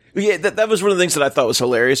Yeah, that was one of the things that I thought was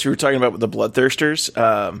hilarious. We were talking about with the Bloodthirsters.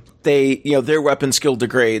 Their weapon skill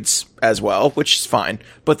degrades as well, which is fine.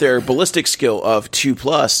 But their ballistic skill of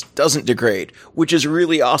 2+ doesn't degrade, which is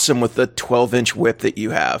really awesome with the 12-inch whip that you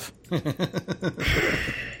have.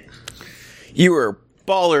 You were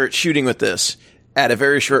baller at shooting with this at a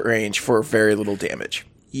very short range for very little damage.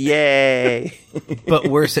 Yay! But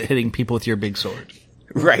worse at hitting people with your big sword.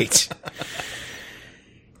 Right.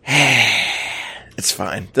 It's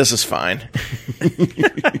fine. This is fine.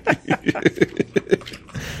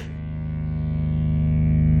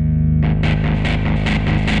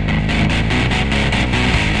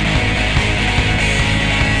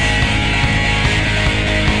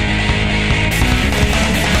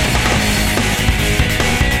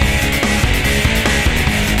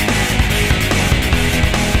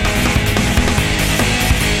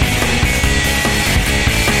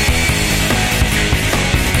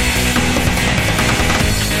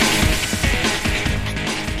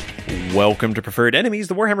 Welcome to Preferred Enemies,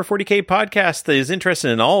 the Warhammer 40k podcast that is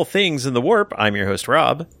interested in all things in the warp. I'm your host,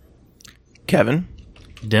 Rob. Kevin.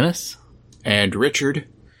 Dennis. And Richard.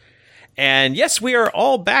 And yes, we are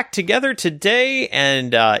all back together today,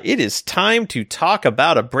 and it is time to talk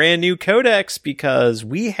about a brand new codex, because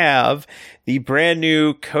we have the brand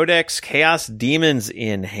new Codex Chaos Demons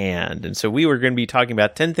in hand. And so we were going to be talking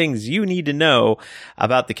about 10 things you need to know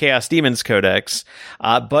about the Chaos Demons Codex.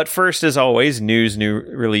 But first, as always, news, new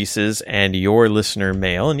releases, and your listener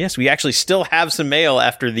mail. And yes, we actually still have some mail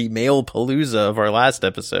after the mail palooza of our last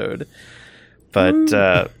episode.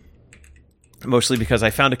 But mostly because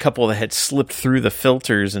I found a couple that had slipped through the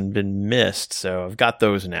filters and been missed. So I've got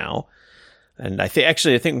those now. And I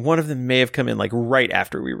think one of them may have come in like right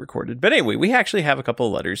after we recorded. But anyway, we actually have a couple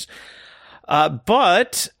of letters.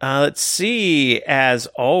 But let's see. As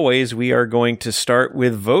always, we are going to start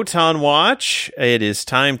with Votann Watch. It is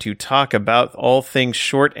time to talk about all things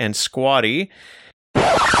short and squatty.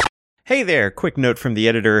 Hey there, quick note from the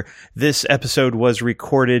editor. This episode was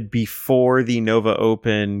recorded before the Nova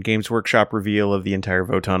Open Games Workshop reveal of the entire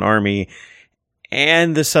Votann army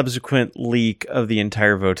and the subsequent leak of the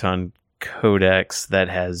entire Votann Codex that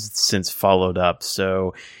has since followed up.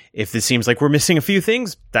 So if this seems like we're missing a few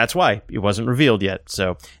things, that's why. It wasn't revealed yet.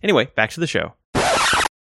 So anyway, back to the show.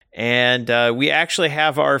 And we actually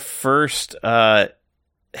have our first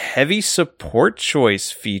heavy support choice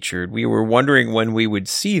featured. We were wondering when we would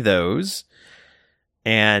see those,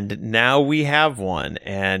 and now we have one,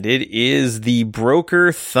 and it is the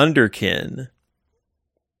Broker Thunderkin,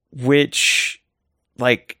 which,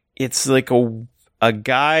 like, it's like a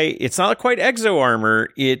guy. It's not quite exo armor,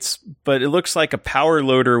 but it looks like a power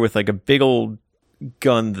loader with like a big old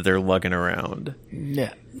gun that they're lugging around.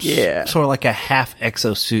 Yeah. Sort of like a half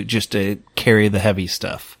exosuit just to carry the heavy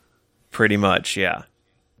stuff. Pretty much, yeah.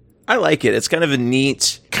 I like it. It's kind of a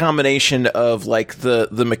neat combination of like the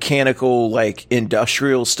mechanical, like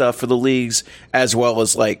industrial stuff for the leagues, as well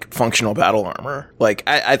as like functional battle armor. Like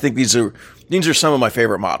I think these are some of my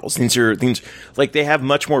favorite models. These like they have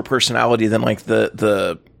much more personality than like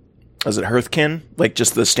the is it Hearthkin? Like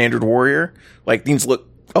just the standard warrior. Like these look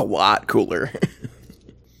a lot cooler.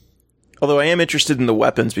 Although I am interested in the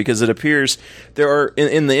weapons, because it appears there are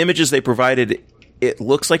in the images they provided, it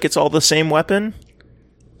looks like it's all the same weapon.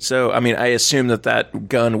 So, I mean, I assume that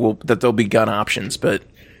there'll be gun options, but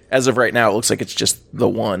as of right now, it looks like it's just the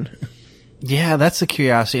one. Yeah, that's the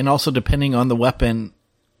curiosity. And also, depending on the weapon,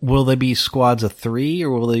 will they be squads of 3 or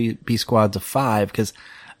will they be squads of 5? Because,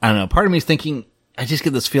 I don't know, part of me is thinking, I just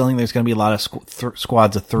get this feeling there's going to be a lot of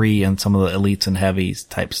squads of 3 and some of the elites and heavies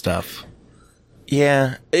type stuff.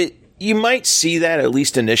 Yeah, you might see that at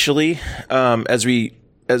least initially, as we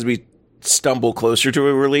stumble closer to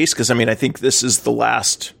a release, because I mean I think this was the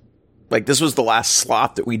last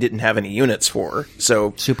slot that we didn't have any units for,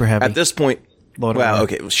 so super heavy at this point.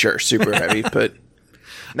 Sure, super heavy, but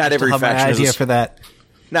not every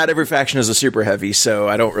faction is a super heavy, so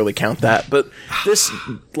I don't really count that. But this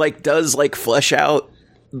like does like flesh out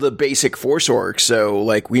the basic force org, so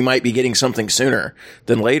like we might be getting something sooner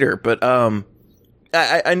than later. But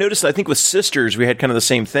I noticed, I think with Sisters we had kind of the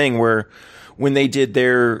same thing, where when they did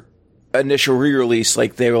their initial re-release,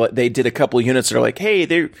 like they did a couple of units that are like, hey,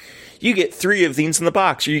 you get 3 of these in the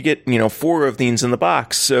box, or you get 4 of these in the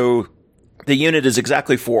box. So the unit is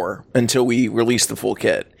exactly 4 until we release the full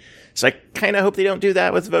kit. So I kind of hope they don't do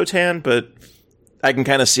that with Votann, but I can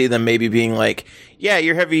kind of see them maybe being like, yeah,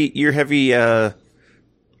 your heavy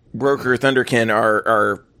Broker Thunderkin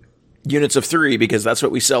are units of 3 because that's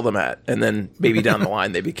what we sell them at, and then maybe down the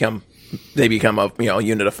line they become a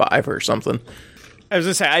unit of 5 or something. I was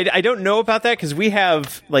gonna say I don't know about that because we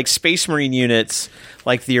have like Space Marine units,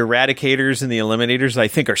 like the Eradicators and the Eliminators. I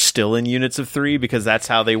think are still in units of 3 because that's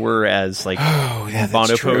how they were as like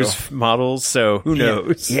Bonopose models. So who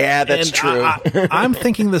knows? Yeah, that's And true. I'm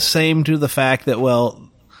thinking the same to the fact that, well,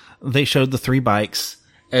 they showed the 3 bikes.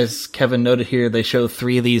 As Kevin noted here, they show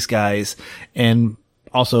 3 of these guys. And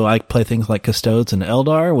also I play things like Custodes and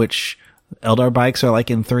Eldar, which Eldar bikes are like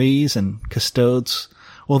in 3s and Custodes.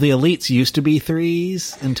 Well, the Elites used to be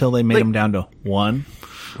 3s until they made them down to 1,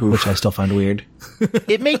 which I still find weird.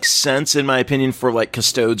 It makes sense, in my opinion, for like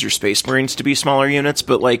Custodes or Space Marines to be smaller units,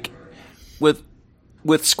 but like with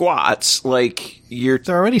squats, like They're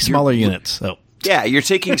already smaller units, so. Yeah, you're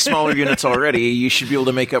taking smaller units already. You should be able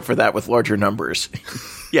to make up for that with larger numbers.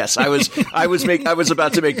 Yes, I was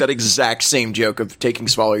about to make that exact same joke of taking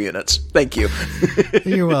smaller units. Thank you.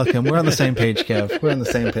 You're welcome. We're on the same page, Kev. We're on the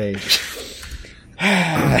same page.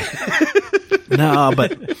 No,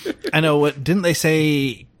 but I know what didn't they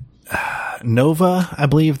say? Nova, I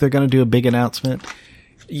believe they're going to do a big announcement.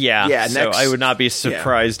 Yeah. So I would not be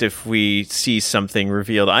surprised if we see something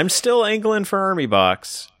revealed. I'm still angling for Army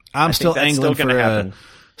Box. I'm still angling for a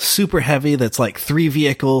super heavy that's like 3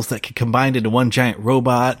 vehicles that could combine into one giant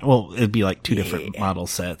robot. Well, it'd be like 2 different model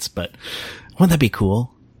sets, but wouldn't that be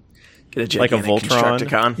cool? Get a like a Voltron.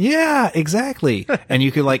 Constructicon. Yeah, exactly. And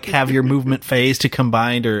you could like have your movement phase to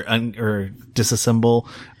combine or disassemble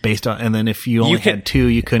based on, and then if you only had 2,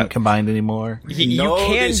 you couldn't combine anymore. You can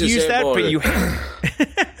use that, but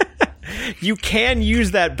you can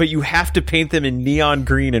use that, but you have to paint them in neon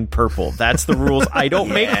green and purple. That's the rules. I don't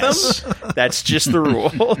make them. That's just the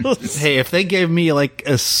rules. Hey, if they gave me like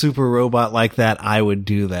a super robot like that, I would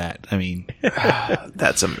do that. I mean,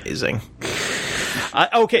 that's amazing.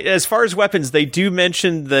 Okay, as far as weapons, they do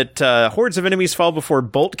mention that hordes of enemies fall before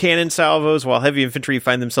bolt cannon salvos, while heavy infantry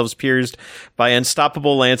find themselves pierced by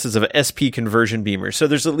unstoppable lances of SP conversion beamers. So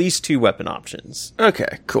there's at least 2 weapon options.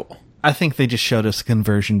 Okay, cool. I think they just showed us a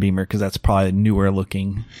conversion beamer because that's probably newer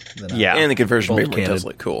looking. Yeah, and the conversion beamer cannon does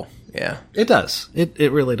look cool. Yeah, it does.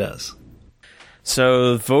 It really does.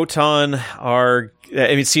 So Votann are. I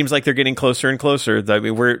mean, it seems like they're getting closer and closer. I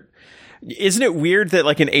mean, Isn't it weird that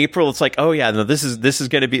like in April it's like, oh yeah, no, this is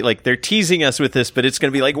going to be like they're teasing us with this, but it's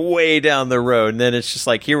going to be like way down the road, and then it's just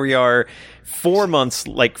like here we are, 4 months,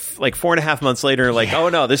 like 4.5 months later, like oh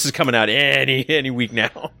no, this is coming out any week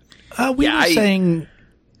now. We were saying.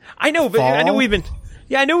 I know, but fall? I know we've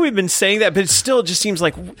been saying that, but it still just seems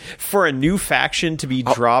like for a new faction to be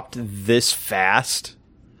dropped this fast.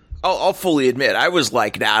 I'll fully admit, I was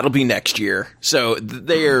like, nah, it'll be next year. So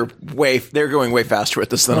they're going way faster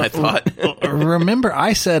with this than I thought. Remember,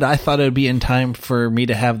 I said I thought it would be in time for me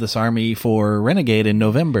to have this army for Renegade in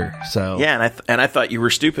November. So yeah, and I thought you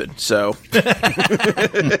were stupid. So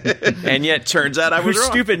and yet turns out I was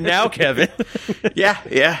wrong. Stupid now, Kevin.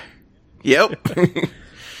 Yeah. Yep.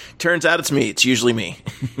 Turns out it's me. It's usually me.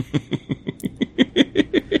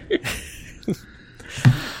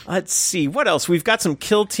 Let's see what else. We've got some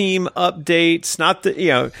Kill Team updates. Not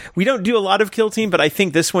that we don't do a lot of Kill Team, but I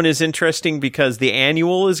think this one is interesting because the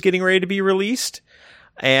annual is getting ready to be released,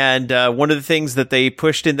 and one of the things that they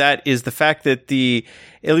pushed in that is the fact that the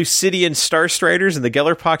Elucidian Starstriders and the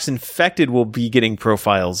Gellerpox Infected will be getting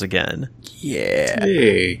profiles again. Yeah.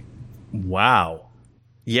 Hey. Wow.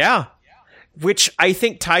 Yeah. Which I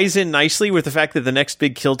think ties in nicely with the fact that the next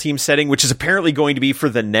big Kill Team setting, which is apparently going to be for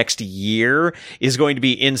the next year, is going to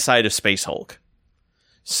be inside of Space Hulk.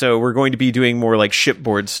 So we're going to be doing more like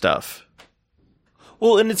shipboard stuff.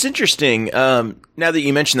 Well, and it's interesting. Now that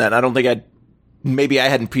you mention that, I don't think maybe I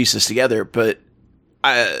hadn't pieced this together, but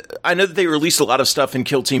I know that they released a lot of stuff in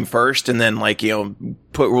Kill Team first and then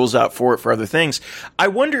put rules out for it for other things. I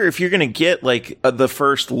wonder if you're going to get like the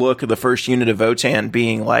first look of the first unit of Votann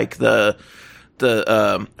being like the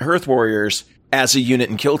Hearth Warriors as a unit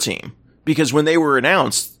in Kill Team, because when they were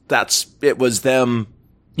announced, it was them,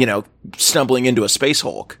 stumbling into a Space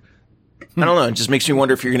Hulk. I don't know. It just makes me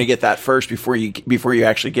wonder if you're going to get that first before you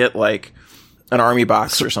actually get like an army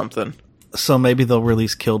box or something. So maybe they'll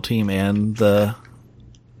release Kill Team and the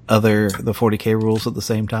 40K rules at the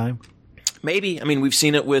same time. Maybe. I mean, we've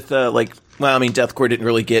seen it with Death Corps didn't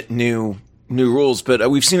really get new rules, but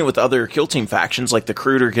we've seen it with other Kill Team factions, like the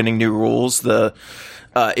Crude are getting new rules. The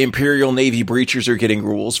Imperial Navy Breachers are getting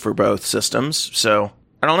rules for both systems. So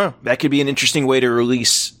I don't know. That could be an interesting way to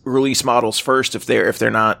release models first if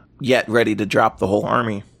they're not yet ready to drop the whole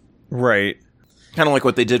army. Right. Kind of like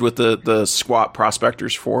what they did with the squat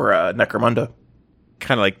prospectors for Necromunda.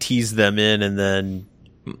 Kind of like tease them in and then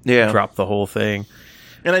drop the whole thing.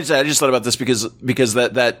 And I just thought about this because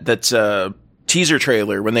that teaser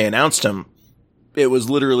trailer, when they announced him, it was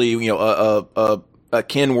literally, a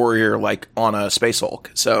Ken warrior like on a Space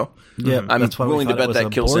Hulk. So yeah, I'm willing to bet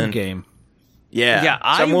that kills in. Game. Yeah.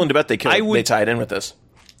 So I'm willing to bet they tie it in with this.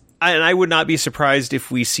 And I would not be surprised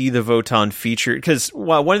if we see the Votann featured, because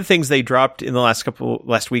one of the things they dropped in the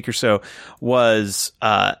last week or so was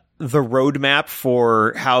the roadmap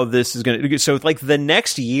for how this is going to. So like the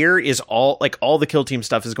next year is all the Kill Team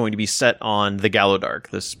stuff is going to be set on the Gallowdark,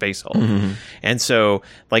 the Space Hulk, and so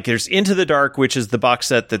like there's Into the Dark, which is the box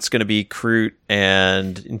set that's going to be Kroot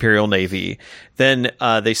and Imperial Navy. Then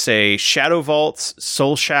they say Shadow Vaults,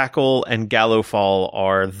 Soul Shackle, and Gallowfall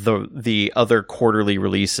are the other quarterly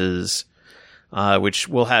releases, which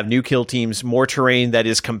will have new kill teams, more terrain that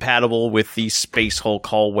is compatible with the Space Hulk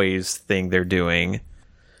hallways thing they're doing.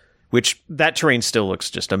 Which that terrain still looks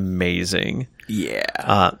just amazing. Yeah,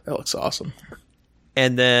 that looks awesome.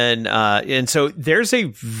 And then, and so there's a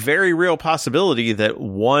very real possibility that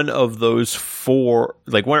one of those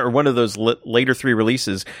one of those later 3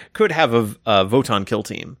 releases could have a Votann kill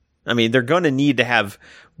team. I mean, they're going to need to have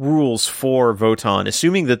rules for Votann,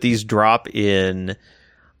 assuming that these drop in,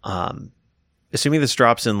 assuming this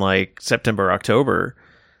drops in like September, October.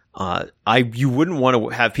 You wouldn't want to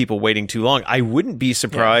have people waiting too long. I wouldn't be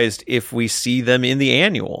surprised if we see them in the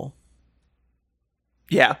annual.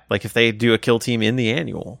 Yeah. Like if they do a kill team in the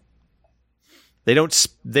annual. They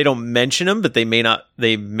don't mention them, but they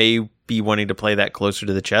may be wanting to play that closer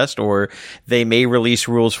to the chest, or they may release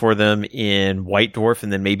rules for them in White Dwarf,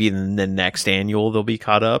 and then maybe in the next annual they'll be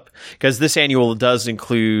caught up. Because this annual does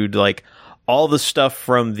include like all the stuff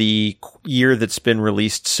from the year that's been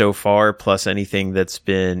released so far, plus anything that's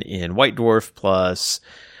been in White Dwarf, plus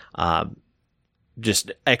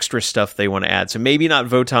just extra stuff they want to add. So maybe not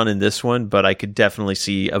Votann in this one, but I could definitely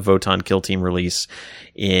see a Votann kill team release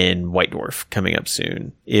in White Dwarf coming up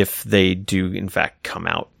soon, if they do in fact come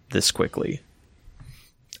out this quickly.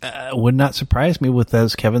 Would not surprise me with,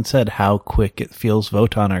 as Kevin said, how quick it feels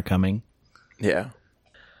Votann are coming. Yeah.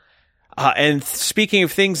 And speaking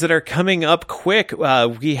of things that are coming up quick,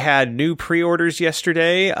 we had new pre-orders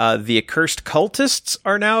yesterday. The Accursed Cultists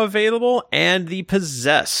are now available, and the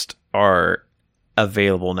Possessed are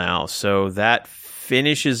available now. So that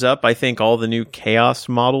finishes up, I think, all the new Chaos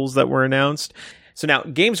models that were announced. So now,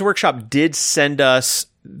 Games Workshop did send us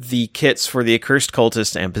the kits for the Accursed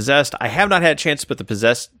Cultists and Possessed. I have not had a chance to put the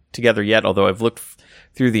Possessed together yet, although I've looked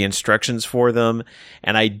through the instructions for them,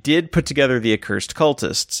 and I did put together the Accursed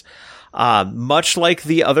Cultists. Much like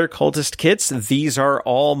the other cultist kits, these are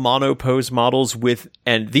all monopose models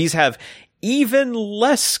and these have even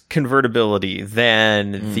less convertibility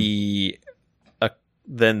than the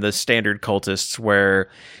standard cultists, where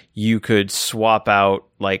you could swap out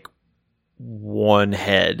like one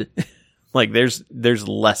head. Like there's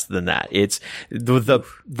less than that. It's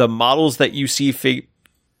the models that you see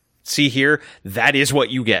here. That is what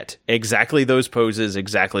you get. Exactly those poses,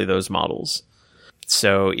 exactly those models.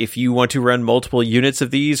 So if you want to run multiple units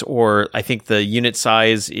of these, or I think the unit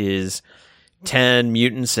size is 10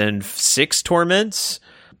 mutants and 6 torments,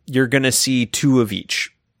 you're going to see 2 of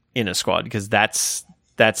each in a squad, because that's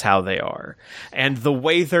how they are. And the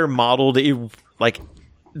way they're modeled, the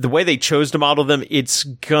way they chose to model them, it's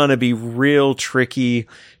going to be real tricky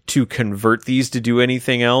to convert these to do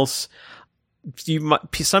anything else.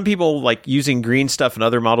 Some people like using green stuff, and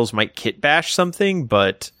other models might kit bash something,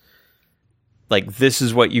 but like this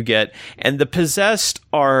is what you get. And the Possessed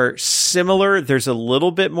are similar. There's a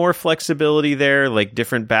little bit more flexibility there, like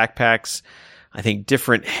different backpacks, I think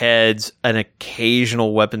different heads, an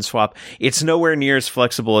occasional weapon swap. It's nowhere near as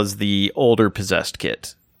flexible as the older Possessed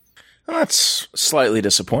kit. That's slightly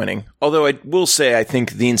disappointing. Although I will say I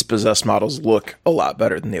think these Possessed models look a lot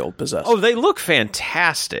better than the old Possessed. Oh, they look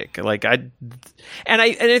fantastic. I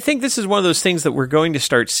think this is one of those things that we're going to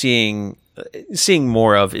start seeing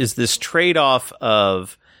more of, is this trade-off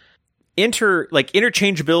of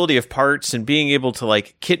interchangeability of parts and being able to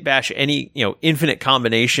like kit bash any, infinite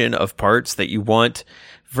combination of parts that you want,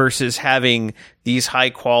 versus having these high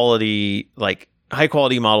quality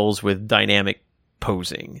models with dynamic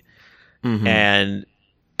posing. Mm-hmm. And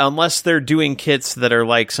unless they're doing kits that are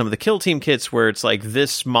like some of the Kill Team kits, where it's like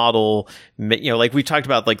this model, like we talked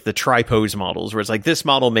about, like the tripose models, where it's like this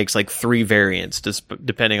model makes like 3 variants,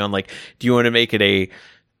 depending on like, do you want to make it a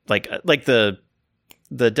like the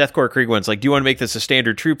Deathcore Krieg ones, like, do you want to make this a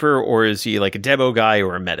standard trooper, or is he like a demo guy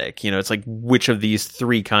or a medic? It's like, which of these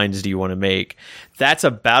 3 kinds do you want to make? That's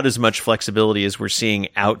about as much flexibility as we're seeing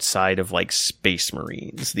outside of like Space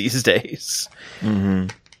Marines these days. Mm-hmm.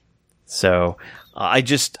 So I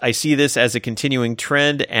see this as a continuing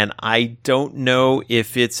trend, and I don't know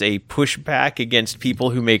if it's a pushback against people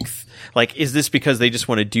who make is this because they just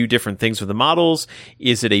want to do different things with the models?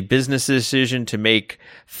 Is it a business decision to make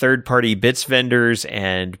third-party bits vendors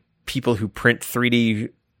and people who print 3D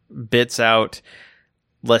bits out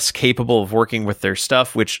less capable of working with their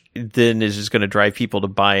stuff, which then is just going to drive people to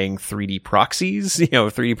buying 3D proxies,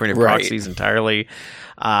 3D printed proxies entirely.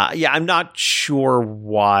 I'm not sure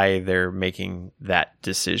why they're making that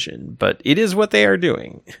decision, but it is what they are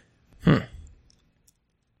doing.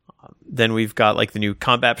 Then we've got the new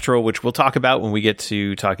Combat Patrol, which we'll talk about when we get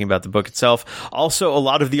to talking about the book itself. Also, a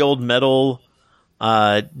lot of the old metal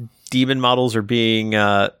demon models are being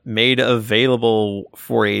made available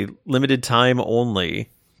for a limited time only.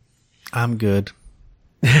 I'm good.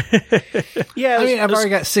 Yeah, I've already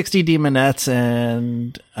got 60 demonettes,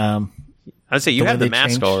 and I'd say you have the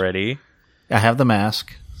mask already. I have the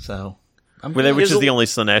mask, so which is the only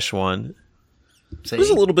Slaanesh one. I was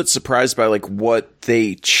a little bit surprised by what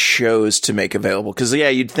they chose to make available, because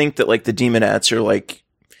you'd think that the demonettes are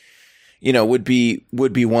would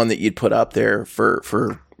be one that you'd put up there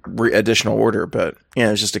for additional order, but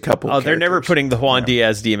it's just a couple. Oh, they're never putting the Juan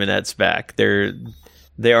Diaz demonettes back.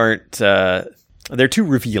 They aren't. They're too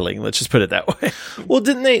revealing. Let's just put it that way. Well,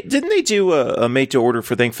 didn't they do a made to order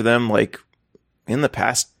thing for them in the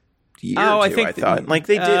past year? Or two, I thought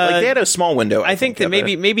they did. They had a small window. I think that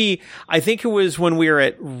maybe I think it was when we were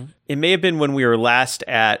at. It may have been when we were last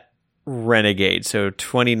at Renegade, so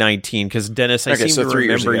 2019. Because Dennis, I seem to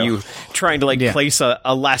remember you trying to place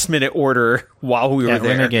a last minute order while we were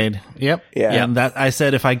there. Renegade. Yep. Yeah. And that I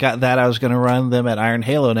said if I got that, I was going to run them at Iron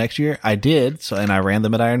Halo next year. I did. And I ran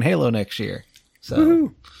them at Iron Halo next year.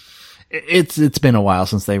 So it's been a while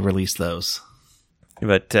since they released those.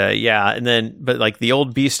 But and then the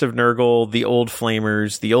old Beast of Nurgle, the old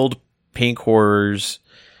Flamers, the old Pink Horrors,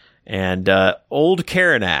 and old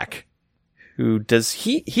Karanak, who doesn't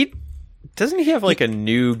he have a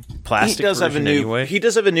new plastic? He does have a new. Anyway? He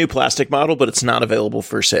does have a new plastic model, but it's not available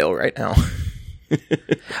for sale right now.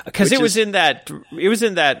 Because it was in that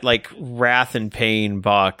Wrath and Pain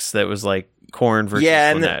box that was Khorne versus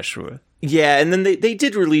Slaanesh. And then they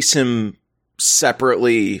did release him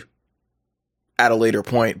separately at a later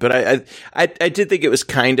point, but I did think it was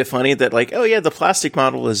kind of funny that the plastic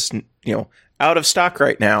model is out of stock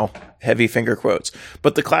right now, heavy finger quotes,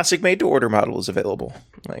 but the classic made to order model is available.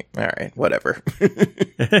 All right, whatever.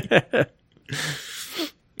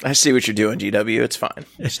 I see what you're doing, GW. It's fine.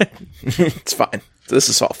 It's fine. This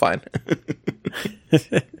is all fine.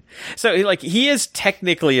 So he is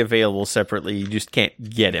technically available separately. You just can't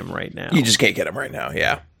get him right now. You just can't get him right now.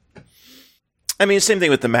 Yeah. I mean, same thing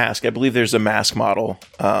with the mask. I believe there's a mask model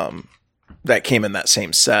that came in that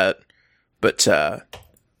same set, but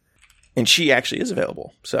and she actually is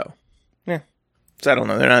available. So yeah. So I don't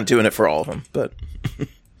know. They're not doing it for all of them, but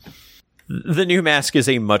the new mask is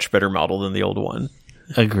a much better model than the old one.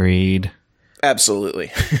 Agreed.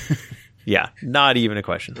 Absolutely. Yeah, not even a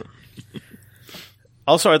question.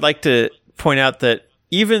 Also, I'd like to point out that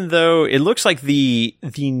even though it looks like the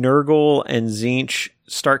Nurgle and Tzeentch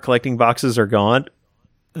start collecting boxes are gone,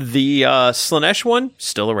 the Slaanesh one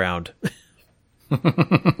still around.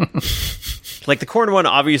 The Khorne one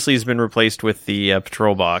obviously has been replaced with the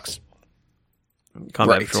Patrol box,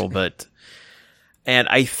 Combat Patrol, and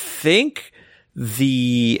I think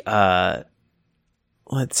the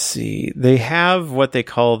let's see, they have what they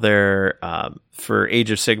call their for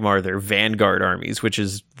Age of Sigmar, their Vanguard armies, which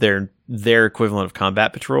is their equivalent of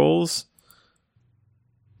Combat Patrols,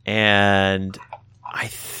 and I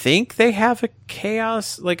think they have a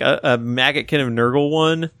Chaos, a Maggotkin of Nurgle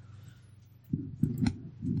one.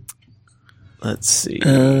 Let's see.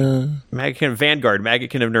 Vanguard,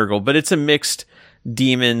 Maggotkin of Nurgle, but it's a mixed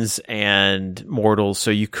demons and mortals,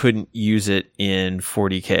 so you couldn't use it in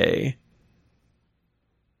 40K.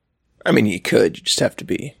 I mean, you could. You just have to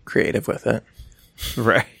be creative with it.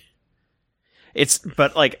 Right.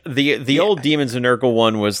 But the old Demons of Nurgle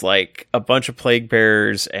one was a bunch of Plague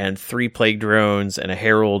Bearers and 3 Plague Drones and a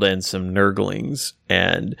Herald and some Nurglings.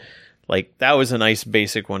 And that was a nice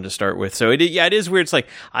basic one to start with. So it is weird. It's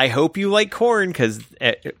I hope you like Khorne, because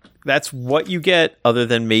that's what you get, other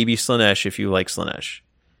than maybe Slaanesh if you like Slaanesh.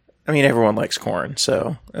 I mean, everyone likes Khorne,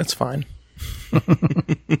 so that's fine.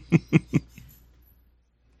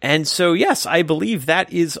 And so, yes, I believe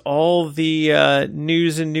that is all the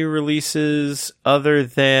news and new releases, other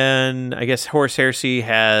than, I guess, Horus Heresy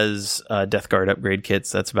has Death Guard upgrade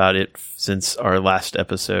kits. That's about it since our last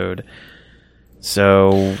episode.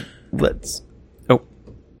 So, let's... Oh,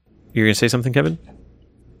 you're going to say something, Kevin?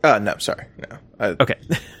 No, sorry. No. Okay.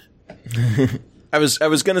 I was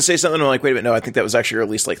going to say something. I'm like, wait a minute. No, I think that was actually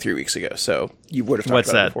released like 3 weeks ago. So you would have talked What's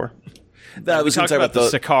about that? it before. That was talking about the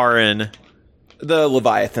Sakaran. The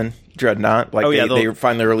Leviathan Dreadnought. Like they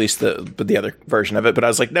finally released the other version of it. But I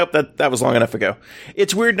was like, nope, that was long enough ago.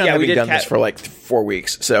 It's weird not having done this for like 4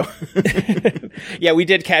 weeks. So yeah, we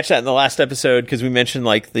did catch that in the last episode because we mentioned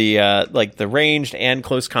like the ranged and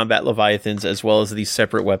close combat Leviathans as well as these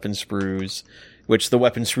separate weapon sprues, which the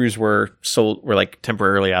weapon sprues were like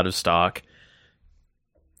temporarily out of stock.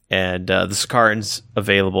 And the Sakaran's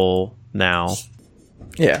available now.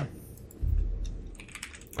 Yeah.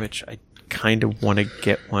 Which I kind of want to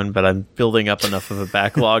get one, but I'm building up enough of a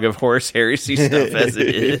backlog of Horus Heresy stuff as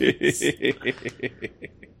it is.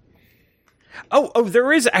 Oh,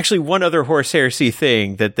 there is actually one other Horus Heresy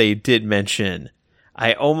thing that they did mention.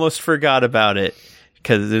 I almost forgot about it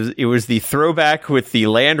because it was the throwback with the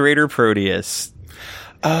Land Raider Proteus.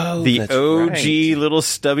 Oh, the that's OG right. little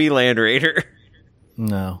stubby Land Raider.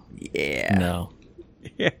 No. Yeah. No.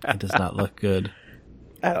 Yeah. It does not look good.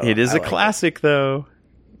 It is a classic, though.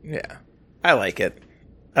 Yeah. I like it.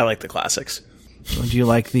 I like the classics. Do you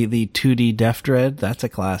like the 2D Def Dread? That's a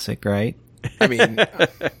classic, right? I mean,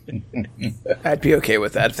 I'd be okay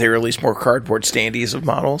with that if they released more cardboard standees of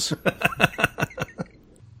models.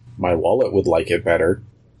 My wallet would like it better.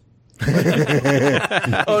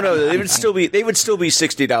 Oh no, they would still be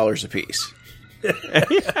 $60 a piece.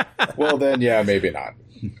 Well, then, yeah, maybe not.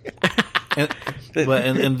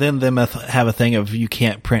 And then them have a thing of you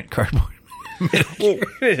can't print cardboard.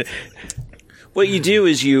 What you do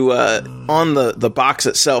is you, on the box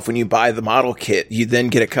itself, when you buy the model kit, you then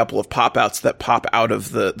get a couple of pop-outs that pop out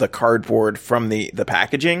of the cardboard from the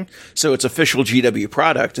packaging. So it's official GW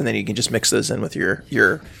product, and then you can just mix those in with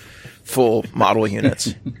your full model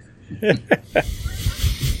units.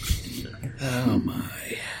 Oh my.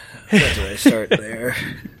 Where do I start there?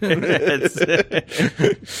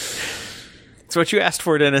 It's what you asked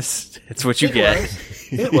for, Dennis. It's what you get.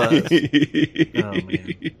 It was. Oh, man.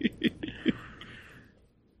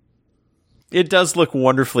 It does look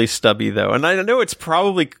wonderfully stubby, though. And I know it's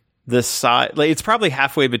probably the size, like, it's probably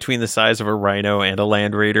halfway between the size of a Rhino and a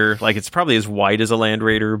Land Raider. Like, it's probably as wide as a Land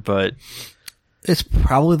Raider, but It's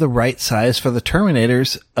probably the right size for the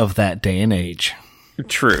Terminators of that day and age,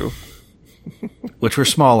 true. which were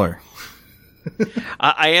smaller.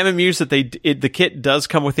 I am amused that the kit does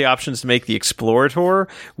come with the options to make the Explorator,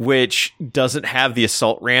 which doesn't have the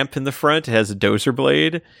assault ramp in the front. It has a dozer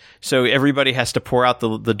blade, so everybody has to pour out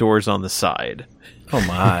the doors on the side. Oh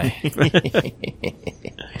my.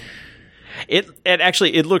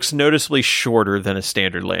 It looks noticeably shorter than a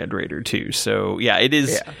standard Land Raider too. So yeah, it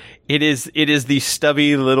is. Yeah. It is the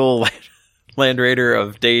stubby little Land Raider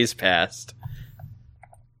of days past.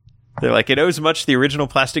 They're like, it owes much to the original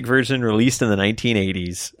plastic version released in the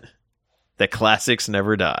 1980s. The classics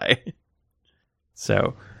never die.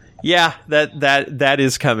 So, yeah, that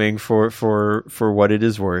is coming for what it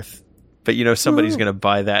is worth. But somebody's going to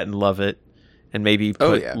buy that and love it, and maybe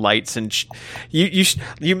put lights and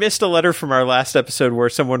you missed a letter from our last episode where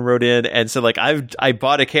someone wrote in and said, like, I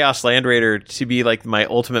bought a Chaos Land Raider to be like my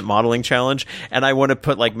ultimate modeling challenge, and I want to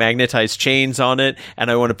put like magnetized chains on it, and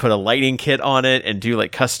I want to put a lighting kit on it and do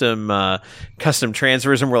like custom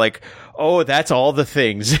transfers. And we're like, oh, that's all the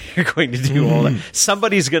things you're going to do. All that.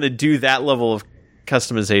 Somebody's going to do that level of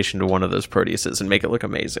customization to one of those Proteuses and make it look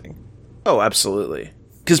amazing. Oh, absolutely.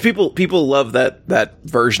 Because people love that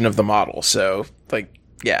version of the model, so like,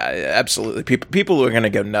 yeah, absolutely. People are going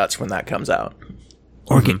to go nuts when that comes out.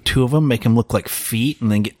 Or get two of them, make them look like feet,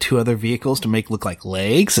 and then get two other vehicles to make look like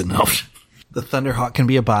legs. And the Thunderhawk can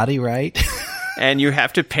be a body, right? And you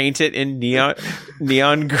have to paint it in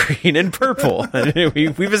neon green and purple.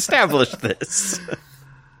 We've established this.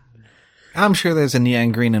 I'm sure there's a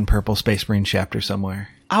neon green and purple Space Marine chapter somewhere.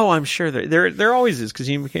 Oh, I'm sure there always is, because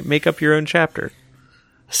you can make up your own chapter.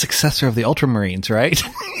 Successor of the Ultramarines, right?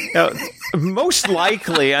 Most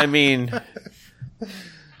likely. I mean,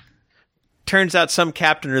 turns out some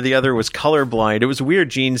captain or the other was colorblind. It was a weird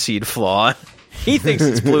gene seed flaw. He thinks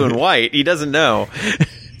it's blue and white. He doesn't know.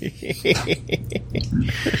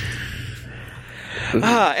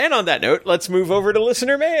 And on that note, let's move over to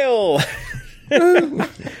listener mail.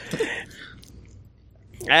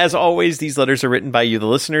 As always, these letters are written by you, the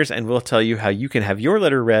listeners, and we'll tell you how you can have your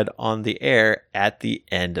letter read on the air at the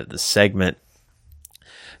end of the segment.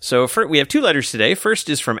 So we have two letters today.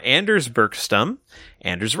 First is from Anders Bergstum.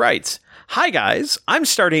 Anders writes, "Hi guys, I'm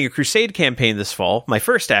starting a crusade campaign this fall, my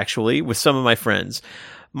first actually, with some of my friends.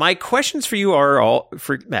 My questions for you all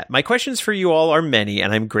are many,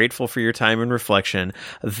 and I'm grateful for your time and reflection,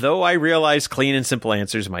 though I realize clean and simple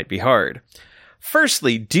answers might be hard.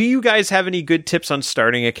 Firstly, do you guys have any good tips on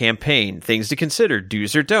starting a campaign? Things to consider,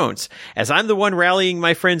 do's or don'ts. As I'm the one rallying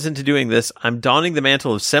my friends into doing this, I'm donning the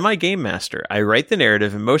mantle of semi-game master. I write the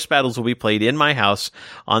narrative, and most battles will be played in my house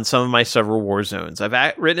on some of my several war zones.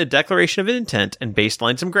 I've written a declaration of intent and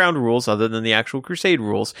baselined some ground rules other than the actual Crusade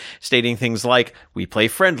rules, stating things like, we play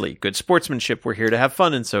friendly, good sportsmanship, we're here to have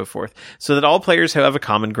fun, and so forth, so that all players have a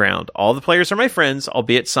common ground. All the players are my friends,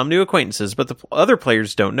 albeit some new acquaintances, but the other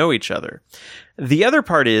players don't know each other. The other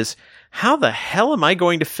part is, how the hell am I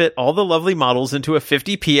going to fit all the lovely models into a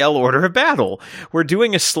 50 PL order of battle? We're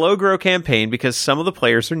doing a slow grow campaign because some of the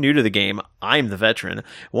players are new to the game. I'm the veteran.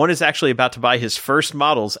 One is actually about to buy his first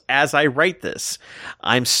models as I write this.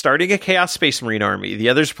 I'm starting a Chaos Space Marine army. The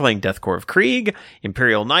others are playing Death Corps of Krieg,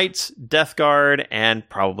 Imperial Knights, Death Guard, and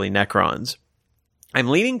probably Necrons. I'm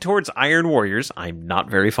leaning towards Iron Warriors. I'm not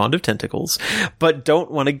very fond of tentacles, but don't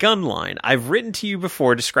want a gun line. I've written to you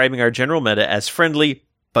before describing our general meta as friendly,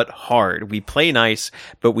 but hard. We play nice,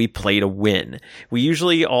 but we play to win. We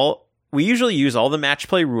usually use all the match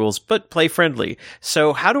play rules, but play friendly.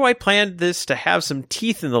 So how do I plan this to have some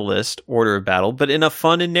teeth in the list, order of battle, but in a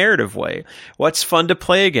fun and narrative way? What's fun to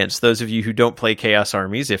play against, those of you who don't play Chaos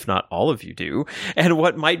Armies, if not all of you do? And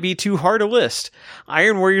what might be too hard a list?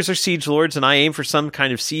 Iron Warriors are Siege Lords, and I aim for some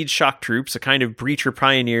kind of Siege Shock Troops, a kind of Breacher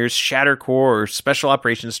Pioneers, Shatter Corps, or Special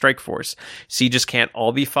Operations Strike Force. Sieges can't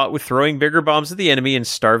all be fought with throwing bigger bombs at the enemy and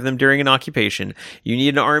starve them during an occupation. You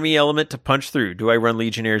need an army element to punch through. Do I run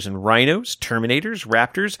Legionnaires and Rhinos, Terminators,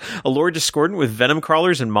 Raptors, a Lord Discordant with Venom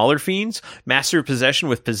Crawlers and Mauler Fiends, Master of Possession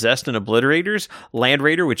with Possessed and Obliterators, Land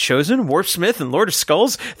Raider with Chosen, Warp Smith, and Lord of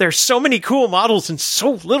Skulls? There's so many cool models and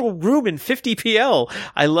so little room in 50 PL.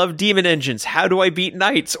 I love Demon Engines. How do I beat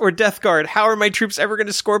Knights or Death Guard? How are my troops ever going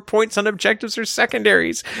to score points on objectives or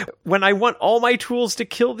secondaries? When I want all my tools to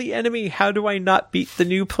kill the enemy, how do I not beat the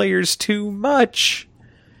new players too much?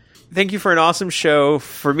 Thank you for an awesome show.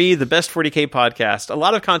 For me, the best 40K podcast. A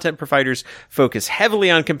lot of content providers focus heavily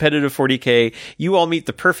on competitive 40K. You all meet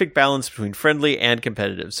the perfect balance between friendly and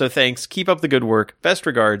competitive. So thanks. Keep up the good work. Best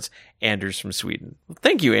regards, Anders from Sweden.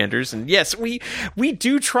 Thank you, Anders. And yes, we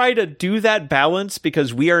do try to do that balance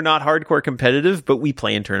because we are not hardcore competitive, but we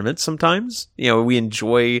play in tournaments sometimes. You know, we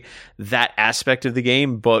enjoy that aspect of the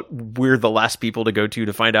game, but we're the last people to go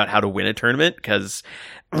to find out how to win a tournament because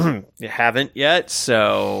you haven't yet.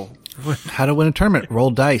 So how to win a tournament?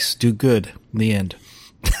 Roll dice, do good. In the end.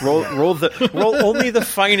 Roll only the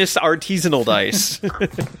finest artisanal dice.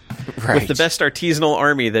 Right. With the best artisanal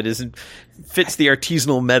army that fits the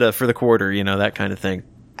artisanal meta for the quarter, you know, that kind of thing.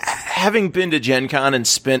 Having been to Gen Con and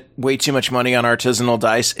spent way too much money on artisanal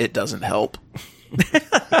dice, it doesn't help.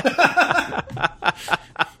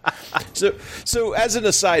 So as an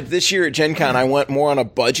aside, this year at Gen Con, I went more on a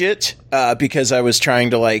budget because I was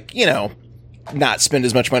trying to, not spend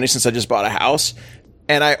as much money since I just bought a house.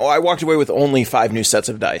 And I walked away with only 5 new sets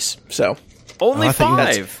of dice. So only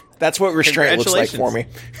 5. That's what restraint looks like for me.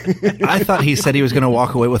 I thought he said he was going to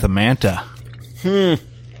walk away with a Manta.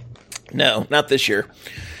 No, not this year.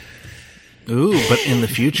 Ooh, but in the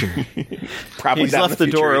future. Probably He's not left in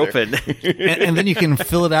the door either. open. and then you can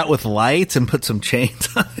fill it out with lights and put some chains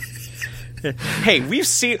on it. Hey, we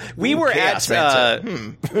were at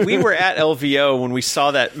LVO when we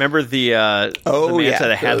saw that. Remember the Manta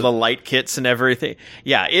that had the light kits and everything?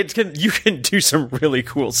 Yeah, you can do some really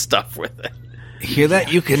cool stuff with it. Hear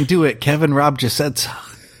that? You can do it. Kevin Robb just said so.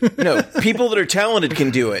 No, people that are talented can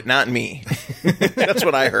do it, not me. That's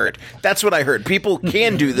what I heard. People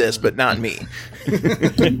can do this, but not me.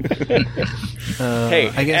 Hey,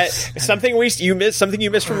 I guess something you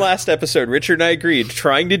missed from last episode. Richard and I agreed.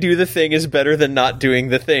 Trying to do the thing is better than not doing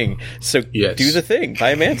the thing. So yes. Do the thing. Buy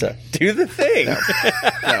a Manta. Do the thing.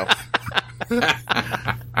 No.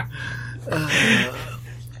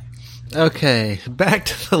 Okay, back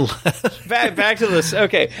to the left. Back to this.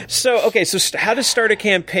 Okay, so how to start a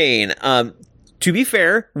campaign? To be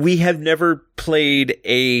fair, we have never played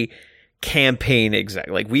a campaign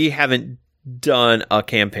exactly. Like we haven't done a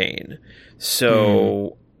campaign,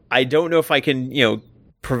 so I don't know if I can,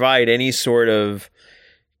 provide any sort of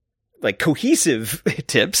like cohesive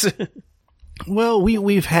tips. Well,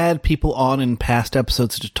 we've had people on in past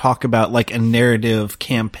episodes to talk about like a narrative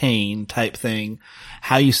campaign type thing,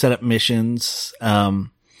 how you set up missions,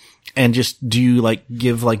 and just do you like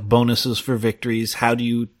give like bonuses for victories? How do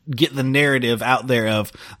you get the narrative out there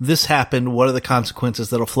of this happened? What are the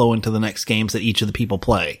consequences that'll flow into the next games that each of the people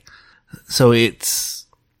play? So it's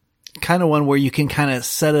kind of one where you can kind of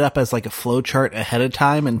set it up as like a flow chart ahead of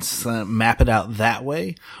time and map it out that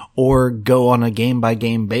way, or go on a game by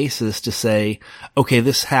game basis to say, okay,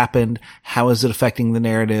 this happened. How is it affecting the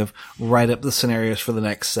narrative? Write up the scenarios for the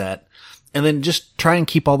next set. And then just try and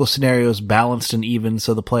keep all the scenarios balanced and even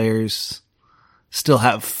so the players still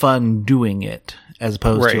have fun doing it, as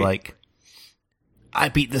opposed to like, I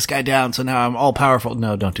beat this guy down, so now I'm all powerful.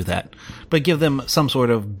 No, don't do that. But give them some sort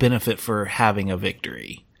of benefit for having a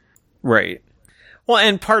victory. Right. Well,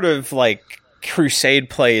 and part of like Crusade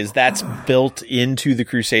play is that's built into the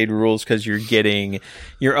Crusade rules because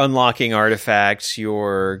you're unlocking artifacts,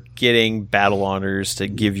 you're getting battle honors to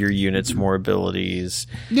give your units more abilities.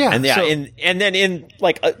 Yeah. And and then in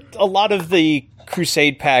like a lot of the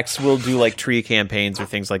Crusade packs will do like tree campaigns or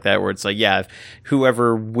things like that where it's like, yeah,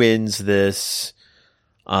 whoever wins this,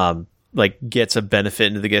 like gets a benefit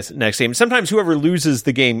into the next game. Sometimes whoever loses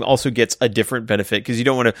the game also gets a different benefit because you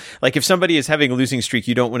don't want to, like if somebody is having a losing streak,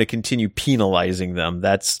 you don't want to continue penalizing them.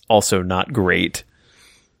 That's also not great.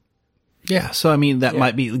 Yeah. So, I mean, that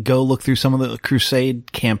might be, go look through some of the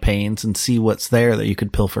Crusade campaigns and see what's there that you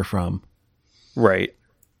could pilfer from. Right.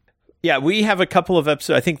 Yeah, we have a couple of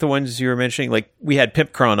episodes. I think the ones you were mentioning, like we had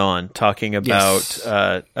Pimpcron on talking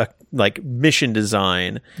about like mission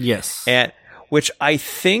design. Yes. And which I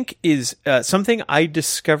think is something I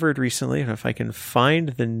discovered recently. I don't know if I can find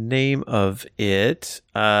the name of it.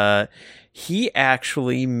 He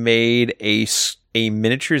actually made a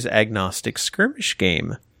miniatures agnostic skirmish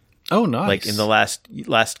game. Oh, nice! Like in the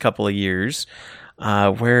last couple of years,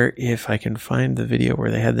 where if I can find the video where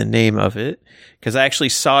they had the name of it, because I actually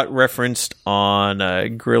saw it referenced on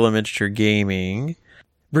Guerrilla Miniature Gaming.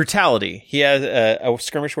 Brutality. He has a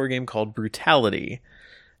skirmish war game called Brutality.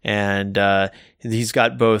 And he's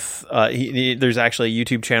got both. There's actually a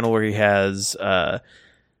YouTube channel where he has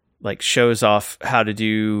like shows off how to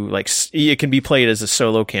do like it can be played as a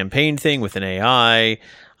solo campaign thing with an AI,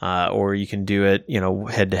 or you can do it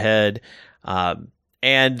head to head.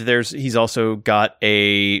 And he's also got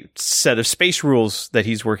a set of space rules that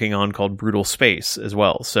he's working on called Brutal Space as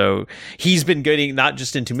well. So he's been getting not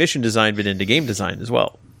just into mission design but into game design as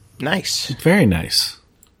well. Nice, very nice.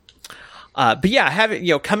 But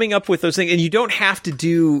yeah, coming up with those things, and you don't have to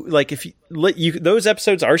do like those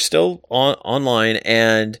episodes are still online,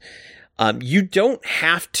 and you don't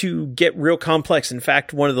have to get real complex. In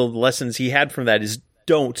fact, one of the lessons he had from that is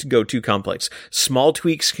don't go too complex. Small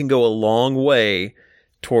tweaks can go a long way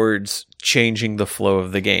towards changing the flow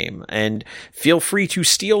of the game, and feel free to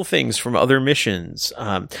steal things from other missions.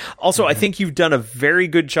 Also, I think you've done a very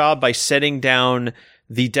good job by setting down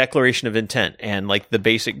the declaration of intent and like the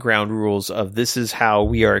basic ground rules of this is how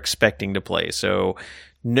we are expecting to play. So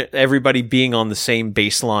everybody being on the same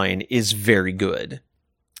baseline is very good.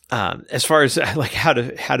 As far as like how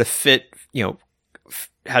to fit,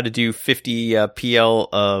 how to do 50 PL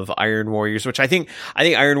of Iron Warriors, which I think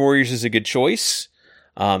Iron Warriors is a good choice.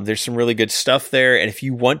 There's some really good stuff there. And if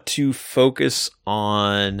you want to focus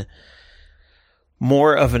on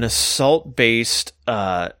more of an assault based,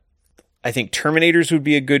 I think Terminators would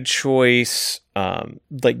be a good choice.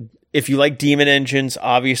 Like if you like demon engines,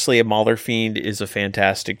 obviously a Mauler Fiend is a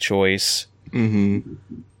fantastic choice. Mm-hmm.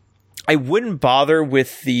 I wouldn't bother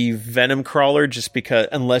with the Venom Crawler just because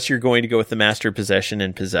unless you're going to go with the Master Possession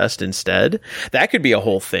and Possessed instead. That could be a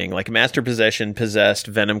whole thing, like Master Possession, Possessed,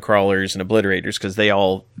 Venom Crawlers, and Obliterators, because they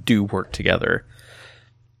all do work together.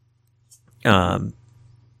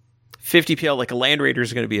 50 PL, like a Land Raider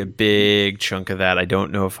is going to be a big chunk of that. I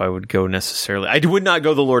don't know if I would go necessarily. I would not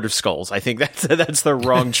go the Lord of Skulls. I think that's the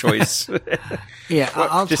wrong choice. Yeah,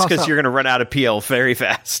 I'll just because you're going to run out of PL very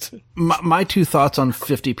fast. My two thoughts on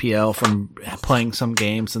 50 PL from playing some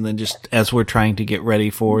games, and then just as we're trying to get ready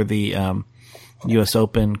for the U.S.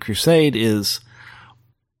 Open Crusade, is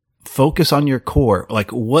focus on your core.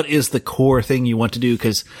 Like, what is the core thing you want to do?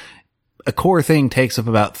 Because a core thing takes up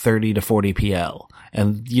about 30 to 40 PL.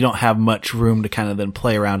 And you don't have much room to kind of then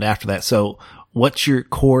play around after that. So what's your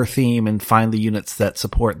core theme, and find the units that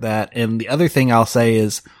support that. And the other thing I'll say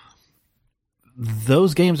is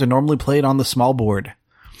those games are normally played on the small board.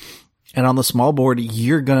 And on the small board,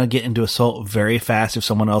 you're going to get into assault very fast if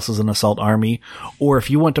someone else is an assault army. Or if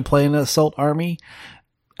you want to play an assault army,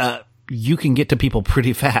 you can get to people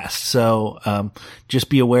pretty fast. So just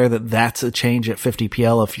be aware that that's a change at 50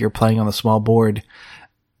 PL if you're playing on the small board.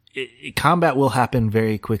 Combat will happen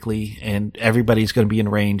very quickly, and everybody's going to be in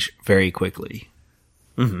range very quickly.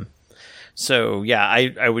 Mm-hmm. So, yeah,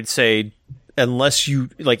 I would say unless you,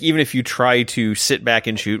 like, even if you try to sit back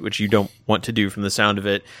and shoot, which you don't want to do from the sound of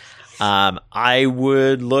it, I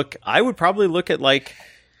would probably look at, like,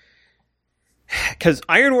 because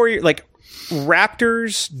Iron Warrior, like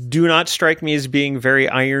Raptors, do not strike me as being very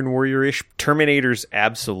Iron Warrior-ish. Terminators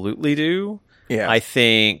absolutely do. Yeah, I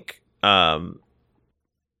think,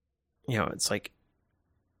 it's like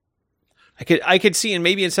I could see, and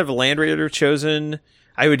maybe instead of a Land Raider chosen,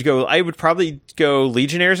 I would probably go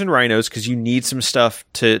Legionnaires and Rhinos, because you need some stuff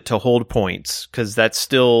to hold points, because that's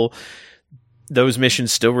still, those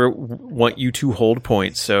missions still want you to hold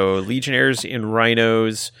points. So Legionnaires and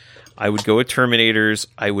Rhinos. I would go with Terminators.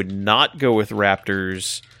 I would not go with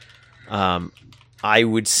Raptors. I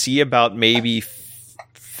would see about maybe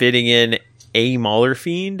fitting in a Mauler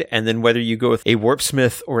Fiend, and then whether you go with a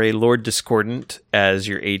Warpsmith or a Lord Discordant as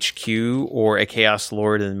your HQ, or a Chaos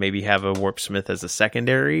Lord and maybe have a Warpsmith as a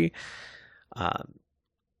secondary.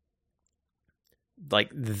 Like,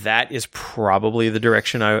 that is probably the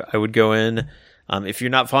direction I would go in. If you're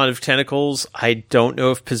not fond of tentacles, I don't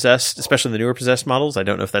know if Possessed, especially the newer Possessed models, I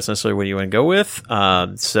don't know if that's necessarily what you want to go with. I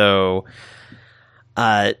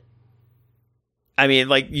mean,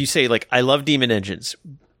 like you say, like, I love Demon Engines.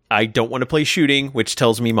 I don't want to play shooting, which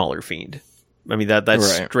tells me Mauler Fiend. I mean, that's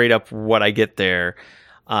right. Straight up what I get there.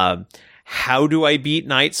 How do I beat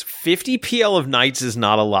Knights? 50 PL of Knights is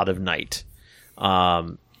not a lot of Knight.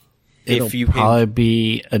 It'll probably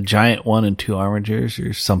be a giant 1 and 2 Armigers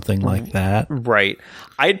or something like that. Right.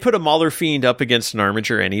 I'd put a Mauler Fiend up against an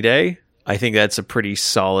Armiger any day. I think that's a pretty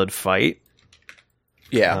solid fight.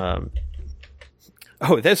 Yeah.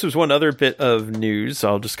 This was one other bit of news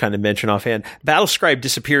I'll just kind of mention offhand. Battlescribe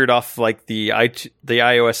disappeared off like the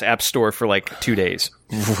iOS App Store for like 2 days.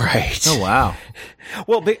 Right. Oh, wow.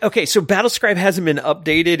 Well, okay, so Battlescribe hasn't been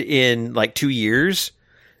updated in like 2 years,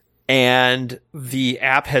 and the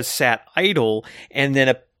app has sat idle, and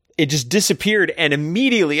then it just disappeared, and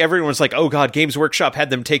immediately everyone was like, oh god, Games Workshop had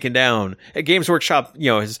them taken down. Games Workshop,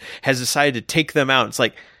 has decided to take them out. It's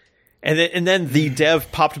like, and then the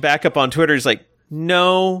dev popped back up on Twitter. He's like,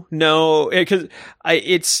 no, because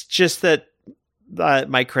it's just that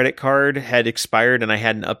my credit card had expired and I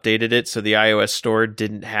hadn't updated it, so the iOS store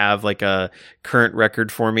didn't have like a current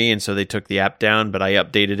record for me, and so they took the app down, but I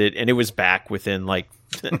updated it and it was back within like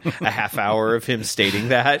a half hour of him stating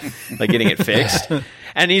that, like getting it fixed.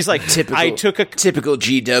 And he's like, typical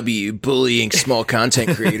GW bullying small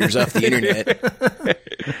content creators off the internet.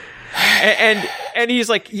 And he's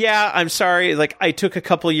like, yeah, I'm sorry. Like, I took a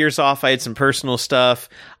couple of years off. I had some personal stuff.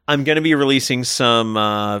 I'm going to be releasing some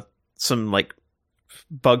like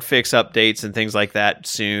bug fix updates and things like that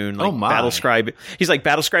soon. Like, oh my. Battlescribe. He's like,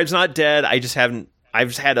 Battlescribe's not dead. I've just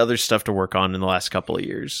had other stuff to work on in the last couple of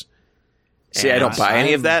years. See, I don't buy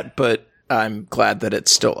any of that, but I'm glad that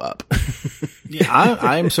it's still up. Yeah,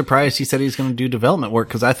 I'm surprised he said he's going to do development work,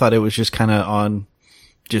 because I thought it was just kind of on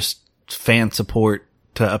just fan support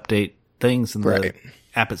to update things, and right. The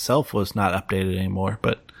app itself was not updated anymore.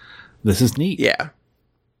 But this is neat. Yeah,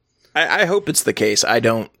 I hope it's the case. I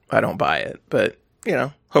don't buy it, but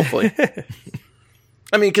hopefully.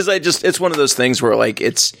 I mean, because it's one of those things where like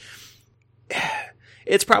it's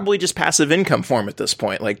probably just passive income form at this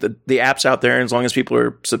point. Like the app's out there, and as long as people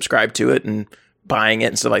are subscribed to it and buying it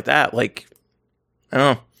and stuff like that, like, I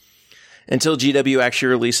don't know. Until GW actually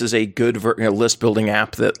releases a good list building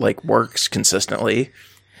app that like works consistently,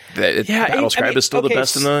 Battlescribe is still the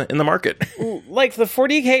best in the market. Like the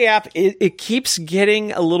 40K app, it keeps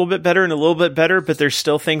getting a little bit better and a little bit better, but there's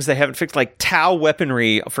still things they haven't fixed. Like Tau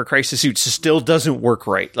weaponry for Crisis Suits still doesn't work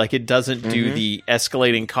right. Like, it doesn't do the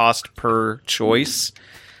escalating cost per choice.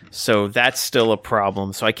 So that's still a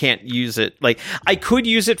problem. So I can't use it. Like, I could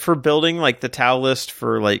use it for building like the Tau list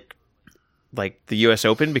for like the US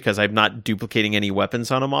Open, because I'm not duplicating any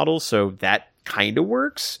weapons on a model, so that kind of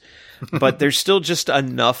works. But there's still just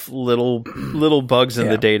enough little bugs in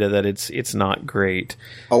the data that it's not great.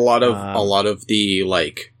 A lot of the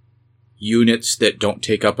like units that don't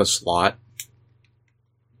take up a slot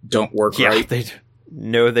don't work right.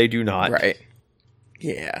 They do not. Right.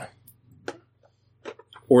 Yeah.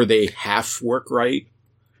 Or they half work right.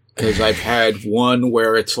 Because I've had one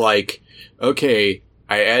where it's like, okay,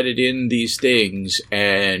 I added in these things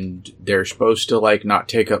and they're supposed to like not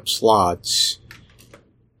take up slots,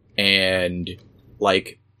 and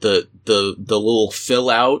like the little fill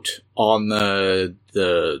out on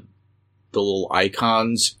the little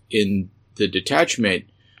icons in the detachment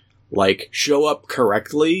like show up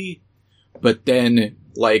correctly, but then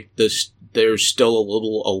like there's still a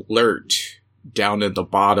little alert down at the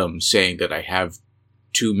bottom saying that I have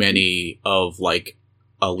too many of like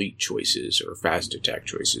elite choices or fast attack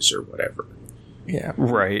choices or whatever. Yeah.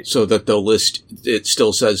 Right. So that it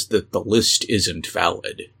still says that the list isn't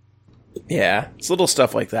valid. Yeah. It's little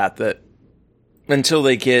stuff like that until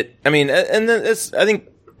they get. I mean, and then I think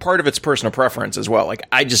part of it's personal preference as well. Like,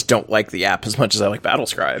 I just don't like the app as much as I like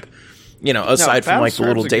Battlescribe. Aside from like the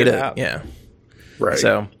little data, yeah, right.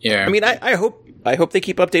 So, yeah, I mean, I hope they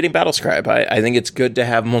keep updating Battlescribe. I think it's good to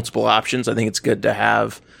have multiple options. I think it's good to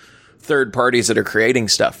have third parties that are creating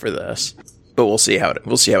stuff for this. But we'll see how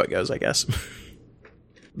it goes, I guess.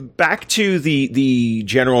 Back to the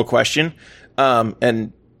general question,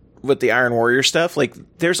 and with the Iron Warrior stuff, like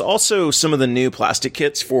there's also some of the new plastic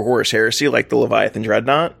kits for Horus Heresy, like the Leviathan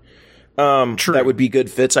Dreadnought. True. That would be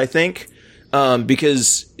good fits, I think,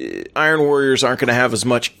 because Iron Warriors aren't going to have as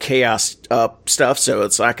much chaos stuff, so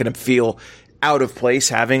it's not going to feel out of place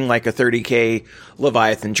having like a 30k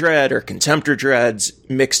Leviathan Dread or Contemptor Dreads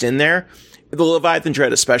mixed in there. The Leviathan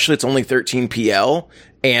Dread especially, it's only 13 PL,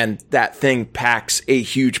 and that thing packs a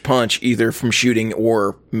huge punch either from shooting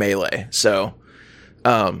or melee. So,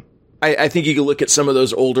 I think you can look at some of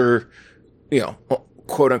those older,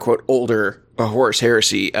 quote unquote older Horus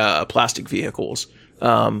Heresy plastic vehicles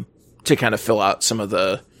to kind of fill out some of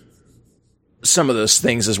those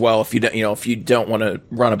things as well. If you don't want to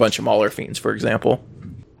run a bunch of Mauler Fiends, for example.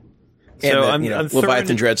 So and then,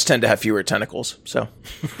 Leviathan Dreads tend to have fewer tentacles. So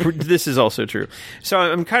this is also true. So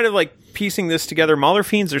I'm kind of like piecing this together. Mauler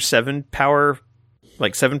Fiends are 7 power,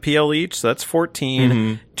 like 7 PL each. So that's 14.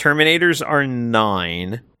 Mm-hmm. Terminators are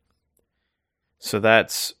 9. So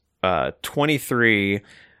that's 23.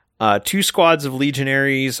 2 squads of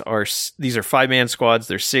Legionaries these are 5-man squads.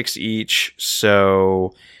 They're 6 each.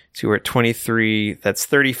 So we're at 23. That's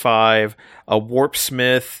 35. A Warp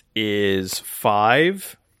Smith is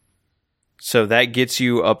 5. So that gets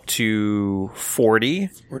you up to 40.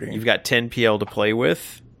 You've got 10 PL to play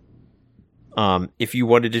with. If you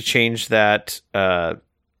wanted to change that,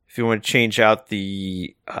 if you want to change out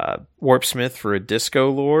the Warp Smith for a Disco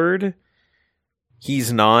Lord,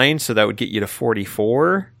 he's 9, so that would get you to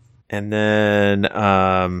 44. And then,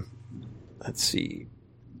 let's see.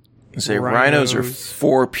 Say rhinos are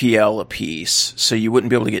 4 PL apiece, so you wouldn't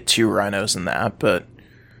be able to get 2 rhinos in that, but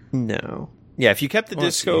no. Yeah, if you kept the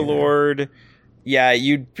Disco Lord,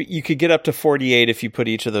 you could get up to 48 if you put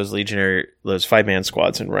each of those Legionary, those 5-man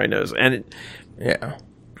squads in rhinos. And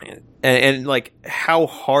and like how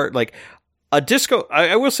hard, like a Disco,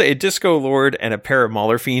 I will say a Disco Lord and a pair of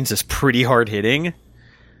Mauler Fiends is pretty hard hitting.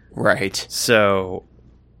 Right. So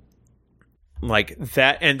like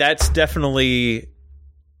that, and that's definitely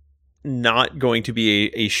not going to be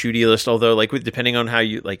a shooty list, although like depending on how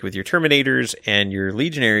you like with your Terminators and your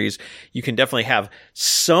Legionaries, you can definitely have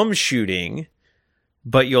some shooting,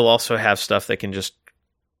 but you'll also have stuff that can just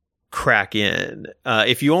crack in.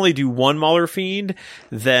 If you only do one Mauler Fiend,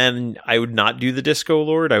 then I would not do the Disco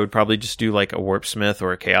Lord. I would probably just do like a Warp Smith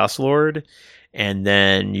or a Chaos Lord, and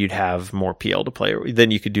then you'd have more PL to play. Then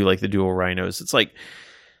you could do like the dual Rhinos. It's like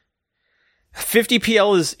 50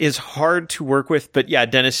 PL is hard to work with, but yeah,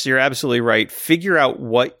 Dennis, you're absolutely right. Figure out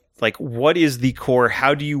what is the core?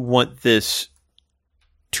 How do you want this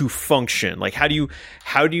to function? Like, how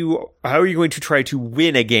are you going to try to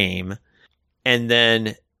win a game and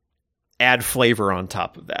then add flavor on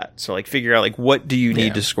top of that? So like figure out like what do you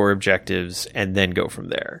need to score objectives and then go from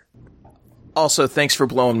there. Also, thanks for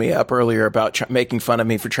blowing me up earlier about making fun of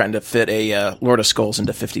me for trying to fit a Lord of Skulls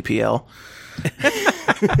into 50 PL.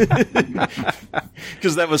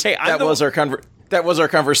 Because that was our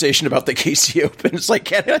conversation about the KC Open. It's like,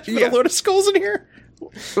 can't I put a Lord of Skulls in here?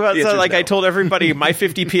 Well, so like no. I told everybody, my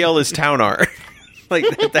 50 PL is Taunar. Like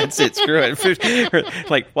that's it. Screw it.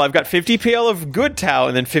 Like, well, I've got 50 PL of good Tau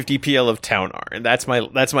and then 50 PL of Taunar, and that's my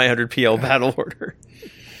 100 PL battle order.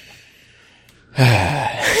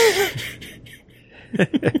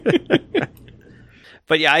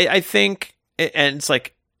 But yeah, I think, and it's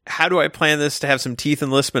like, how do I plan this to have some teeth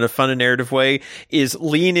and lisp in a fun and narrative way? Is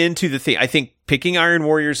lean into the theme. I think picking Iron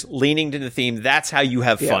Warriors, leaning to the theme, that's how you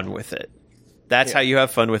have fun with it. That's how you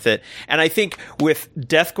have fun with it. And I think with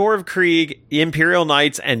Deathgore of Krieg, Imperial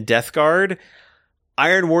Knights, and Death Guard,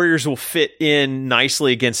 Iron Warriors will fit in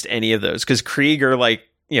nicely against any of those, because Krieg are like,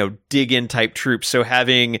 dig in type troops. So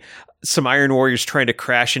having some Iron Warriors trying to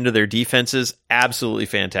crash into their defenses, absolutely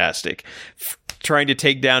fantastic. Trying to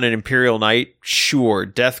take down an Imperial Knight, sure.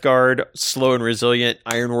 Death Guard, slow and resilient.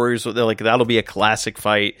 Iron Warriors, that'll be a classic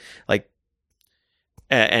fight. Like,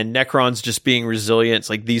 and Necrons just being resilient. It's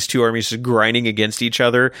like these two armies just grinding against each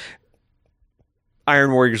other.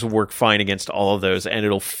 Iron Warriors will work fine against all of those, and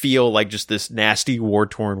it'll feel like just this nasty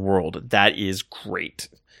war-torn world. That is great.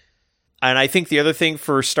 And I think the other thing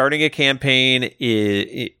for starting a campaign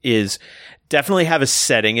is definitely have a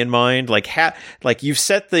setting in mind. Like you've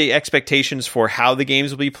set the expectations for how the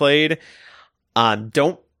games will be played.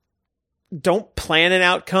 Don't don't plan an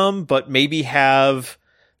outcome, but maybe have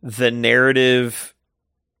the narrative,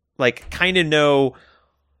 like, kind of know,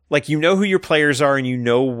 like, you know who your players are and you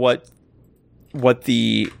know what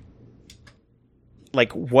the,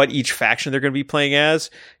 like, what each faction they're going to be playing as.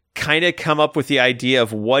 Kind of come up with the idea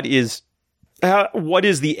of what is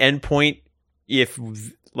the end point if,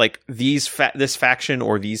 like, this faction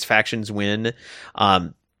or these factions win.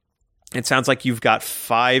 It sounds like you've got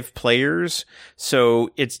 5 players, so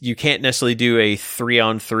you can't necessarily do a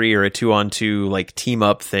 3-on-3 or a 2-on-2 like team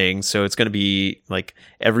up thing. So it's going to be like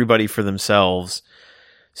everybody for themselves.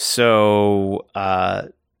 So,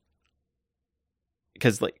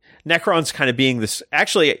 because like Necrons kind of being this,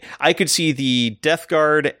 actually, I could see the Death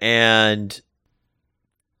Guard and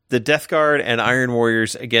Iron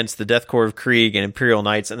Warriors against the Death Corps of Krieg and Imperial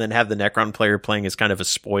Knights, and then have the Necron player playing as kind of a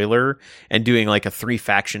spoiler and doing like a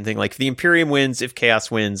 3-faction thing. Like, if the Imperium wins, if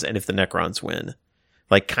Chaos wins, and if the Necrons win.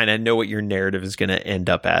 Like, kind of know what your narrative is going to end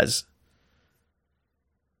up as.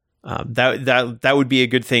 That would be a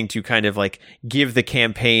good thing to kind of like give the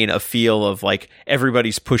campaign a feel of like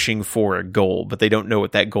everybody's pushing for a goal, but they don't know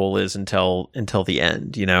what that goal is until the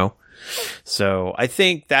end, you know? So I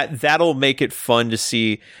think that'll make it fun to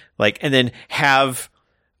see, like, and then have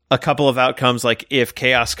a couple of outcomes, like if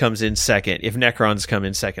Chaos comes in second, if Necrons come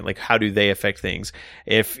in second, like how do they affect things?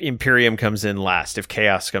 If Imperium comes in last, if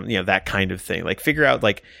Chaos comes, you know, that kind of thing. Like, figure out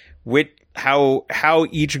like how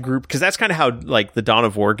each group, because that's kind of how like the Dawn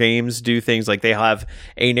of War games do things. Like, they have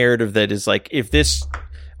a narrative that is like, if this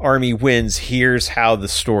army wins, here's how the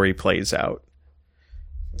story plays out.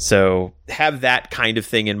 So have that kind of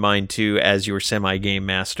thing in mind too as your semi-game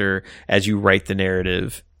master, as you write the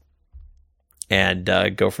narrative, and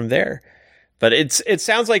go from there. But it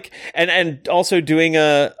sounds like, and also doing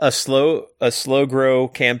a slow grow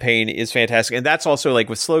campaign is fantastic. And that's also like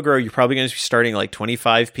with slow grow, you're probably going to be starting like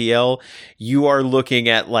 25 PL. You are looking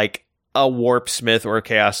at like a Warp Smith or a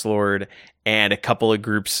Chaos Lord and a couple of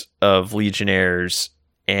groups of Legionnaires,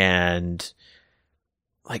 and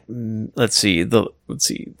like, let's see,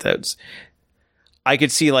 that's, I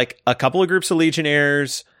could see like a couple of groups of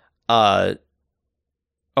Legionnaires, a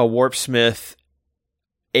Warp Smith,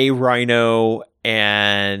 a Rhino,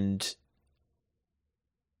 and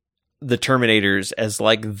the Terminators as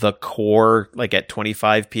like the core, like at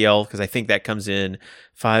 25 PL, because I think that comes in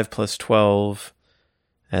 5 plus 12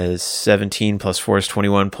 as 17 plus 4 is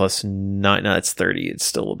 21 plus 9. No, it's 30. It's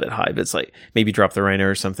still a little bit high, but it's like maybe drop the Rhino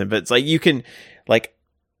or something. But it's like you can like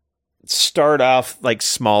start off like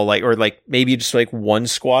small, like, or like maybe just like one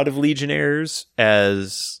squad of Legionnaires and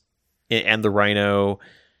the Rhino.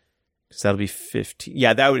 So that'll be 15.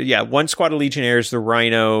 Yeah, one squad of Legionnaires, the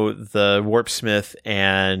Rhino, the Warp Smith,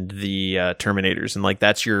 and the Terminators. And like,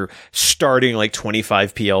 that's your starting like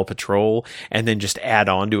 25 PL patrol, and then just add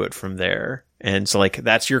on to it from there. And so like,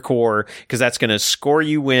 that's your core, because that's going to score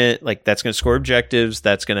you win. Like, that's going to score objectives.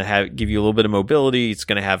 That's going to give you a little bit of mobility. It's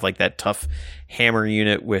going to have like that tough hammer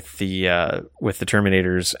unit with the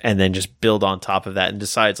Terminators, and then just build on top of that and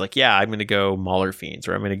decides like, yeah, I'm going to go Mauler Fiends,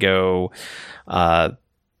 or I'm going to go,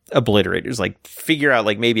 Obliterators. Like, figure out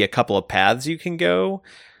like maybe a couple of paths you can go,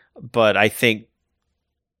 but I think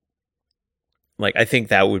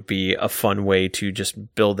that would be a fun way to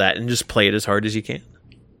just build that and just play it as hard as you can.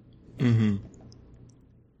 Mm-hmm.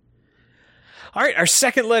 All right, our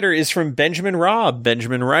second letter is from Benjamin Robb.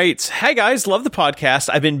 Benjamin writes, "Hi guys, love the podcast.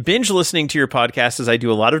 I've been binge listening to your podcast as I do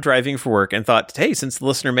a lot of driving for work, and thought, hey, since the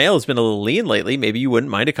listener mail has been a little lean lately, maybe you wouldn't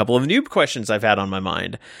mind a couple of noob questions I've had on my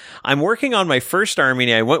mind. I'm working on my first army,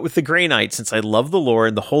 and I went with the Grey Knight since I love the lore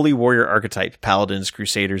and the Holy Warrior archetype. Paladins,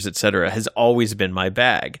 Crusaders, etc. has always been my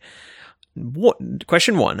bag.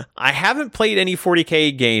 Question 1. I haven't played any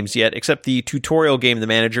 40k games yet, except the tutorial game the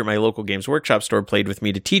manager at my local Games Workshop store played with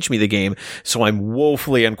me to teach me the game, so I'm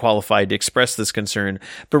woefully unqualified to express this concern.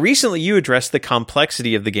 But recently you addressed the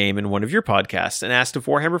complexity of the game in one of your podcasts and asked if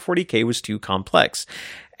Warhammer 40k was too complex.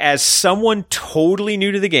 As someone totally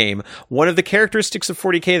new to the game, one of the characteristics of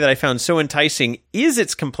 40k that I found so enticing is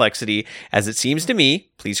its complexity, as it seems to me,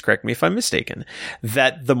 please correct me if I'm mistaken,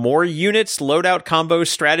 that the more units, loadout combos,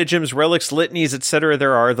 stratagems, relics, litanies, etc.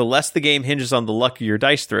 there are, the less the game hinges on the luck of your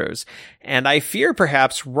dice throws. And I fear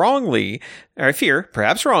perhaps wrongly,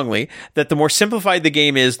 that the more simplified the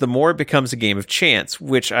game is, the more it becomes a game of chance,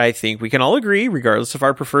 which I think we can all agree, regardless of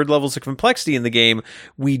our preferred levels of complexity in the game,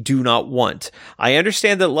 we do not want. I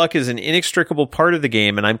understand that luck is an inextricable part of the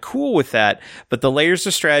game, and I'm cool with that, but the layers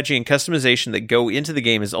of strategy and customization that go into the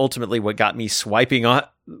game is ultimately what got me swiping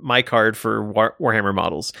my card for Warhammer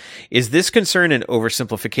models. Is this concern an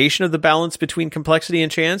oversimplification of the balance between complexity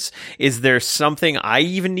and chance? Is there something I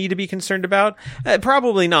even need to be concerned about?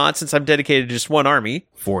 Probably not, since I'm dedicated to just one army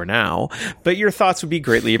for now, but your thoughts would be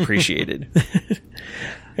greatly appreciated.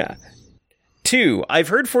 Yeah. 2, I've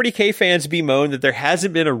heard 40K fans bemoan that there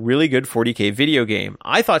hasn't been a really good 40K video game.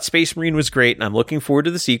 I thought Space Marine was great, and I'm looking forward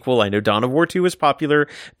to the sequel. I know Dawn of War 2 was popular,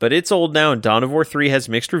 but it's old now, and Dawn of War 3 has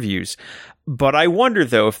mixed reviews. But I wonder,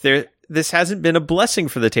 though, if this hasn't been a blessing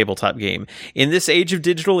for the tabletop game. In this age of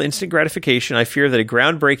digital instant gratification, I fear that a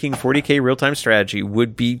groundbreaking 40K real-time strategy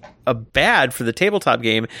would be bad for the tabletop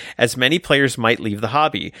game, as many players might leave the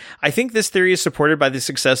hobby. I think this theory is supported by the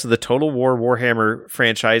success of the Total War Warhammer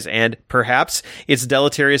franchise and, perhaps, its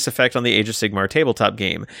deleterious effect on the Age of Sigmar tabletop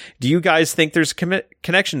game. Do you guys think there's a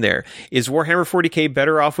connection there? Is Warhammer 40K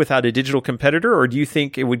better off without a digital competitor, or do you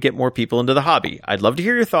think it would get more people into the hobby? I'd love to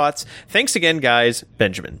hear your thoughts. Thanks again, guys.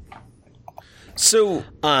 Benjamin. So,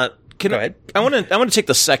 Go ahead. I want to take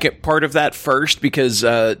the second part of that first, because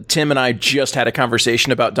Tim and I just had a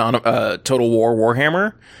conversation about Total War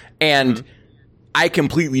Warhammer, and I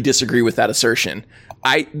completely disagree with that assertion.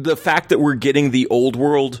 The fact that we're getting the old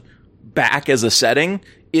world back as a setting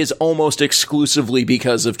is almost exclusively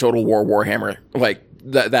because of Total War Warhammer, like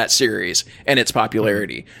that series and its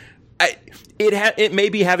popularity. It may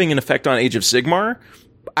be having an effect on Age of Sigmar.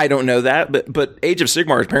 I don't know that, but Age of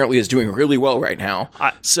Sigmar apparently is doing really well right now.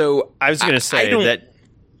 So I was going to say that.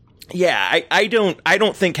 Yeah, I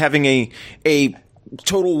don't think having a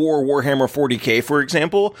Total War Warhammer 40K, for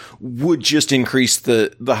example, would just increase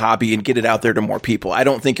the hobby and get it out there to more people. I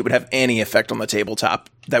don't think it would have any effect on the tabletop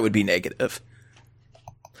that would be negative.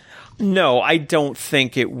 No, I don't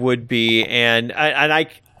think it would be. And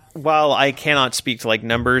while I cannot speak to like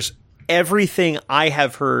numbers, everything I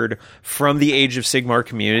have heard from the Age of Sigmar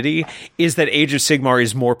community is that Age of Sigmar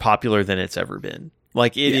is more popular than it's ever been.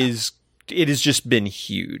 Like it has just been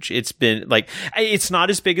huge. It's been like, it's not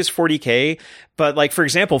as big as 40K, but like, for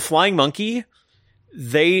example, Flying Monkey,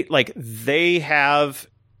 they have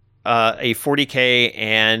a 40K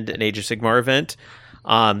and an Age of Sigmar event.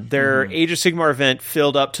 Their Age of Sigmar event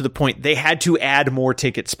filled up to the point they had to add more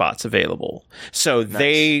ticket spots available. So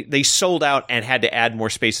nice. They sold out and had to add more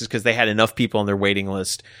spaces because they had enough people on their waiting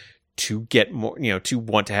list to get more, to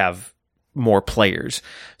want to have more players.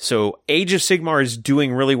 So Age of Sigmar is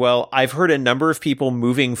doing really well. I've heard a number of people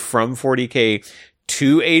moving from 40K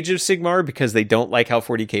to Age of Sigmar because they don't like how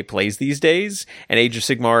 40K plays these days, and Age of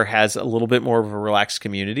Sigmar has a little bit more of a relaxed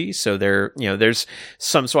community, so there's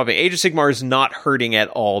some swapping. Age of Sigmar is not hurting at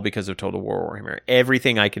all because of Total War Warhammer.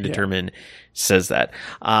 Everything I can determine says that.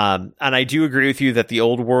 And I do agree with you that the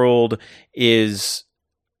old world is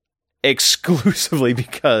exclusively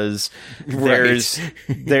because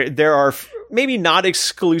there are maybe not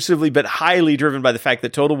exclusively, but highly driven by the fact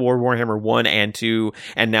that Total War Warhammer 1 and 2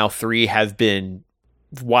 and now 3 have been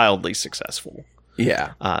wildly successful.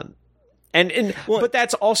 Yeah. But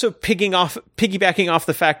that's also piggybacking off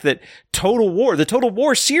the fact that the Total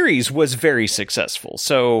War series was very successful.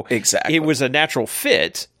 So exactly. It was a natural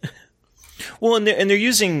fit. Well, and they're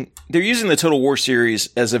using the Total War series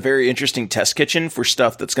as a very interesting test kitchen for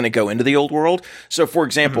stuff that's going to go into the old world. So, for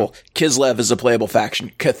example, Kislev is a playable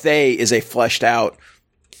faction. Cathay is a fleshed out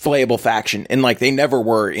playable faction, and like they never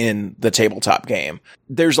were in the tabletop game.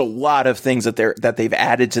 There's a lot of things that they've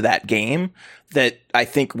added to that game that I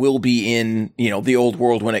think will be in the old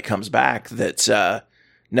world when it comes back. I'm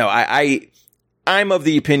of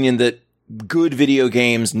the opinion that good video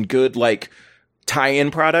games and good like tie-in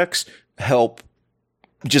products help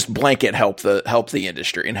the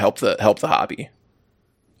industry and help the hobby.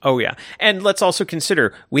 Oh yeah. And let's also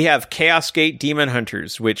consider we have Chaos Gate Demon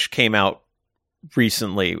Hunters, which came out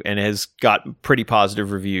recently and has got pretty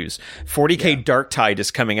positive reviews. 40K Darktide is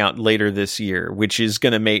coming out later this year, which is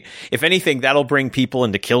going to make, if anything, that'll bring people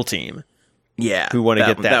into Kill Team. Yeah. Who want to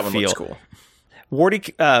get that one feel. Looks cool.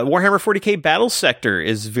 Warhammer 40K Battle Sector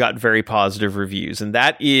is got very positive reviews, and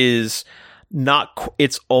that is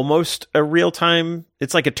it's almost a real-time,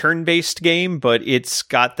 it's like a turn-based game, but it's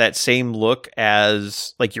got that same look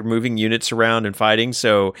as like you're moving units around and fighting,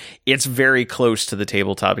 so it's very close to the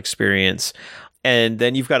tabletop experience. And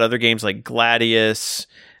then you've got other games like Gladius.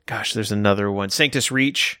 Gosh, there's another one, Sanctus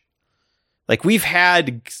Reach. Like we've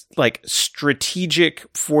had like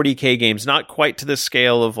strategic 40K games, not quite to the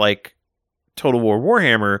scale of like Total War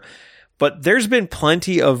Warhammer, but there's been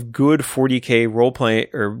plenty of good 40K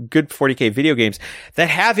roleplay or good 40K video games that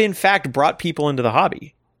have in fact brought people into the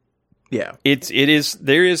hobby. Yeah.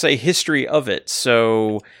 There is a history of it.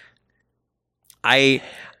 So I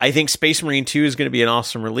I think Space Marine 2 is going to be an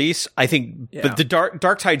awesome release. I think, Yeah. but the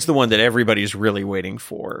Dark Tide's the one that everybody's really waiting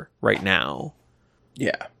for right now.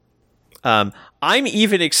 Yeah. I'm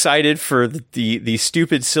even excited for the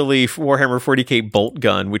stupid, silly Warhammer 40k bolt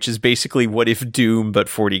gun, which is basically What If Doom but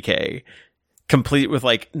 40k, complete with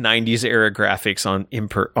like 90s era graphics on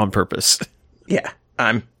purpose. Yeah.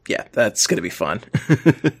 That's going to be fun.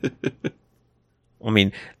 I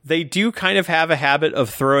mean, they do kind of have a habit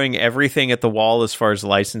of throwing everything at the wall as far as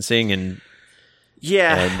licensing and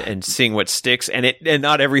seeing what sticks, and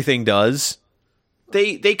not everything does.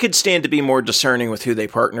 They could stand to be more discerning with who they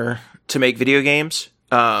partner to make video games.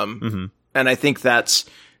 And I think that's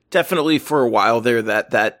definitely for a while there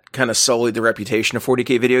that kind of sullied the reputation of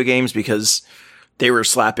 40k video games because they were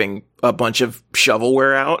slapping a bunch of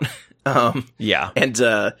shovelware out. And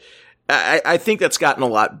I think that's gotten a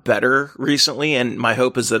lot better recently, and my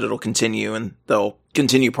hope is that it'll continue and they'll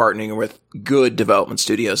continue partnering with good development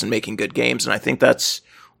studios and making good games, and I think that's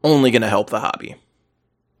only going to help the hobby.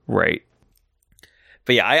 Right.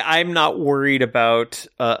 But yeah, I'm not worried about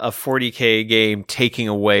a 40k game taking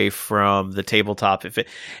away from the tabletop.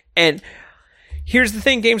 And here's the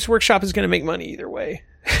thing: Games Workshop is going to make money either way.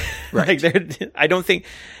 Right. I don't think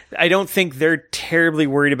they're terribly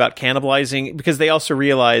worried about cannibalizing, because they also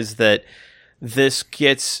realize that this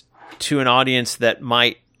gets to an audience that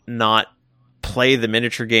might not play the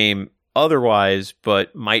miniature game otherwise,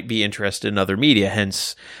 but might be interested in other media.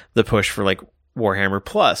 Hence the push for like Warhammer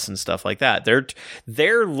Plus and stuff like that.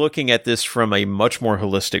 They're looking at this from a much more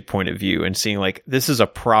holistic point of view and seeing like, this is a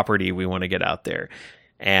property we want to get out there.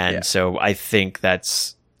 And so I think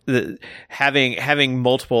that's having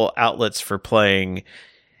multiple outlets for playing.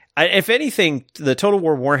 If anything, the Total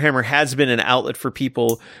War Warhammer has been an outlet for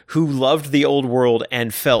people who loved the old world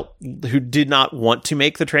and who did not want to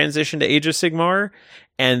make the transition to Age of Sigmar.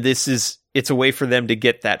 And it's a way for them to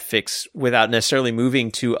get that fix without necessarily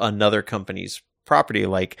moving to another company's property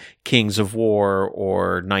like Kings of War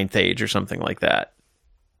or Ninth Age or something like that.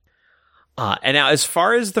 And now as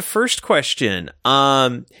far as the first question,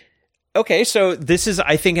 okay, so this is,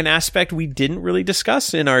 I think, an aspect we didn't really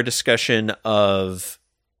discuss in our discussion of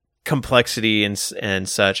complexity and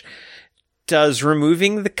such. Does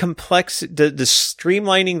removing the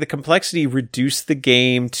streamlining the complexity reduce the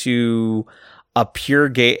game to a pure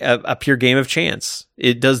game of chance?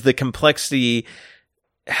 Does the complexity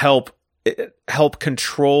help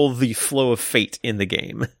control the flow of fate in the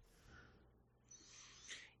game?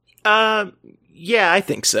 Yeah, I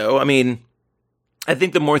think so. I mean, I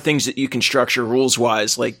think the more things that you can structure rules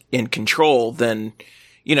wise, like in Control, then,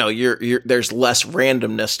 you know, there's less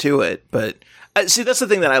randomness to it. But see, that's the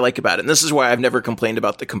thing that I like about it. And this is why I've never complained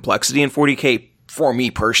about the complexity in 40K for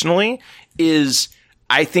me personally, is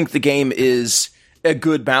I think the game is a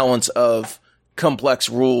good balance of complex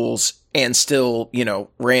rules and still, you know,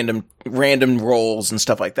 random rolls and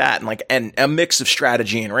stuff like that. And a mix of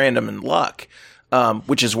strategy and random and luck,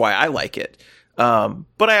 which is why I like it.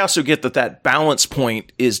 But I also get that balance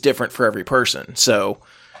point is different for every person. So,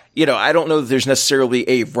 you know, I don't know that there's necessarily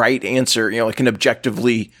a right answer, you know, like an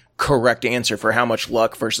objectively correct answer for how much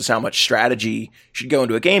luck versus how much strategy should go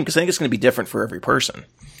into a game, because I think it's going to be different for every person.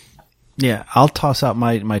 Yeah, I'll toss out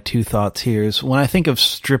my two thoughts here. Is when I think of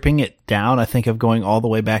stripping it down, I think of going all the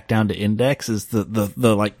way back down to Index is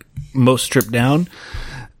the like most stripped down.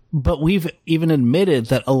 But we've even admitted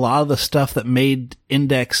that a lot of the stuff that made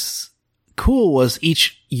Index cool was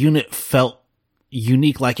each unit felt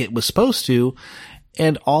unique like it was supposed to,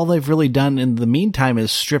 and all they've really done in the meantime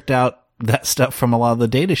is stripped out that stuff from a lot of the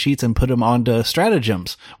data sheets and put them onto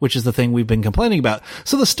stratagems, which is the thing we've been complaining about.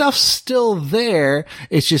 So the stuff's still there,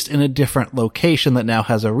 it's just in a different location that now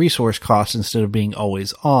has a resource cost instead of being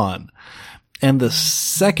always on. And the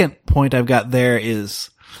second point I've got there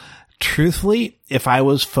is, truthfully, if I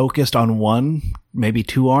was focused on one, maybe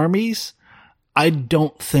two armies, I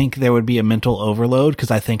don't think there would be a mental overload,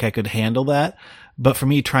 because I think I could handle that. But for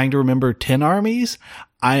me, trying to remember 10 armies,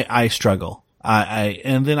 I struggle.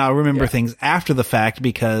 And then I'll remember things after the fact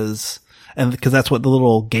because that's what the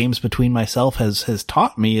little games between myself has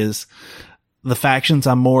taught me, is the factions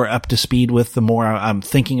I'm more up to speed with, the more I'm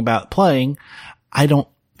thinking about playing. I don't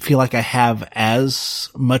feel like I have as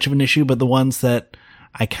much of an issue, but the ones that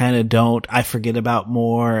I kind of don't, I forget about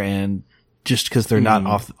more, and just because they're not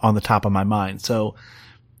off on the top of my mind. So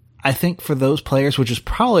I think for those players, which is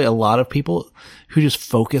probably a lot of people who just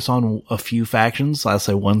focus on a few factions, I'll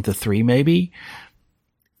say 1 to 3 maybe,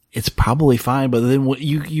 it's probably fine. But then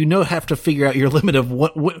you have to figure out your limit of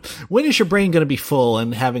when is your brain going to be full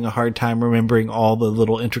and having a hard time remembering all the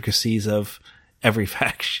little intricacies of every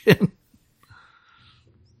faction.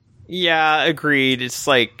 Yeah, agreed. It's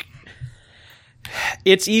like,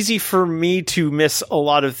 it's easy for me to miss a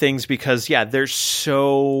lot of things because, yeah, there's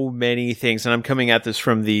so many things. And I'm coming at this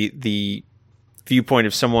from the viewpoint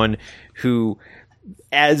of someone who,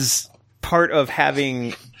 as part of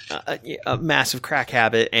having a massive crack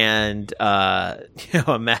habit and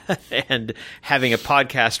and having a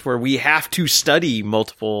podcast where we have to study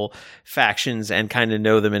multiple factions and kind of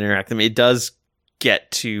know them and interact them, it does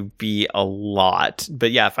get to be a lot.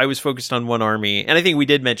 But yeah, if I was focused on one army, and I think we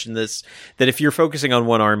did mention this, that if you're focusing on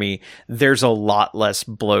one army, there's a lot less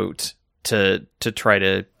bloat to try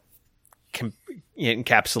to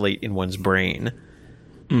encapsulate in one's brain.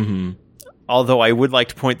 Mm-hmm. Although I would like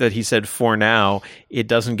to point that he said for now, it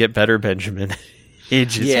doesn't get better, Benjamin. It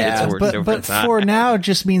just gets worse over but time. for now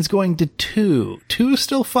just means going to 2. 2 is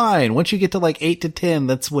still fine. Once you get to like 8 to 10,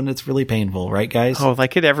 that's when it's really painful, right, guys? Oh,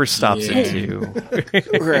 like it ever stops at 2.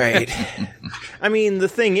 Right. I mean, the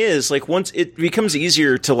thing is, like, once it becomes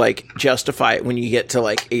easier to like justify it when you get to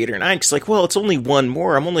like 8 or 9, because like, well, it's only one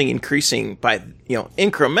more. I'm only increasing by,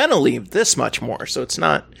 incrementally this much more. So it's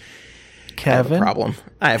not. Kevin,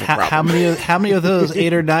 I have a problem. How many of those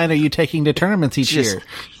 8 or 9 are you taking to tournaments each year?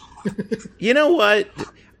 You know what?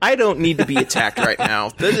 I don't need to be attacked right now.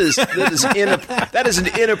 That is an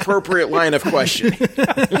inappropriate line of questioning.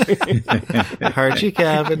 Heard you,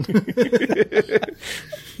 Kevin.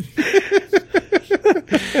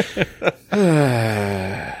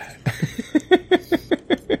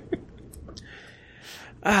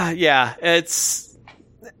 Yeah, it's.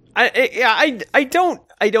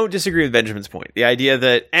 I don't disagree with Benjamin's point. The idea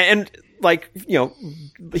that, and like,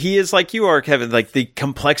 he is like you are, Kevin, like the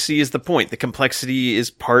complexity is the point. The complexity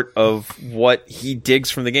is part of what he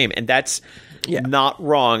digs from the game. And that's not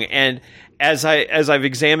wrong. And as I've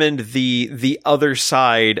examined the other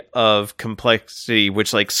side of complexity,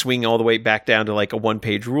 which like swing all the way back down to like a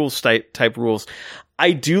 1-page rules type rules,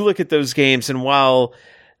 I do look at those games, and while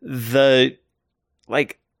the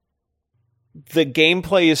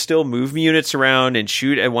gameplay is still move units around and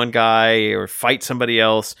shoot at one guy or fight somebody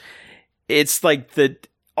else, it's like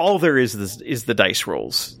all there is the dice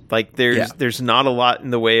rolls. Like there's not a lot in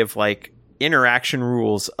the way of like interaction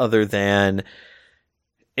rules other than,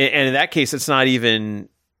 and in that case, it's not even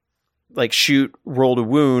like shoot, roll to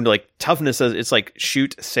wound, like toughness. It's like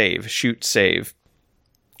shoot, save.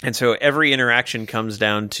 And so every interaction comes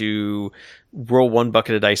down to roll one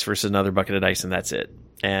bucket of dice versus another bucket of dice, and that's it.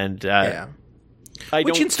 And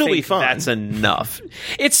Which can still be fun. That's enough.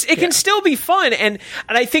 It can still be fun, and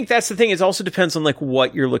I think that's the thing. It also depends on like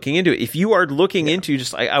what you're looking into. If you are looking into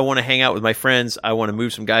just I want to hang out with my friends, I want to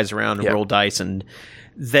move some guys around and roll dice, and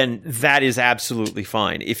then that is absolutely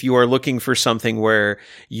fine. If you are looking for something where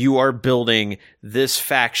you are building this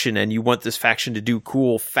faction and you want this faction to do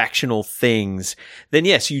cool factional things, then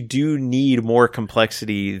yes, you do need more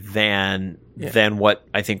complexity than what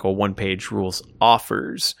I think a 1-page rules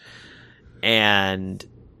offers. And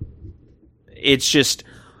it's just,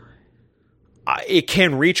 it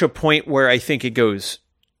can reach a point where I think it goes,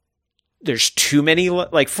 there's too many,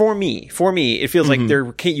 like for me, it feels like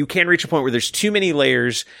you can reach a point where there's too many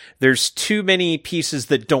layers. There's too many pieces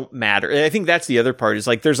that don't matter. And I think that's the other part, is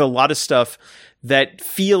like, there's a lot of stuff that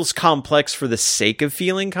feels complex for the sake of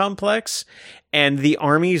feeling complex. And the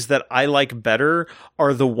armies that I like better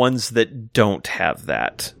are the ones that don't have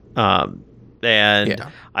that.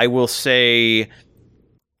 I will say,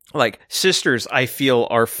 like, Sisters, I feel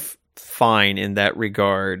are fine in that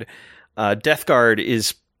regard. Death Guard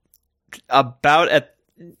is about at,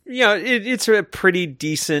 it's a pretty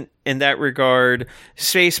decent in that regard.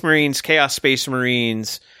 Space Marines, Chaos Space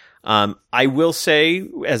Marines. I will say,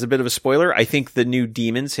 as a bit of a spoiler, I think the new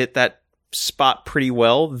Demons hit that spot pretty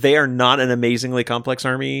well. They are not an amazingly complex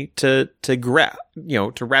army to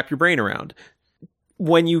wrap your brain around.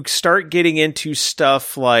 When you start getting into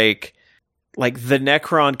stuff like the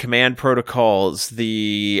Necron command protocols,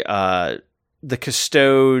 the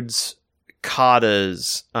Custodes,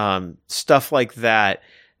 katas, stuff like that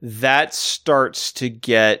starts to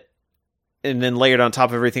get, and then layered on top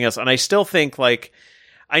of everything else. And I still think, like,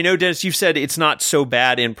 I know, Dennis, you've said it's not so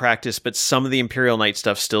bad in practice, but some of the Imperial Knight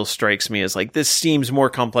stuff still strikes me as like, this seems more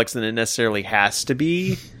complex than it necessarily has to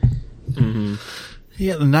be. Mm-hmm.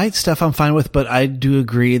 Yeah, the Knight stuff I'm fine with, but I do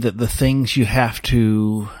agree that the things you have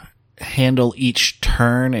to handle each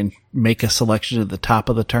turn and make a selection at the top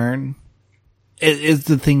of the turn is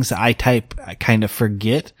the things that I kind of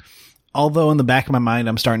forget. Although in the back of my mind,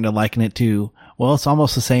 I'm starting to liken it to, well, it's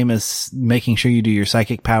almost the same as making sure you do your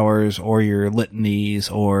psychic powers or your litanies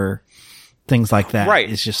or things like that. Right.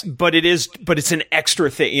 It's just, but it's an extra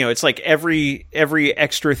thing. It's like every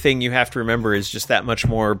extra thing you have to remember is just that much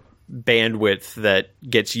more bandwidth that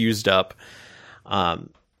gets used up.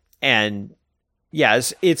 And yeah,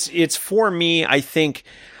 it's for me, I think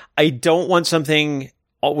I don't want something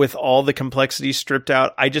with all the complexity stripped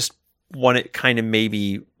out. I just want it kind of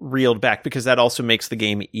maybe reeled back, because that also makes the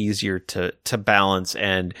game easier to balance.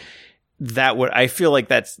 And I feel like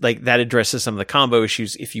that addresses some of the combo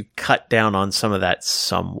issues if you cut down on some of that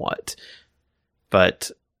somewhat.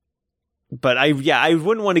 But I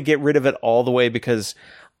wouldn't want to get rid of it all the way, because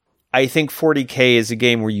I think 40K is a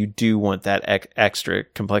game where you do want that extra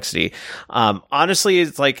complexity. Honestly,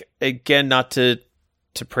 it's like, again, not to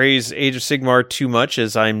praise Age of Sigmar too much,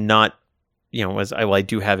 as I'm not, I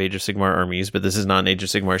do have Age of Sigmar armies, but this is not an Age of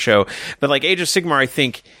Sigmar show. But like Age of Sigmar, I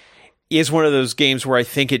think, is one of those games where I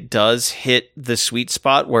think it does hit the sweet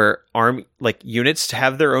spot where units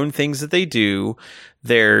have their own things that they do.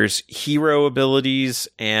 There's hero abilities,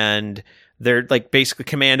 and they're like basically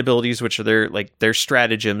command abilities, which are their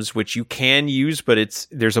stratagems, which you can use, but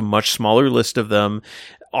there's a much smaller list of them.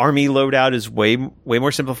 Army loadout is way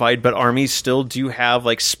more simplified, but armies still do have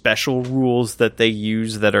like special rules that they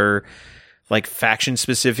use that are like faction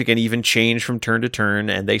specific and even change from turn to turn.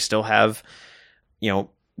 And they still have,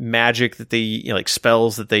 magic that they, like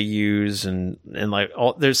spells that they use, and like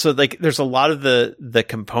all there's a lot of the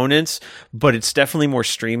components, but it's definitely more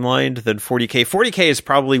streamlined than 40K. 40K is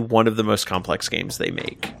probably one of the most complex games they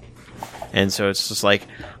make. And so it's just like,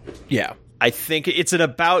 yeah, I think it's at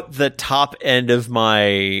about the top end of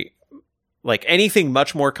my, like, anything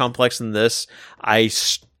much more complex than this, I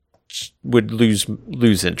would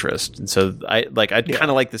lose interest. And so I'd kind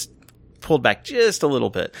of like this pulled back just a little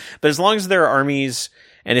bit. But as long as there are armies,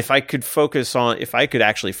 and if I could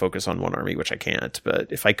actually focus on one army, which I can't,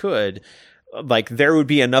 but if I could, like, there would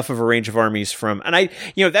be enough of a range of armies from, and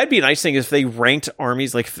that'd be a nice thing if they ranked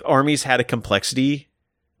armies, like if armies had a complexity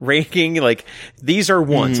ranking, like these are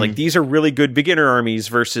ones, like these are really good beginner armies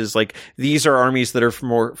versus like these are armies that are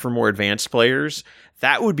for more advanced players.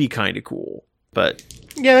 That would be kind of cool. But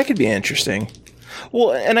yeah, that could be interesting.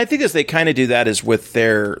 Well, and I think as they kind of do that is with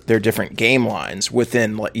their different game lines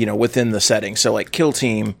within the setting. So like Kill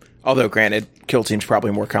Team, although granted, Kill Team's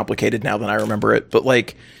probably more complicated now than I remember it, but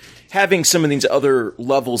like having some of these other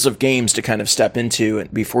levels of games to kind of step into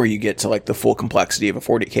before you get to like the full complexity of a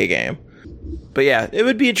 40K game. But yeah, it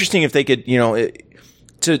would be interesting if they could,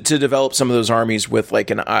 to develop some of those armies with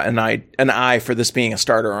like an eye for this being a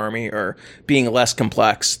starter army or being less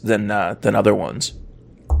complex than other ones.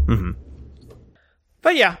 Mm-hmm.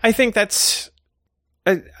 But yeah, I think that's.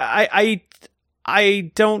 I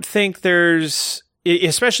don't think there's,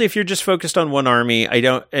 especially if you're just focused on one army. I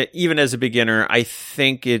don't, even as a beginner, I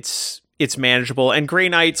think it's manageable. And Grey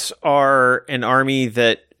Knights are an army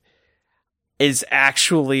that is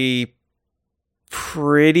actually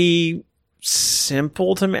pretty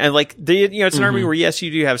simple to me. And like it's an army where yes, you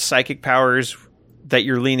do have psychic powers that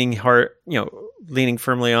you're leaning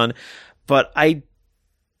firmly on, but I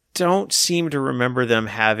don't seem to remember them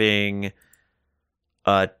having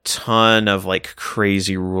a ton of like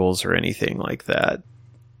crazy rules or anything like that.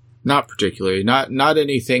 Not particularly. Not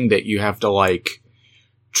anything that you have to like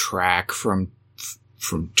track from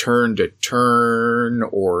turn to turn,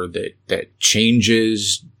 or that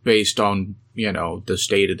changes based on the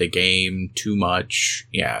state of the game too much.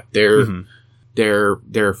 Yeah,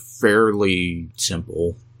 they're fairly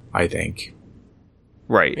simple, I think.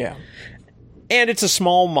 Right. Yeah. And it's a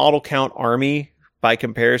small model count army by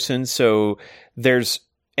comparison, so there's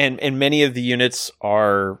and many of the units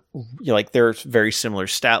are they're very similar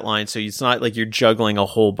stat lines, so it's not like you're juggling a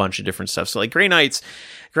whole bunch of different stuff. So like Grey Knights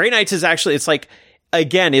is actually, it's like,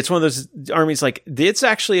 again, it's one of those armies, like it's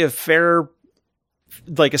actually a fair,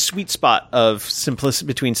 like a sweet spot of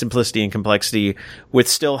between simplicity and complexity, with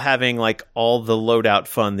still having like all the loadout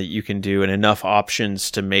fun that you can do and enough options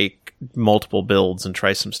to make multiple builds and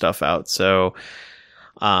try some stuff out. So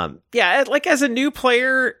yeah, like as a new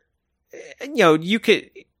player, you could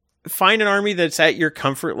find an army that's at your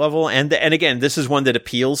comfort level, and again, this is one that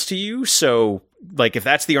appeals to you. So like if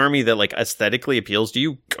that's the army that like aesthetically appeals to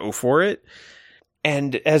you, go for it.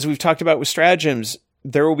 And as we've talked about with stratagems,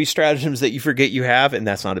 there will be stratagems that you forget you have, and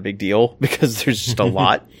that's not a big deal because there's just a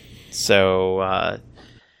lot. So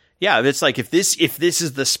yeah, it's like if this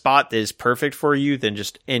is the spot that is perfect for you, then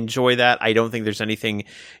just enjoy that. I don't think there's anything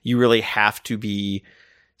you really have to be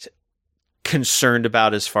concerned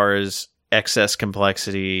about as far as excess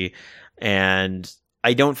complexity, and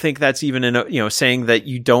I don't think that's even saying that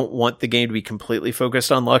you don't want the game to be completely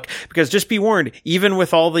focused on luck, because just be warned, even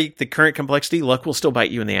with all the current complexity, luck will still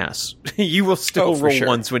bite you in the ass. You will still roll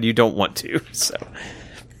ones when you don't want to. So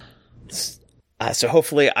So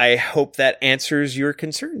hopefully, I hope that answers your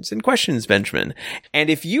concerns and questions, Benjamin. And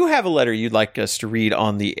if you have a letter you'd like us to read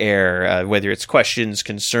on the air, whether it's questions,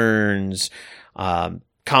 concerns,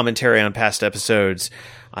 commentary on past episodes,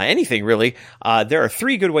 anything really, there are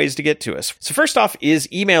 3 good ways to get to us. So first off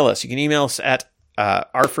is email us. You can email us at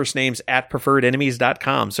our first names at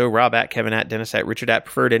preferredenemies.com. So Rob at Kevin at Dennis at Richard at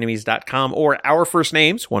preferredenemies.com, or our first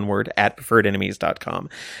names, one word, at preferredenemies.com.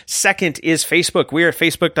 Second is Facebook. We are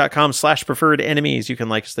facebook.com/preferredenemies. You can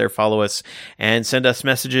like us there, follow us, and send us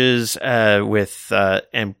messages and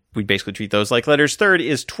we basically treat those like letters. Third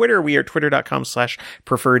is Twitter. We are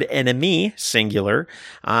twitter.com/preferredenemy, singular.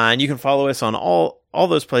 And you can follow us on all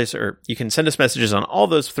those places, or you can send us messages on all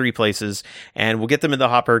those 3 places, and we'll get them in the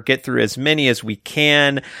hopper, get through as many as we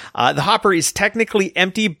can. The hopper is technically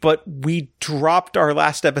empty, but we dropped our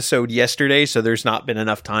last episode yesterday, so there's not been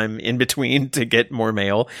enough time in between to get more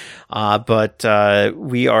mail. But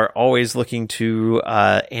we are always looking to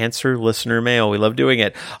answer listener mail. We love doing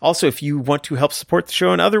it. Also, if you want to help support the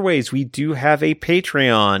show in other ways, we do have a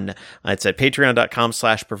Patreon. It's at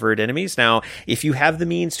patreon.com/preferredenemies. Now, if you have the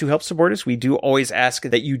means to help support us, we do always ask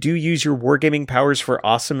that you do use your wargaming powers for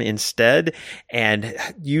awesome instead, and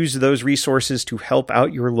use those resources to help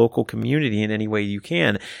out your local community in any way you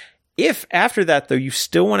can. If after that, though, you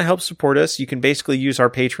still want to help support us, you can basically use our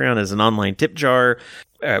Patreon as an online tip jar.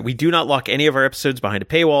 We do not lock any of our episodes behind a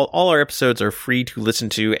paywall. All our episodes are free to listen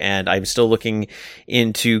to, and I'm still looking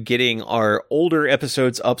into getting our older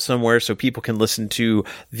episodes up somewhere so people can listen to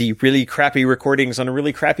the really crappy recordings on a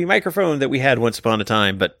really crappy microphone that we had once upon a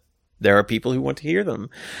time, but there are people who want to hear them.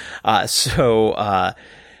 Still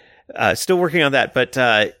working on that, but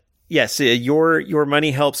yes, your money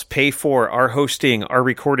helps pay for our hosting, our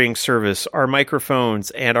recording service, our microphones,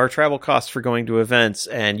 and our travel costs for going to events.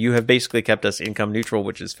 And you have basically kept us income neutral,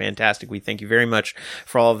 which is fantastic. We thank you very much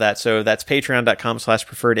for all of that. So that's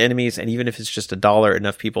patreon.com/preferredenemies. And even if it's just $1,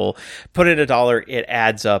 enough people put in $1, it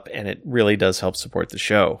adds up, and it really does help support the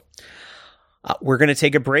show. We're going to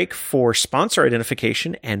take a break for sponsor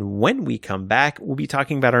identification, and when we come back, we'll be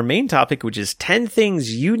talking about our main topic, which is 10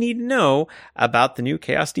 things you need to know about the new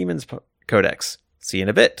Chaos Demons Codex. See you in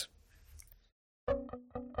a bit.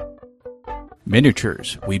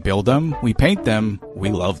 Miniatures. We build them, we paint them, we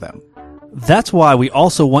love them. That's why we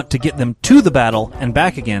also want to get them to the battle and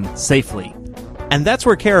back again safely. And that's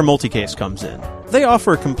where KR Multicase comes in. They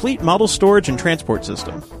offer a complete model storage and transport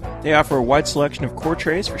system. They offer a wide selection of core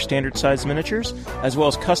trays for standard-sized miniatures, as well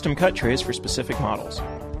as custom-cut trays for specific models.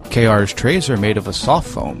 KR's trays are made of a soft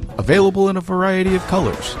foam, available in a variety of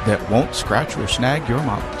colors that won't scratch or snag your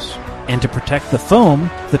models. And to protect the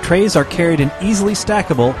foam, the trays are carried in easily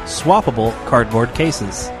stackable, swappable cardboard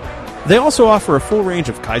cases. They also offer a full range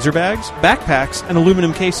of Kaiser bags, backpacks, and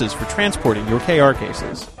aluminum cases for transporting your KR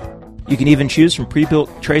cases. You can even choose from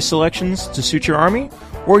pre-built tray selections to suit your army,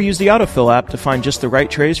 or use the Autofill app to find just the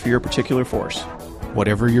right trays for your particular force.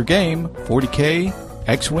 Whatever your game, 40K,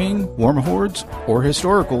 X-Wing, Warhammer Hordes, or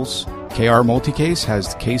Historicals, KR Multicase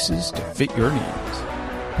has the cases to fit your needs.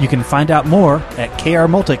 You can find out more at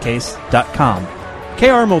krmulticase.com.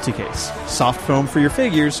 KR Multicase. Soft foam for your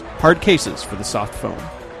figures, hard cases for the soft foam.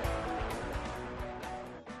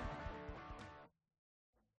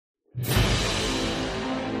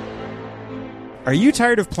 Are you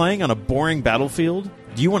tired of playing on a boring battlefield?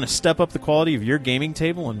 Do you want to step up the quality of your gaming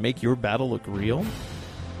table and make your battle look real?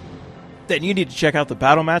 Then you need to check out the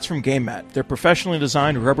battle mats from GameMat. Their professionally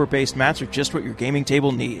designed rubber-based mats are just what your gaming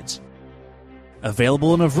table needs.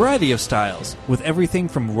 Available in a variety of styles, with everything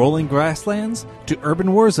from rolling grasslands to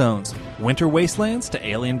urban war zones, winter wastelands to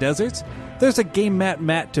alien deserts, there's a GameMat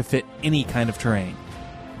mat to fit any kind of terrain.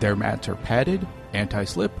 Their mats are padded,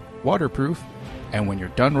 anti-slip, waterproof, and when you're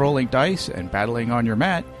done rolling dice and battling on your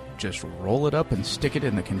mat, just roll it up and stick it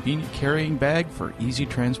in the convenient carrying bag for easy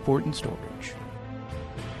transport and storage.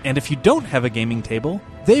 And if you don't have a gaming table,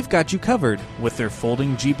 they've got you covered with their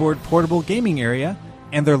folding G-Board portable gaming area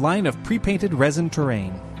and their line of pre-painted resin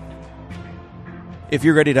terrain. If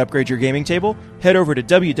you're ready to upgrade your gaming table, head over to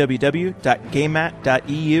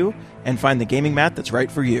www.gamemat.eu and find the gaming mat that's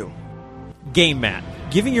right for you. GameMat,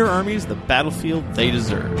 giving your armies the battlefield they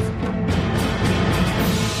deserve.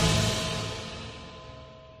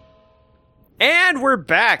 And we're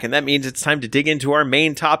back, and that means it's time to dig into our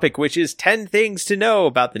main topic, which is 10 things to know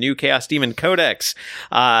about the new Chaos Demon Codex.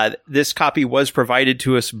 This copy was provided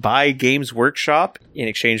to us by Games Workshop in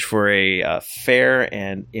exchange for a fair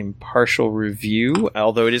and impartial review,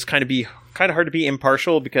 although it is kind of hard to be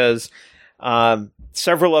impartial because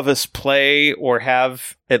several of us play or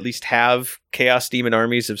have Chaos Demon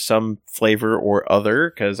armies of some flavor or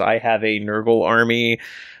other, because I have a Nurgle army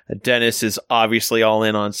Dennis is obviously all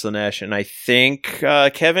in on Slaanesh, and I think,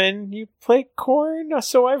 Kevin, you play Khorne,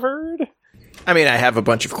 so I've heard? I mean, I have a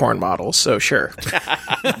bunch of Khorne models, so sure.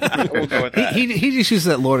 We'll go with that. He just uses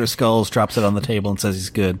that Lord of Skulls, drops it on the table, and says he's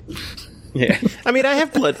good. Yeah. I mean, I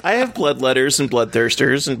have bloodletters and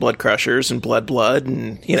bloodthirsters and blood crushers and blood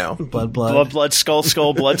and, you know. Blood.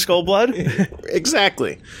 Skull, blood.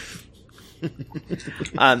 Exactly.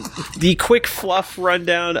 The quick fluff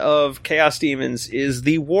rundown of Chaos Demons is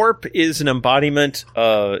the Warp is an embodiment.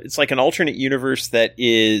 It's like an alternate universe that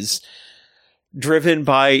is driven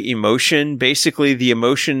by emotion. Basically, the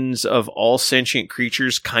emotions of all sentient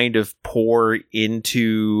creatures kind of pour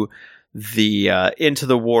into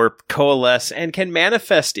the warp, coalesce, and can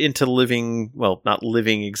manifest into living, well, not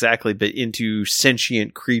living exactly, but into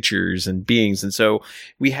sentient creatures and beings. And so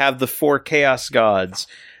we have the 4 chaos gods.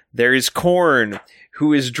 There is Khorne,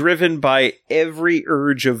 who is driven by every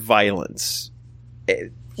urge of violence.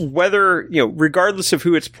 Whether, regardless of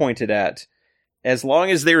who it's pointed at, as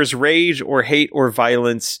long as there is rage or hate or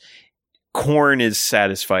violence, Khorne is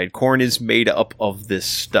satisfied. Khorne is made up of this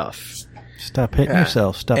stuff. Stop hitting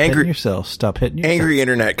yourself. Stop hitting yourself. Stop hitting yourself. Angry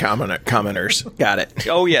internet commenters. Got it.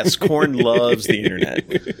 Oh, yes. Khorne loves the internet.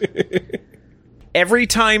 Every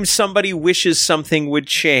time somebody wishes something would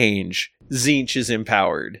change, Tzeentch is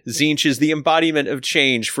empowered. Tzeentch is the embodiment of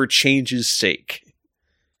change for change's sake.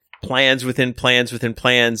 Plans within plans within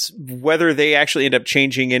plans, whether they actually end up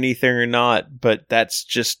changing anything or not, but that's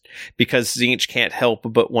just because Tzeentch can't help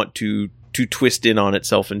but want to twist in on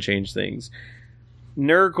itself and change things.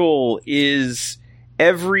 Nurgle is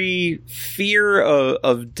every fear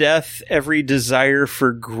of death, every desire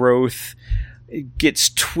for growth gets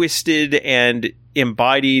twisted and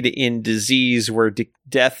embodied in disease, where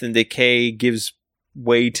death and decay gives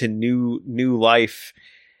way to new life.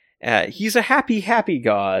 He's a happy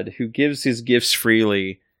god who gives his gifts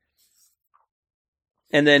freely.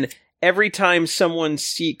 And then every time someone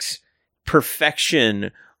seeks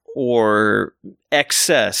perfection or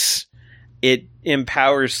excess, it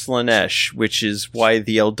empowers Slaanesh, which is why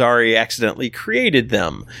the Eldari accidentally created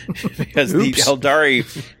them. Because the Eldari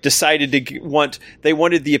decided they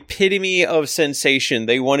wanted the epitome of sensation.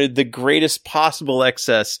 They wanted the greatest possible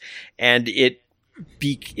excess, and it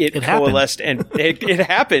coalesced and it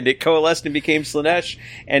happened. It coalesced and became Slaanesh,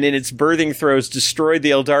 and in its birthing throes destroyed the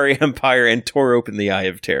Eldari Empire and tore open the Eye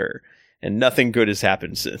of Terror. And nothing good has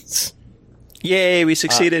happened since. Yay, we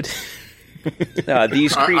succeeded.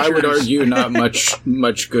 These creatures. I would argue not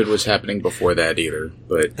much good was happening before that either,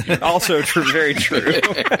 but also very true.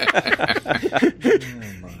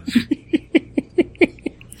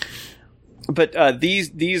 But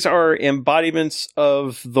these are embodiments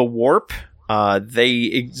of the warp. They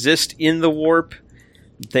exist in the warp.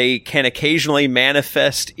 They can occasionally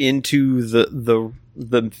manifest into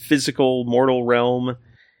the physical mortal realm,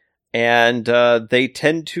 and they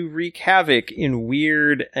tend to wreak havoc in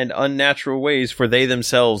weird and unnatural ways, for they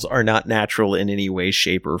themselves are not natural in any way,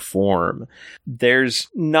 shape, or form. There's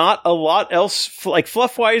not a lot else, like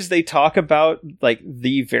fluff-wise. They talk about like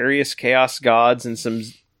the various chaos gods and some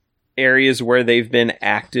areas where they've been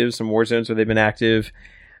active, some war zones where they've been active.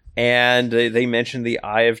 And they mentioned the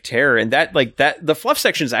Eye of Terror, and the fluff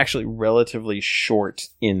section is actually relatively short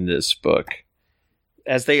in this book,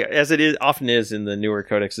 as it often is in the newer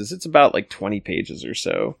codexes. It's about like 20 pages or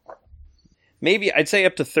so, maybe I'd say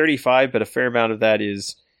up to 35, but a fair amount of that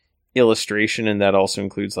is illustration, and that also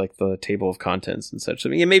includes like the table of contents and such. So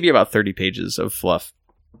maybe about 30 pages of fluff.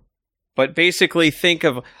 But basically, think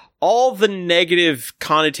of all the negative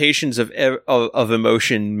connotations of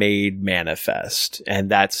emotion made manifest,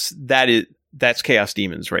 and that's Chaos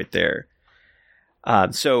Demons right there.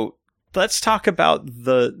 So let's talk about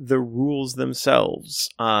the rules themselves.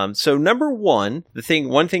 So number one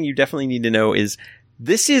thing you definitely need to know is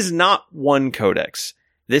this is not one codex.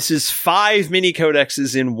 This is 5 mini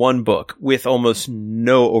codexes in one book with almost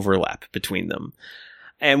no overlap between them.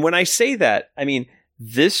 And when I say that, I mean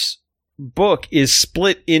this book is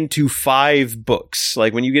split into 5 books.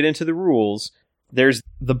 Like when you get into the rules, there's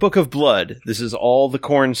the Book of Blood. This is all the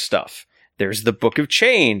Khorne stuff. There's the Book of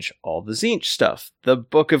Change, all the Tzeentch stuff. The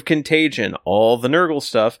Book of Contagion, all the Nurgle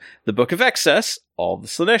stuff. The Book of Excess, all the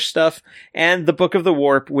Slaanesh stuff. And the Book of the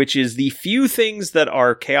Warp, which is the few things that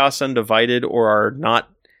are Chaos Undivided or are not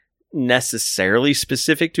necessarily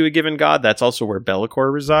specific to a given god. That's also where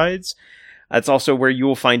Be'lakor resides. That's also where you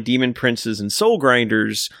will find Demon Princes and Soul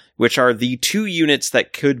Grinders, which are the 2 units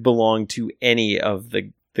that could belong to any of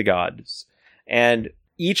the gods. And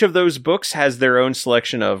each of those books has their own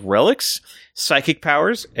selection of relics, psychic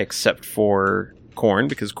powers, except for Khorne,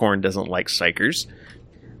 because Khorne doesn't like psychers,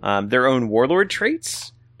 their own warlord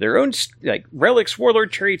traits, their own like relics,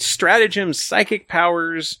 warlord traits, stratagems, psychic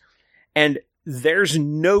powers, and there's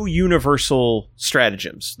no universal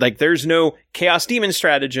stratagems. Like there's no Chaos Demon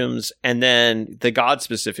stratagems and then the god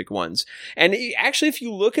specific ones. And actually, if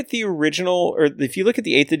you look at the original, or if you look at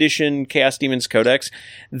the 8th edition Chaos Demons Codex,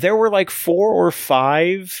 there were like 4 or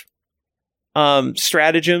 5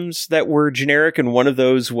 stratagems that were generic, and one of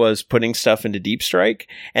those was putting stuff into Deep Strike,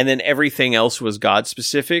 and then everything else was god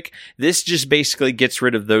specific. This just basically gets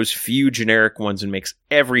rid of those few generic ones and makes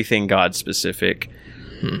everything god specific.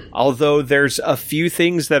 Although there's a few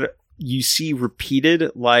things that you see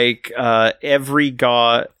repeated, like every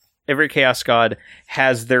Chaos God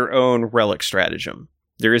has their own relic stratagem.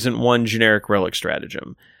 There isn't one generic relic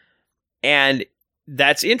stratagem. And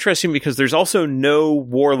that's interesting because there's also no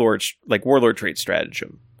warlord trait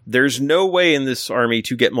stratagem. There's no way in this army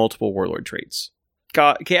to get multiple warlord traits.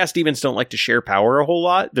 Chaos Demons don't like to share power a whole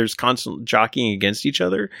lot. There's constant jockeying against each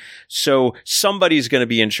other. So somebody's going to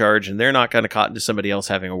be in charge, and they're not going to cotton to somebody else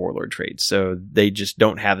having a warlord trait. So they just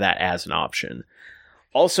don't have that as an option.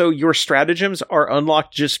 Also, your stratagems are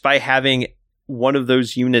unlocked just by having one of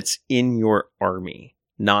those units in your army,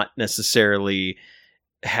 not necessarily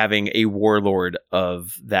having a warlord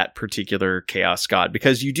of that particular Chaos God,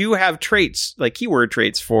 because you do have traits, like keyword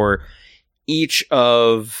traits for each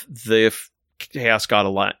of the Chaos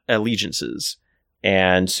God allegiances.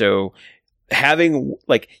 And so having,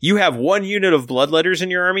 like, you have one unit of bloodletters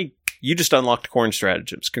in your army, you just unlocked Khorne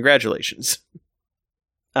stratagems. Congratulations.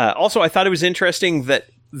 Also, I thought it was interesting that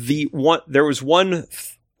there was one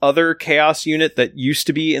other chaos unit that used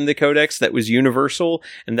to be in the Codex that was universal,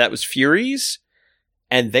 and that was Furies,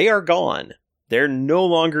 and they are gone. They're no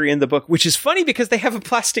longer in the book, which is funny because they have a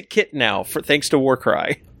plastic kit now, thanks to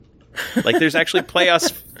Warcry. Like, there's actually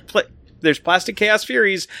there's plastic Chaos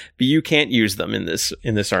Furies, but you can't use them in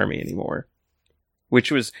this army anymore.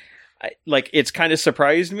 Which was, like, it's kind of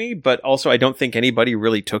surprised me, but also I don't think anybody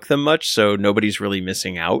really took them much, so nobody's really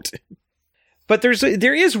missing out. But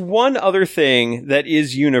there is one other thing that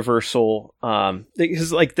is universal,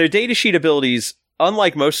 because, like, their datasheet abilities,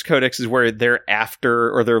 unlike most codexes where they're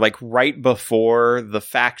after, or they're like right before the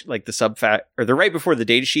fact, like the sub-fact, or they're right before the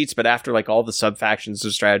datasheets, but after like all the sub-factions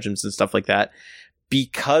and stratagems and stuff like that,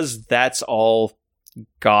 because that's all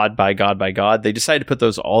god by god by god, they decided to put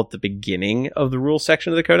those all at the beginning of the rules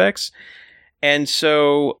section of the Codex. And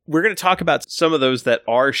so we're going to talk about some of those that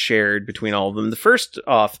are shared between all of them. The first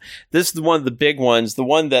off, this is one of the big ones, the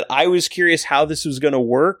one that I was curious how this was going to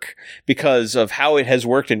work because of how it has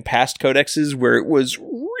worked in past codexes where it was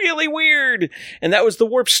really weird. And that was the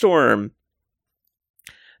Warp Storm.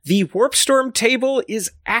 The Warp Storm table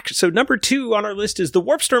is so number 2 on our list is the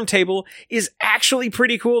Warp Storm table is actually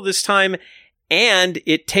pretty cool this time. And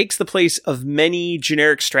it takes the place of many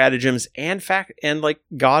generic stratagems and like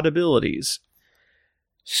god abilities.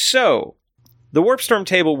 So, the Warp Storm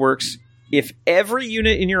table works if every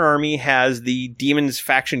unit in your army has the Demon's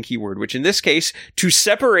faction keyword, which in this case, to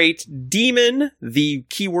separate Demon, the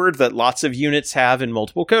keyword that lots of units have in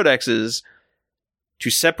multiple codexes,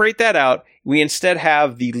 to separate that out, we instead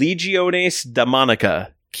have the Legiones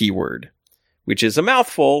Daemonica keyword, which is a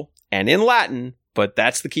mouthful and in Latin, but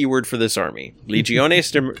that's the keyword for this army.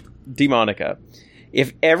 Legiones Daemonica.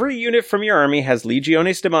 If every unit from your army has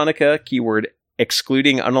Legiones Daemonica keyword,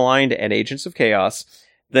 excluding Unaligned and Agents of Chaos,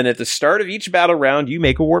 then at the start of each battle round, you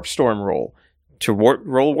make a Warp Storm roll. To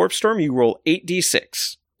roll Warp Storm, you roll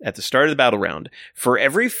 8d6 at the start of the battle round. For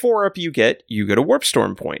every 4-up you get a Warp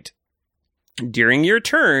Storm point. During your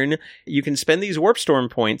turn, you can spend these Warp Storm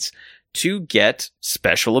points to get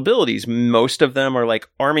special abilities. Most of them are like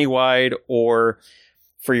army-wide, or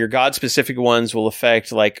for your god-specific ones will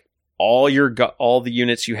affect like all the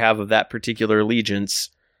units you have of that particular allegiance,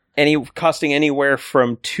 costing anywhere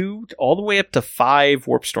from 2 all the way up to 5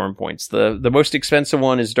 Warp Storm points. The most expensive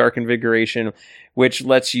one is Dark Invigoration, which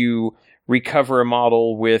lets you recover a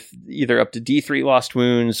model with either up to D3 lost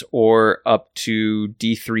wounds or up to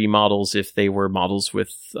D3 models if they were models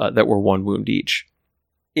with that were 1 wound each.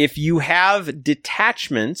 If you have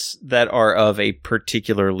detachments that are of a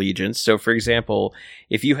particular allegiance, so for example,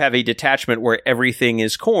 if you have a detachment where everything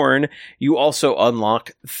is Khorne, you also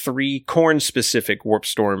unlock 3 Khorne-specific Warp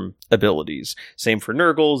Storm abilities. Same for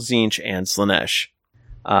Nurgle, Tzeentch, and Slaanesh.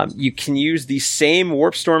 You can use the same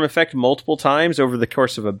Warp Storm effect multiple times over the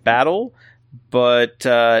course of a battle, but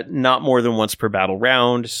not more than once per battle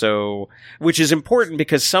round. So, which is important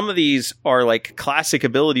because some of these are like classic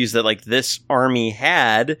abilities that like this army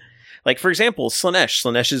had. Like, for example, Slaanesh.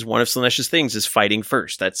 Slaanesh is one of Slaanesh's things is fighting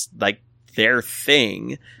first. That's like their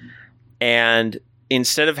thing. And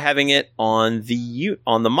instead of having it on the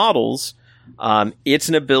models, It's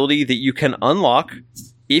an ability that you can unlock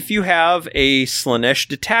if you have a Slaanesh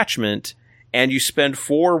detachment and you spend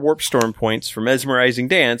 4 Warp Storm points for Mesmerizing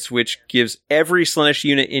Dance, which gives every Slaanesh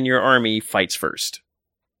unit in your army fights first.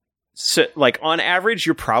 So, like, on average,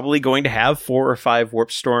 you're probably going to have 4 or 5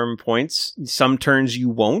 Warp Storm points. Some turns you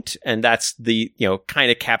won't, and that's the,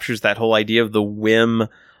 kind of captures that whole idea of the whim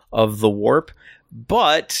of the warp.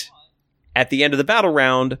 But at the end of the battle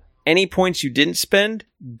round, any points you didn't spend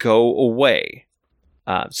go away.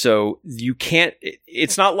 So you can't,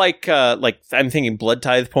 it's not like I'm thinking Blood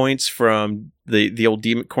Tithe points from the old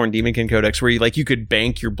Khorne Demonkin Codex where you could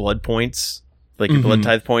bank your blood points, like your Blood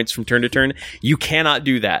Tithe points from turn to turn. You cannot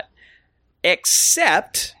do that.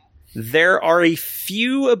 Except there are a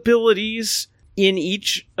few abilities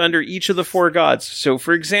under each of the 4 gods. So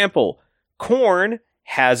for example, Khorne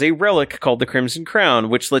has a relic called the Crimson Crown,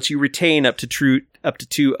 which lets you retain up to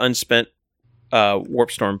 2 unspent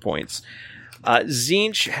Warp Storm points.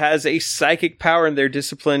 Tzeentch has a psychic power in their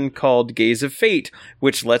discipline called Gaze of Fate,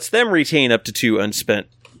 which lets them retain up to 2 unspent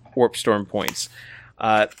Warp Storm points.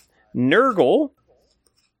 Nurgle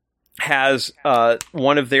has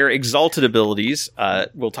one of their exalted abilities.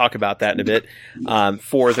 We'll talk about that in a bit.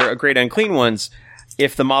 For their Great Unclean Ones,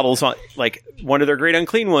 if the model's on, one of their Great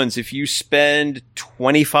Unclean Ones, if you spend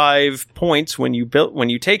 25 points when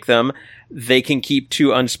you take them, they can keep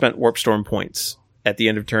 2 unspent Warp Storm points at the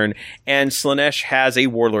end of turn. And Slaanesh has a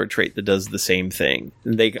Warlord trait that does the same thing.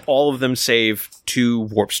 All of them save 2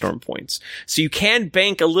 Warp Storm points. So you can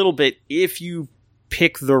bank a little bit if you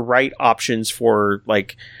pick the right options for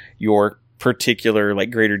your particular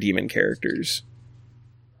Greater Demon characters.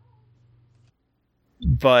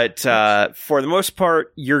 But for the most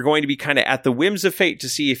part, you're going to be kind of at the whims of fate to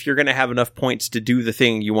see if you're going to have enough points to do the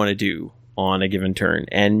thing you want to do on a given turn.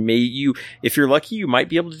 And if you're lucky, you might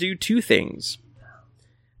be able to do 2 things.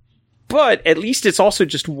 But at least it's also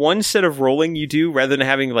just one set of rolling you do rather than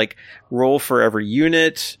having roll for every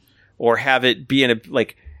unit or have it be in a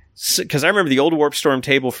because I remember the old Warp Storm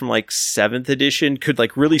table from 7th edition could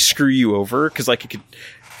really screw you over because it could.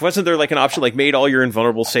 Wasn't there an option made all your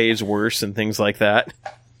invulnerable saves worse and things like that?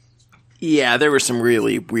 Yeah, there were some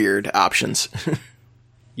really weird options.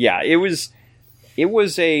 Yeah, it was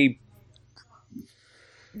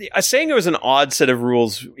saying it was an odd set of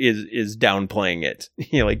rules is downplaying it.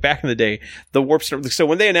 Back in the day, the Warp Storm. So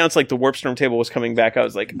when they announced the Warp Storm table was coming back, I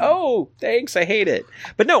was like, "Oh, thanks, I hate it."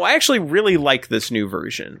 But no, I actually really like this new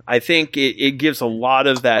version. I think it gives a lot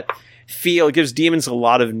of that feel. It gives demons a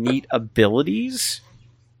lot of neat abilities,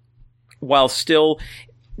 while still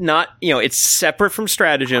not. It's separate from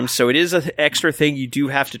stratagem, so it is an extra thing you do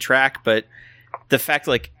have to track. But the fact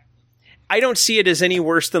I don't see it as any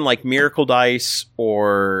worse than Miracle Dice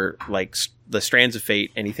or the Strands of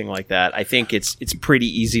Fate, anything like that. I think it's pretty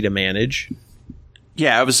easy to manage.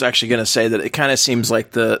 Yeah, I was actually going to say that it kind of seems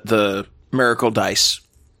like the Miracle Dice,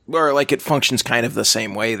 or it functions kind of the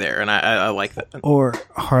same way there, and I like that. Or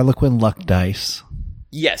Harlequin Luck Dice.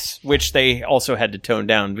 Yes, which they also had to tone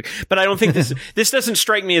down. But I don't think this doesn't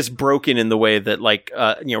strike me as broken in the way that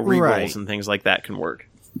rerolls Right. and things like that can work.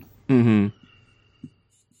 Mm-hmm.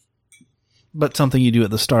 But something you do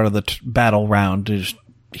at the start of the battle round is,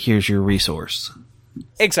 here's your resource.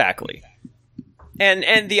 Exactly.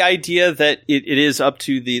 And the idea that it is up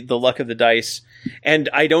to the luck of the dice. And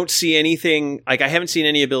I don't see anything, I haven't seen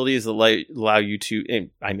any abilities that allow you to, and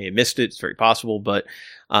I may have missed it, it's very possible, but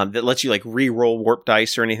that lets you re-roll warp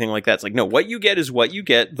dice or anything like that. It's no, what you get is what you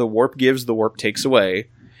get. The warp gives, the warp takes away.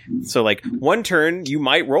 So one turn you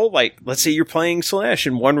might roll let's say you're playing Slaanesh,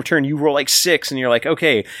 and one turn you roll 6 and you're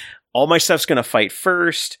okay, all my stuff's going to fight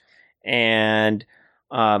first, and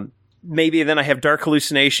maybe then I have Dark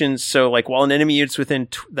Hallucinations, so while an enemy unit's within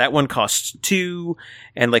that one costs 2,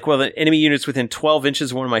 and while the enemy unit's within 12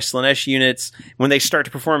 inches of one of my Slaanesh units, when they start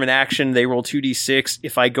to perform an action, they roll 2d6.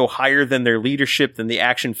 If I go higher than their leadership, then the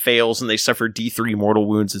action fails, and they suffer d3 mortal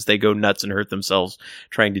wounds as they go nuts and hurt themselves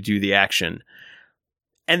trying to do the action.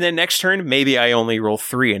 And then next turn, maybe I only roll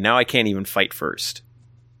 3, and now I can't even fight first.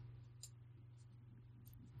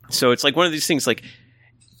 So it's one of these things,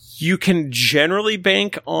 you can generally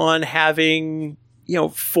bank on having,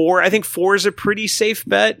 4. I think 4 is a pretty safe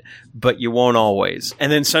bet, but you won't always.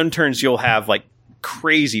 And then some turns you'll have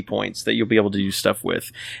crazy points that you'll be able to do stuff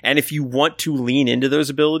with. And if you want to lean into those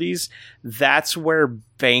abilities, that's where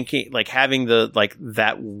banking, having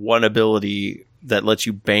that one ability that lets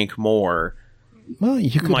you bank more. Well,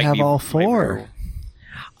 you could have all 4.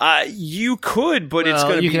 You could, but it's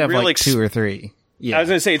going to be you could have real 2 or 3. Yeah. I was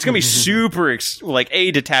going to say, it's going to be super,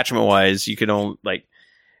 detachment-wise, you can only,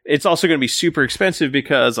 it's also going to be super expensive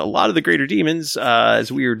because a lot of the greater demons,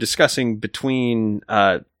 as we were discussing between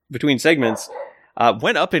segments,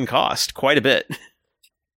 went up in cost quite a bit.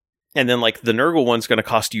 And then, like, the Nurgle one's going to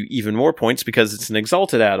cost you even more points because it's an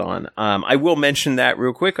Exalted add-on. I will mention that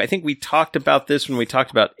real quick. I think we talked about this when we talked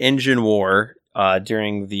about Engine War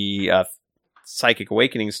during the Psychic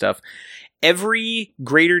Awakening stuff. Every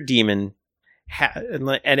greater demon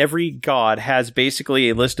and every god has basically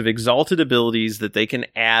a list of exalted abilities that they can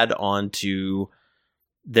add on to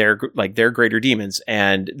their greater demons,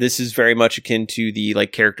 and this is very much akin to the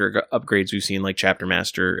like character upgrades we've seen, like Chapter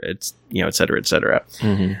Master, et cetera, et cetera.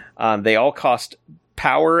 Mm-hmm. They all cost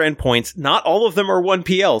power and points. Not all of them are 1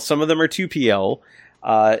 PL. Some of them are 2 PL.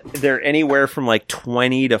 They're anywhere from like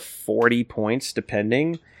 20 to 40 points,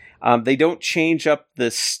 depending. They don't change up the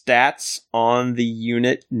stats on the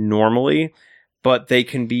unit normally, but they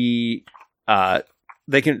can be.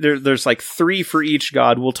 There's like 3 for each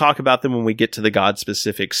god. We'll talk about them when we get to the god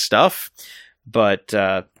specific stuff, but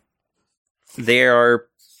they are,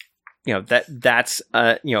 that's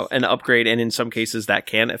an upgrade, and in some cases that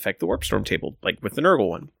can affect the Warpstorm table, like with the Nurgle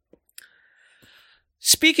one.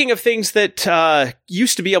 Speaking of things that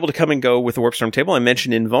used to be able to come and go with the Warpstorm table, I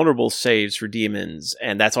mentioned invulnerable saves for demons,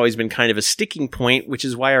 and that's always been kind of a sticking point, which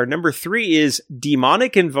is why our number 3 is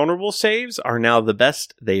demonic invulnerable saves are now the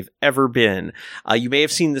best they've ever been. You may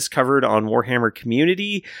have seen this covered on Warhammer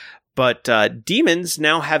Community, but demons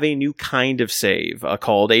now have a new kind of save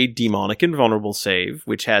called a demonic invulnerable save,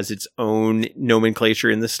 which has its own nomenclature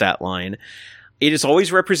in the stat line. It is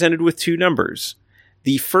always represented with 2 numbers.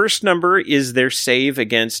 The first number is their save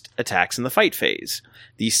against attacks in the fight phase.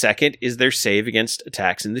 The second is their save against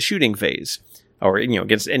attacks in the shooting phase, or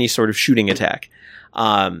against any sort of shooting attack.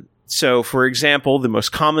 So, for example, the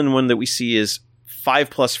most common one that we see is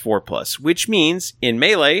 5+4+, which means in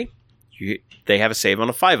melee they have a save on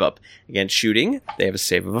a 5-up. Against shooting, they have a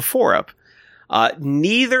save of a 4-up.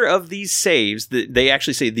 Neither of these saves, they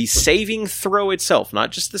actually say the saving throw itself,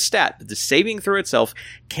 not just the stat, but the saving throw itself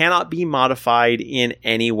cannot be modified in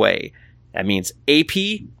any way. That means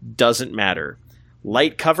AP doesn't matter.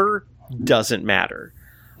 Light cover doesn't matter.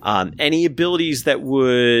 Any abilities that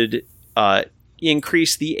would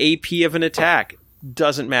increase the AP of an attack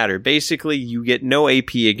doesn't matter. Basically, you get no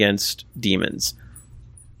AP against demons.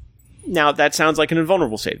 Now, that sounds like an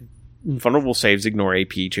invulnerable save. Vulnerable saves ignore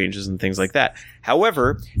AP changes and things like that.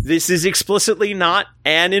 However, this is explicitly not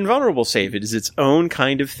an invulnerable save. It is its own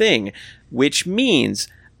kind of thing, which means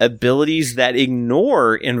abilities that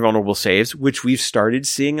ignore invulnerable saves, which we've started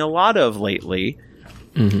seeing a lot of lately,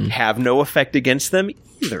 have no effect against them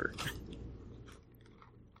either.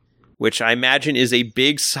 Which I imagine is a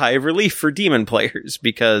big sigh of relief for demon players,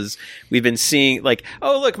 because we've been seeing, like,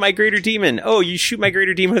 oh, look, my greater demon. Oh, you shoot my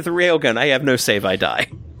greater demon with a railgun. I have no save. I die.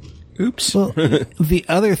 Oops. Well, the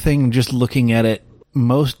other thing, just looking at it,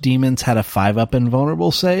 most demons had a 5-up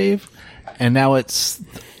invulnerable save, and now it's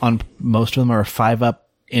on most of them are 5-up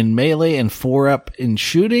in melee and 4-up in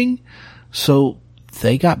shooting, so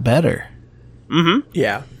they got better. Mm-hmm.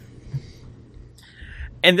 Yeah.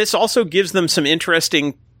 And this also gives them some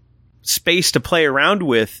interesting space to play around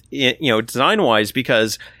with, design-wise,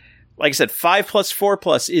 because, like I said,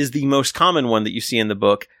 5+4+ is the most common one that you see in the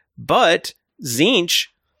book, but Tzeentch,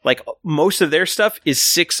 like, most of their stuff is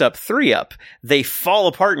 6-up, 3-up. They fall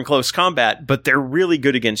apart in close combat, but they're really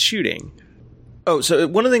good against shooting. Oh, so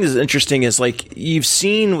one of the things that's interesting is, like, you've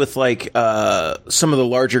seen with, like, some of the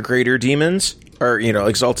larger greater demons, or,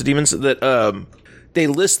 exalted demons, that they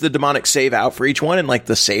list the demonic save out for each one, and, like,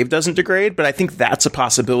 the save doesn't degrade, but I think that's a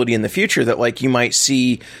possibility in the future that, like, you might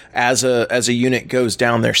see as a unit goes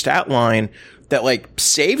down their stat line, that, like,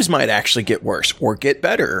 saves might actually get worse or get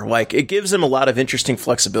better. Like, it gives them a lot of interesting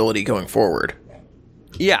flexibility going forward.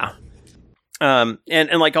 Yeah. And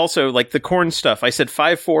like, also, like, the Khorne stuff, I said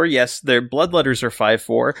 5/4. Yes, their bloodletters are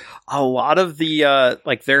 5/4. A lot of the,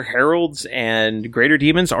 like, their heralds and greater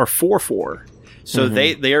demons are 4/4. So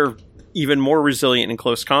they are even more resilient in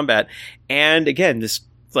close combat. And again, this,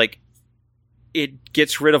 like, it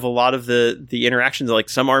gets rid of a lot of the interactions. Like,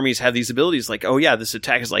 some armies have these abilities, like, oh yeah, this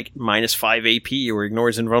attack is like -5 AP or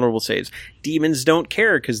ignores invulnerable saves. Demons don't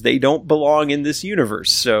care because they don't belong in this universe.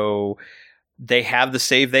 So they have the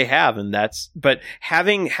save they have, and but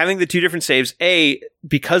having the 2 different saves,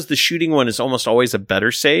 because the shooting one is almost always a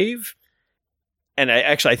better save, and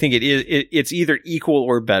I think it's either equal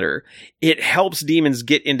or better. It helps demons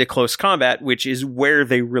get into close combat, which is where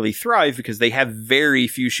they really thrive, because they have very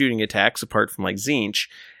few shooting attacks apart from, like, Tzeentch,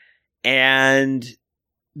 and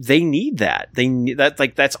they need that.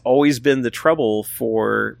 That's always been the trouble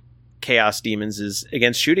for Chaos demons, is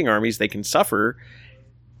against shooting armies they can suffer,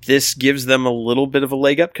 this gives them a little bit of a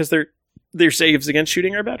leg up because their saves against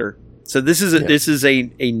shooting are better. So this is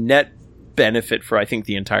a net benefit for, I think,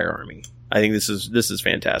 the entire army. I think this is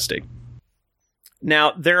fantastic.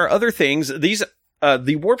 Now, there are other things. These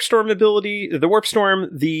the Warp Storm ability, the Warp Storm,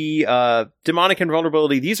 the Demonic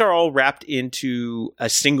Invulnerability, these are all wrapped into a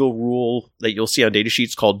single rule that you'll see on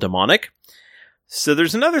datasheets called Demonic. So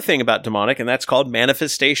there's another thing about Demonic, and that's called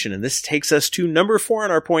Manifestation. And this takes us to number 4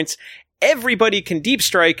 on our points. Everybody can Deep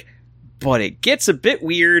Strike, but it gets a bit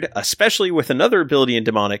weird, especially with another ability in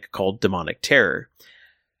Demonic called Demonic Terror.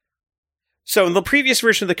 So in the previous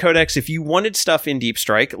version of the Codex, if you wanted stuff in Deep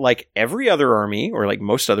Strike, like every other army, or like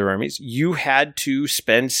most other armies, you had to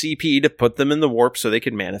spend CP to put them in the warp so they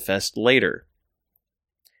could manifest later.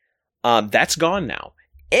 That's gone now.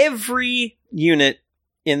 Every unit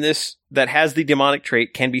in this that has the demonic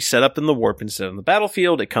trait can be set up in the warp instead of the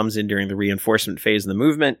battlefield. It comes in during the reinforcement phase of the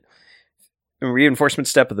movement, reinforcement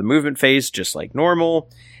step of the movement phase, just like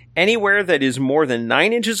normal. Anywhere that is more than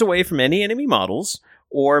 9 inches away from any enemy models,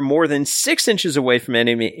 or more than 6 inches away from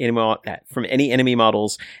any enemy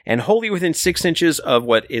models, and wholly within 6 inches of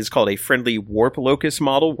what is called a friendly warp locus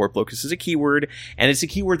model. Warp locus is a keyword, and it's a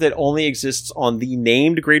keyword that only exists on the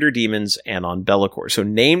named greater demons and on Be'lakor. So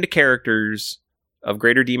named characters of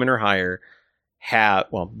greater demon or higher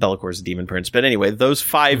Be'lakor is a demon prince, but anyway, those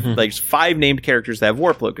 5 named characters that have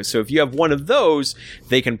warp locus. So if you have one of those,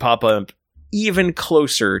 they can pop up even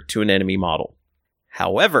closer to an enemy model.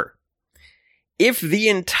 However, if the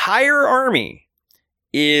entire army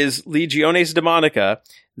is Legiones Daemonica,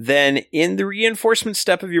 then in the reinforcement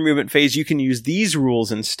step of your movement phase, you can use these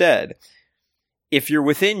rules instead. If you're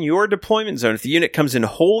within your deployment zone, if the unit comes in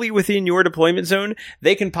wholly within your deployment zone,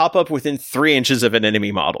 they can pop up within 3 inches of an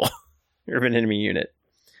enemy model, or of an enemy unit.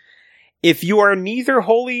 If you are neither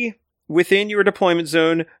wholly within your deployment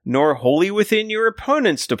zone, nor wholly within your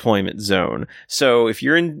opponent's deployment zone. So if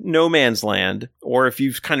you're in no man's land, or if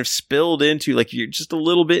you've kind of spilled into, like, you're just a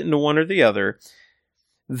little bit into one or the other,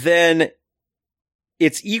 then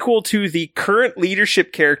it's equal to the current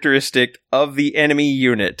leadership characteristic of the enemy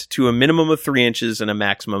unit to a minimum of 3 inches and a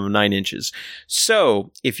maximum of 9 inches.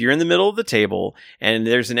 So if you're in the middle of the table and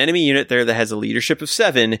there's an enemy unit there that has a leadership of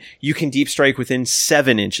 7, you can deep strike within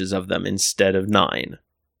 7 inches of them instead of 9.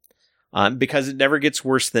 Because it never gets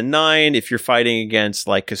worse than 9. If you're fighting against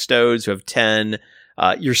like Custodes who have 10,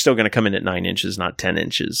 you're still going to come in at 9 inches, not 10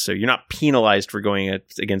 inches. So you're not penalized for going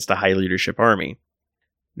against a high leadership army.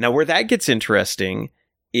 Now, where that gets interesting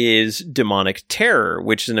is Demonic Terror,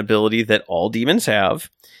 which is an ability that all demons have.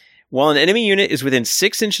 While an enemy unit is within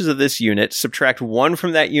 6 inches of this unit, subtract 1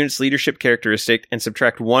 from that unit's leadership characteristic and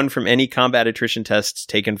subtract 1 from any combat attrition tests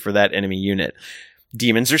taken for that enemy unit.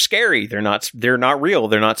 Demons are scary. They're not real.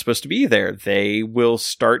 They're not supposed to be there. They will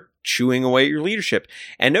start chewing away at your leadership.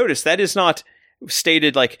 And notice that is not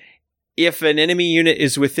stated like if an enemy unit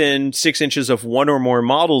is within 6 inches of one or more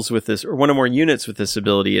models with this, or one or more units with this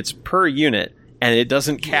ability. It's per unit, and it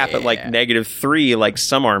doesn't cap at like -3 like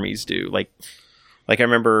some armies do. Like I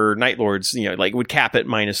remember Night Lords, would cap at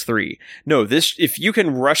 -3. No, if you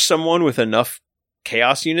can rush someone with enough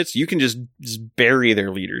chaos units, you can just bury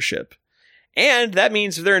their leadership. And that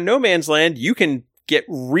means if they're in no man's land, you can get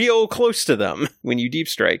real close to them when you deep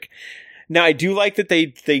strike. Now, I do like that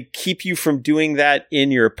they keep you from doing that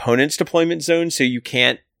in your opponent's deployment zone, so you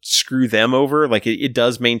can't screw them over. Like, it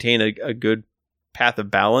does maintain a good path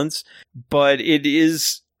of balance, but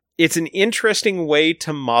it's an interesting way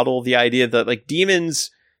to model the idea that, like,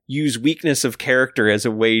 demons use weakness of character as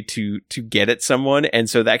a way to get at someone, and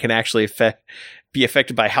so that can actually be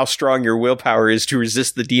affected by how strong your willpower is to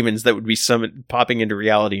resist the demons that would be popping into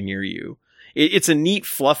reality near you. It's a neat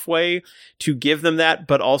fluff way to give them that,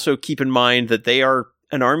 but also keep in mind that they are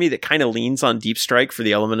an army that kind of leans on deep strike for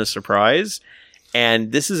the element of surprise,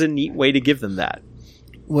 and this is a neat way to give them that.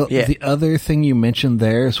 Well, The other thing you mentioned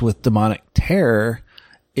there is with Demonic Terror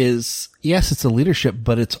is, yes, it's a leadership,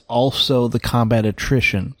 but it's also the combat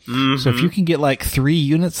attrition. Mm-hmm. So if you can get like 3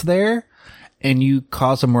 units there and you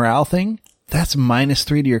cause a morale thing, that's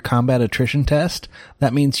 -3 to your combat attrition test.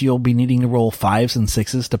 That means you'll be needing to roll 5s and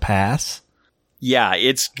 6s to pass. Yeah,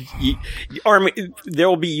 there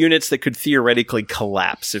will be units that could theoretically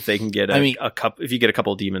collapse if they can get if you get a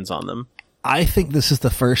couple of demons on them. I think this is the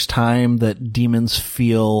first time that demons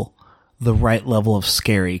feel the right level of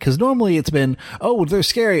scary. Because normally it's been, oh, they're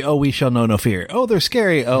scary. Oh, we shall know no fear. Oh, they're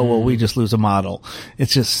scary. Oh, well, we just lose a model.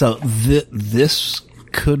 It's just so this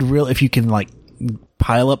could really, if you can like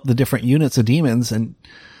pile up the different units of demons, and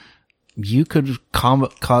you could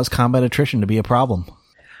cause combat attrition to be a problem.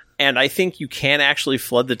 And I think you can actually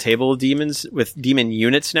flood the table with demons with demon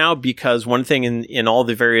units now, because one thing in all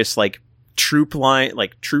the various like troop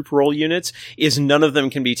roll units is none of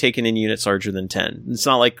them can be taken in units larger than 10. It's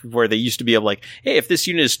not like where they used to be able like, hey, if this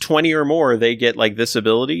unit is 20 or more, they get like this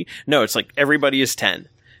ability. No, it's like everybody is 10.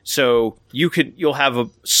 So you'll have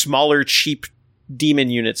a smaller, cheap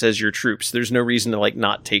demon units as your troops. There's no reason to like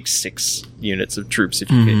not take 6 units of troops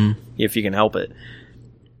if you can help it.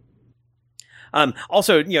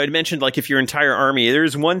 Also, I mentioned like if your entire army,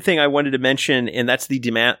 there's one thing I wanted to mention, and that's the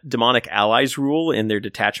demonic allies rule in their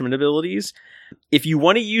detachment abilities. If you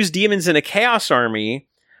want to use demons in a chaos army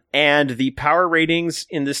and the power ratings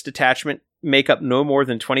in this detachment make up no more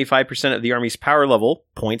than 25% of the army's power level,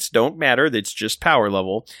 points don't matter, it's just power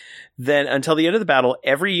level, then until the end of the battle,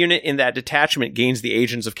 every unit in that detachment gains the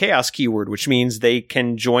Agents of Chaos keyword, which means they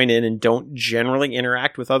can join in and don't generally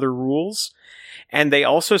interact with other rules. And they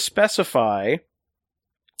also specify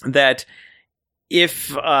that if,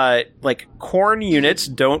 Khorne units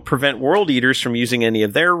don't prevent World Eaters from using any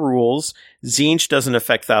of their rules, Tzeentch doesn't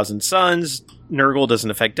affect Thousand Sons, Nurgle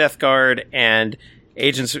doesn't affect Death Guard, and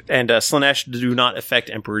Agents and Slaanesh do not affect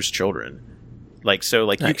Emperor's Children. Nice.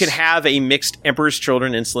 You can have a mixed Emperor's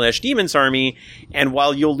Children and Slaanesh Demons army, and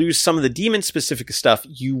while you'll lose some of the demon-specific stuff,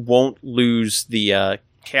 you won't lose the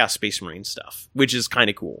Chaos Space Marine stuff, which is kind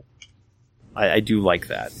of cool. I do like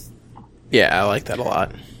that. Yeah, I like that a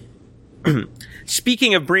lot.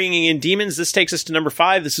 Speaking of bringing in demons, this takes us to number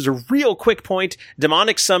 5. This is a real quick point.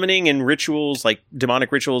 Demonic summoning and rituals, like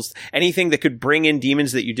demonic rituals, anything that could bring in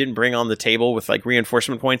demons that you didn't bring on the table with like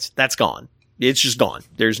reinforcement points, that's gone. It's just gone.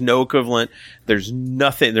 There's no equivalent. There's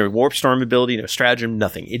nothing. There's warp storm ability, no stratagem,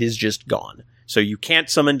 nothing. It is just gone. So you can't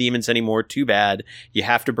summon demons anymore. Too bad. You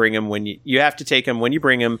have to bring them when you have to take them when you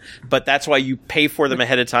bring them. But that's why you pay for them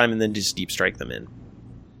ahead of time and then just deep strike them in.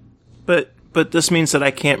 But this means that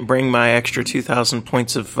I can't bring my extra 2,000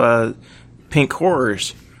 points of pink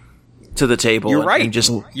horrors to the table. You're right.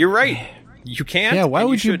 You're right. You can't. Yeah, why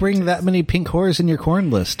would you bring that many pink horrors in your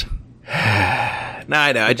Khorne list? No,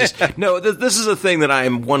 I know. This is a thing that I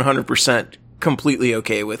am 100% completely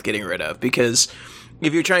okay with getting rid of, because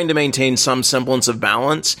if you're trying to maintain some semblance of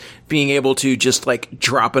balance, being able to just like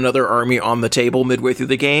drop another army on the table midway through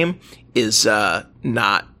the game is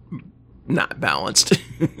not balanced.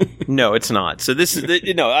 No, it's not. So this is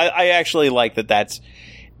I actually like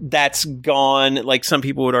that's gone. Like some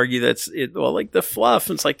people would argue that's it. Well, like the fluff.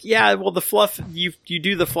 It's like, yeah, well, the fluff, you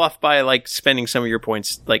do the fluff by like spending some of your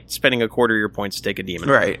points, like spending a quarter of your points to take a demon.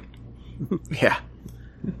 Right. Yeah.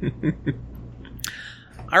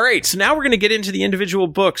 All right. So now we're going to get into the individual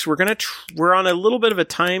books. We're on a little bit of a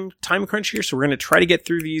time crunch here. So we're going to try to get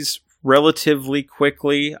through these relatively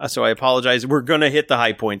quickly. So I apologize. We're going to hit the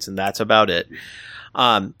high points and that's about it.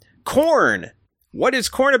 Khorne. What is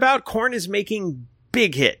Khorne about? Khorne is making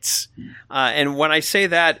big hits. And when I say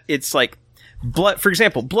that, it's like for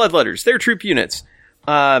example, Bloodletters, they're troop units.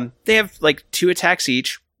 They have like 2 attacks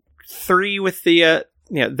each, 3 with the,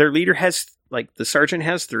 their leader has like the sergeant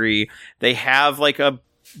has 3. They have like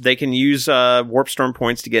they can use warp storm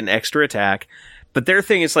points to get an extra attack, but their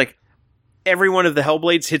thing is like every one of the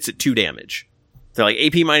Hellblades hits at 2 damage. They're like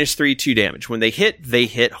AP -3, 2 damage. When they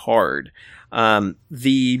hit hard.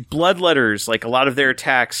 The Bloodletters, like a lot of their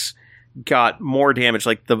attacks got more damage.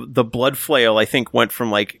 Like the Blood Flail, I think went from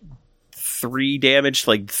like 3 damage to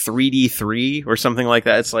like 3d3 or something like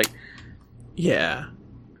that. It's like, yeah,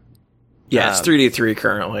 it's 3d3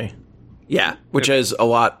 currently. Yeah, which is a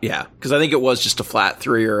lot. Yeah, because I think it was just a flat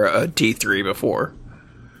 3 or a d3 before.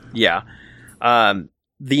 Yeah.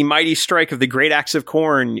 The Mighty Strike of the Great Axe of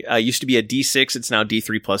Khorne used to be a D6. It's now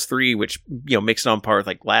D3 plus 3, which, makes it on par with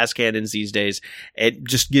like las cannons these days. It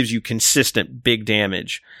just gives you consistent big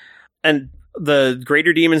damage. And the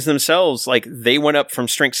greater demons themselves, like they went up from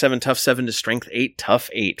strength 7, tough 7 to strength 8,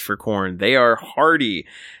 tough 8 for Khorne. They are hardy.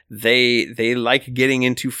 They like getting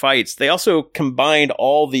into fights. They also combined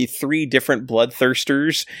all the 3 different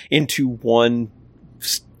bloodthirsters into one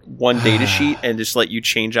data sheet and just let you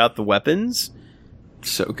change out the weapons.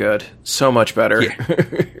 So good. So much better.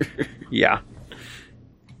 Yeah.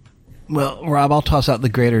 Well, Rob, I'll toss out the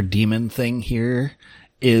greater demon thing here.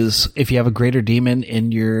 Is if you have a greater demon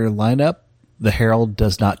in your lineup, the Herald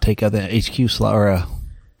does not take up the HQ slot or a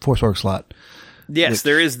Force Org slot. Yes,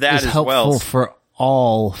 there is that as well. Helpful for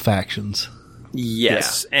all factions.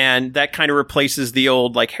 Yes, yeah. And that kind of replaces the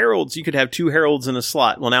old, like, Heralds. You could have 2 Heralds in a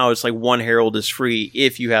slot. Well, now it's like 1 Herald is free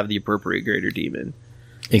if you have the appropriate greater demon.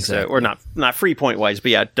 Exactly. So, or not free point-wise,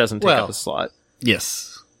 but yeah, it doesn't take up a slot.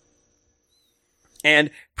 Yes. And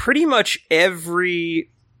pretty much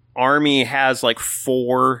every army has like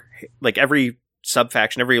 4, like every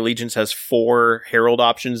sub-faction. Every allegiance has 4 herald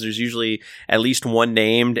options. There's usually at least one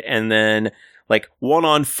named, and then like one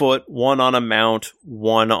on foot, one on a mount,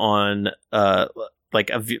 one on like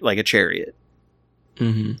a chariot.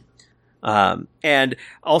 Mm-hmm. And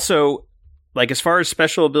also, like, as far as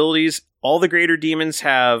special abilities, all the greater demons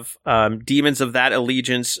have demons of that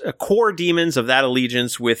allegiance, core demons of that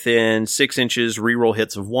allegiance within 6 inches, reroll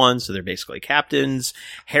hits of 1, so they're basically captains.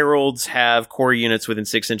 Heralds have core units within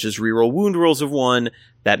 6 inches, reroll wound rolls of 1,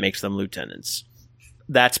 that makes them lieutenants.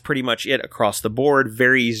 That's pretty much it across the board.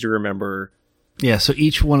 Very easy to remember. Yeah, so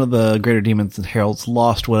each one of the greater demons and heralds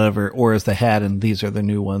lost whatever auras they had, and these are the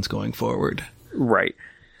new ones going forward. Right.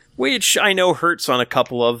 Which I know hurts on a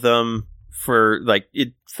couple of them. For like,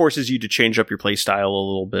 it forces you to change up your play style a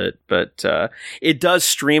little bit, but it does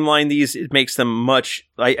streamline these. It makes them much.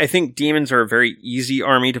 I think demons are a very easy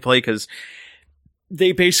army to play because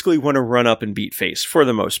they basically want to run up and beat face for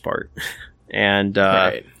the most part. And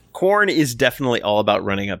Right. Khorne is definitely all about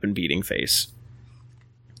running up and beating face.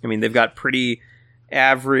 I mean, they've got pretty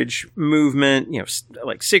average movement,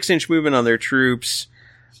 like 6-inch movement on their troops.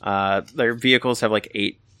 Their vehicles have like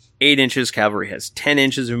 8 inches. Cavalry has 10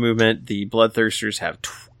 inches of movement. The Bloodthirsters have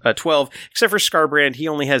 12, except for Skarbrand. He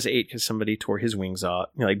only has 8 because somebody tore his wings off.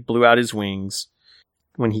 Blew out his wings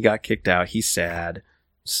when he got kicked out. He's sad.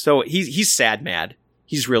 So he's sad mad.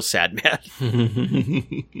 He's real sad mad.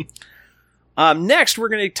 Next, we're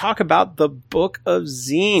going to talk about the Book of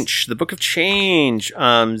Tzeentch, the Book of Change.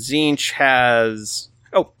 Tzeentch has...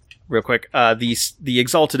 Oh, real quick. The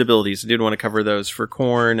Exalted abilities. I did want to cover those for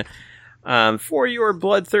Khorne. For your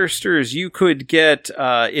Bloodthirsters, you could get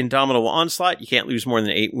Indomitable Onslaught. You can't lose more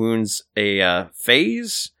than 8 wounds a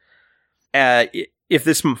phase. If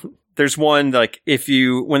there's one, like,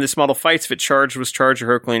 when this model fights, if it was charged or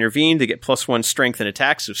heroically intervened, they get +1 strength and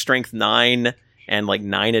attacks, so strength 9 and like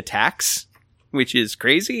 9 attacks, which is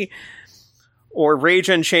crazy. Or Rage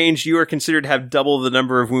Unchanged, you are considered to have double the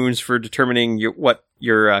number of wounds for determining what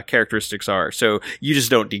your characteristics are. So you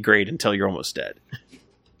just don't degrade until you're almost dead.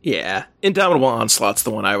 Yeah, Indomitable Onslaught's the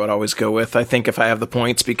one I would always go with. I think if I have the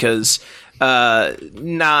points, because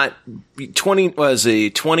not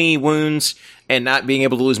 20 wounds and not being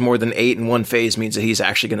able to lose more than 8 in one phase means that he's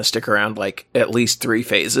actually going to stick around like at least 3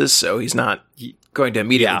 phases. So he's not going to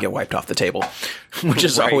immediately get wiped off the table, which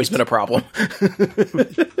has always been a problem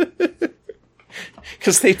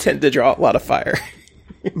because they tend to draw a lot of fire.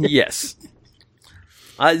 Yes.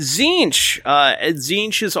 Tzeentch.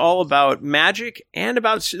 Tzeentch is all about magic and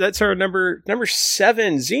that's our number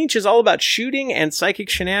 7. Tzeentch is all about shooting and psychic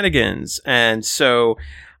shenanigans. And so,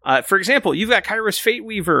 for example, you've got Kairos Fate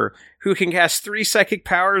Weaver, who can cast 3 psychic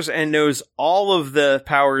powers and knows all of the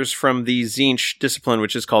powers from the Tzeentch discipline,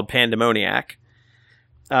 which is called Pandemoniac.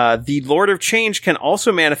 The Lord of Change can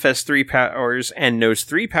also manifest 3 powers and knows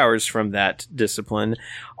 3 powers from that discipline.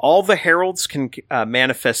 All the heralds can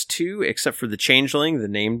manifest 2, except for the Changeling, the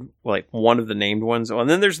named, like one of the named ones. Oh, and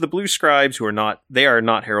then there's the Blue Scribes, who are not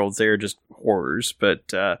heralds; they are just horrors.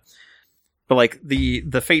 But like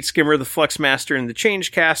the Fate Skimmer, the Flux Master, and the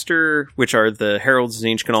Change Caster, which are the heralds,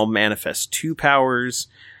 Tzeentch can all manifest 2 powers.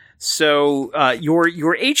 So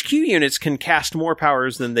your HQ units can cast more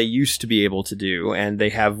powers than they used to be able to do, and they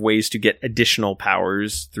have ways to get additional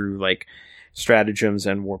powers through like stratagems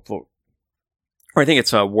and I think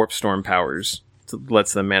it's Warp Storm powers that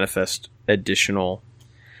lets them manifest additional.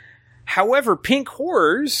 However, Pink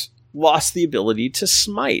Horrors lost the ability to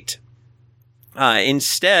smite.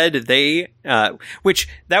 Instead, they, which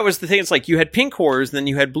that was the thing. It's like you had Pink Horrors, then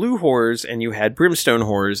you had Blue Horrors, and you had Brimstone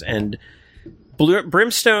Horrors, and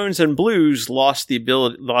Brimstones and Blues lost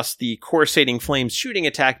the Coruscating Flames shooting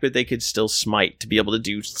attack, but they could still smite to be able to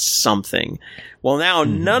do something. Well, now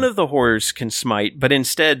none of the Horrors can smite, but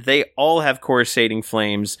instead they all have Coruscating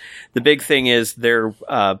Flames. The big thing is their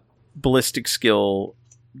ballistic skill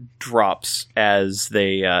drops as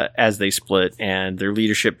they split, and their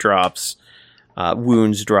leadership drops,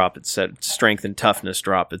 wounds drop, etc., strength and toughness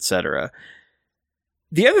drop, etc.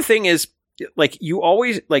 The other thing is, like, you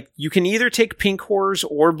can either take Pink Horrors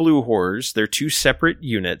or Blue Horrors. They're 2 separate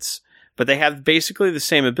units, but they have basically the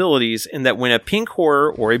same abilities in that when a Pink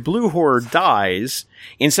Horror or a Blue Horror dies,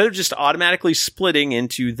 instead of just automatically splitting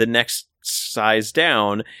into the next size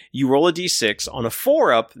down, you roll a d6. On a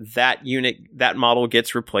 4-up, that model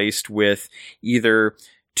gets replaced with either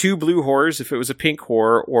 2 Blue Horrors if it was a Pink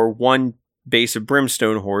Horror, or 1 base of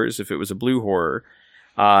Brimstone Horrors if it was a Blue Horror.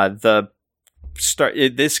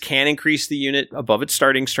 This can increase the unit above its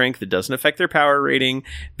starting strength. It doesn't affect their power rating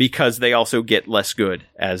because they also get less good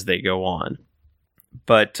as they go on.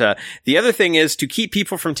 But the other thing is to keep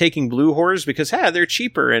people from taking blue horrors because they're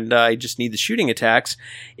cheaper and I just need the shooting attacks.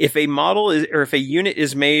 If a model is, or if a unit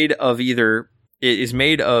is made of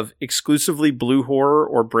exclusively blue horror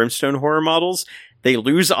or brimstone horror models, they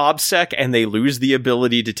lose OBSEC and they lose the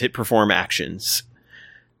ability to perform actions.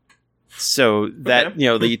 So that,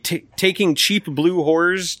 taking cheap blue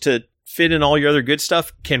horrors to fit in all your other good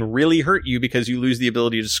stuff can really hurt you because you lose the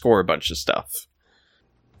ability to score a bunch of stuff.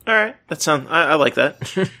 All right. I like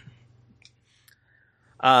that.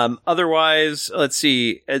 Otherwise, let's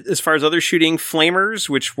see. As far as other shooting, flamers,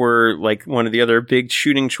 which were like one of the other big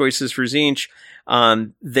shooting choices for Tzeentch,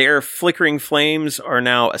 their flickering flames are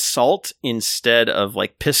now assault instead of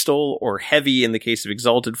like pistol or heavy in the case of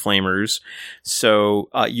exalted flamers. So,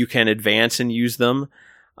 you can advance and use them.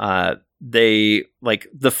 They, like,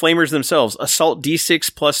 the flamers themselves, assault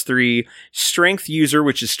D6 plus 3, strength user,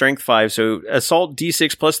 which is strength 5. So assault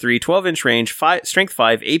D6 plus 3, 12-inch range, strength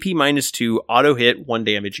 5, AP minus 2, auto hit, 1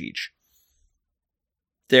 damage each.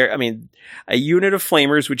 A unit of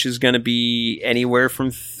flamers, which is going to be anywhere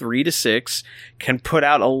from 3 to 6, can put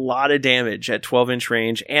out a lot of damage at 12-inch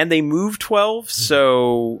range, and they move 12,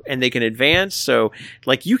 and they can advance, so,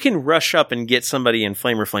 like, you can rush up and get somebody in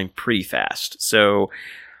Flamer Flame pretty fast. So,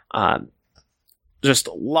 just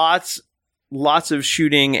lots of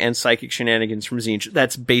shooting and psychic shenanigans from Tzeentch.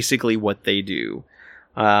 That's basically what they do.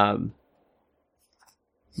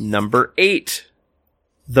 Number 8.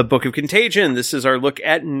 The Book of Contagion. This is our look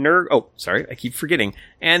at I keep forgetting.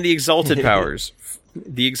 And the Exalted Powers.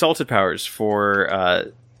 The Exalted Powers for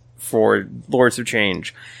Lords of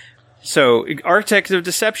Change. So, Architect of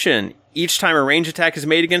Deception. Each time a range attack is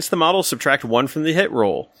made against the model, subtract 1 from the hit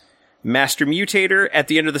roll. Master Mutator. At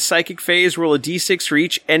the end of the psychic phase, roll a d6 for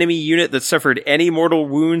each enemy unit that suffered any mortal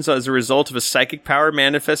wounds as a result of a psychic power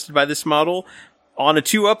manifested by this model. On a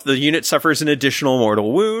 2-up, the unit suffers an additional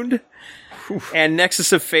mortal wound. And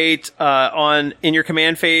Nexus of Fate, in your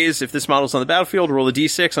command phase, if this model's on the battlefield, roll a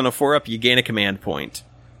d6. On a 4-up, you gain a command point.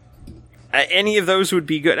 Any of those would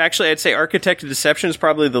be good. Actually, I'd say Architect of Deception is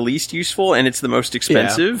probably the least useful, and it's the most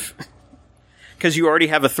expensive. Because you already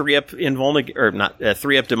have a 3-up a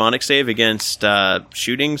 3-up demonic save against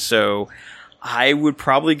shooting, so I would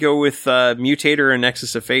probably go with Mutator and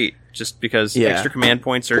Nexus of Fate, just because extra command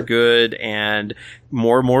points are good, and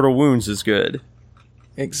more mortal wounds is good.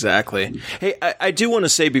 Exactly. Hey, I do want to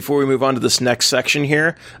say before we move on to this next section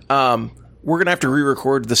here, we're going to have to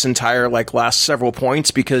re-record this entire, last several points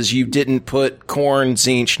because you didn't put Khorne,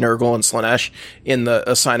 Tzeentch, Nurgle, and Slaanesh in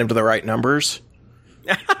assign them to the right numbers.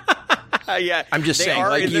 Yeah, I'm just saying,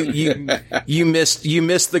 you missed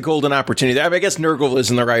the golden opportunity. I guess Nurgle is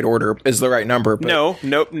in the right order, is the right number. But no,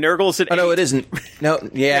 Nurgle's at 8. No, it isn't. No,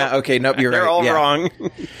 okay, nope, you're They're right. all wrong.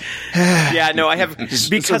 Yeah, no, I have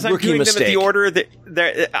because I'm doing them in the order that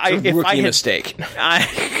rookie mistake.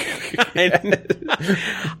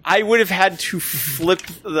 I would have had to flip.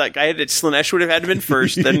 Slaanesh would have had to been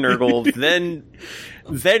first, then Nurgle, then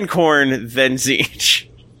Khorne, then Tzeentch.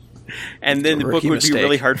 And then the book would be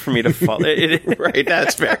really hard for me to follow. Right,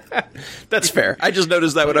 that's fair. That's fair. I just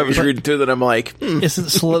noticed that when I was reading through that, I'm like, Isn't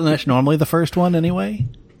Slaanesh normally the first one anyway?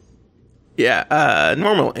 Yeah,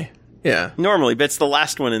 normally. Yeah. Normally, but it's the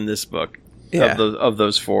last one in this book of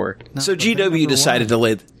those 4. So GW decided to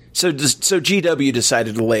lay GW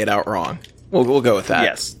decided to lay it out wrong. We'll go with that.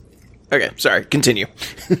 Yes. Okay, sorry. Continue.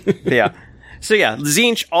 Yeah. So yeah,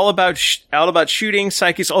 Tzeentch, all about shooting.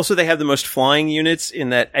 Psychics, also they have the most flying units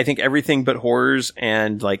in that I think everything but horrors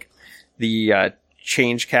and the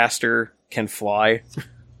change caster can fly.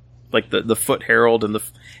 The Foot Herald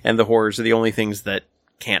and the horrors are the only things that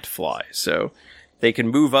can't fly. So they can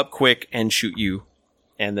move up quick and shoot you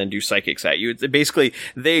and then do psychics at you. Basically,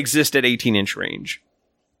 they exist at 18-inch range.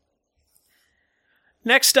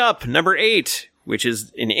 Next up, number 8. Which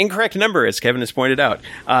is an incorrect number, as Kevin has pointed out.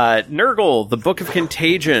 Nurgle, the Book of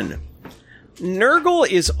Contagion. Nurgle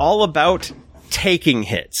is all about taking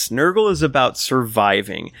hits. Nurgle is about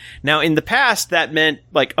surviving. Now, in the past, that meant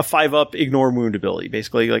a 5-up ignore wound ability.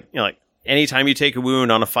 Basically, anytime you take a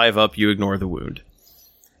wound on a 5-up, you ignore the wound.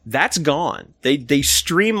 That's gone. They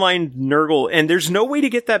streamlined Nurgle, and there's no way to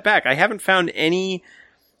get that back. I haven't found any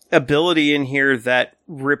ability in here that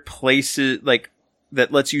replaces, that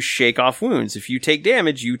lets you shake off wounds. If you take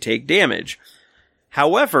damage, you take damage.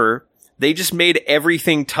 However, they just made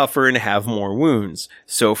everything tougher and have more wounds.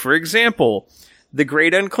 So, for example, the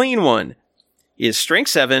Great Unclean One is Strength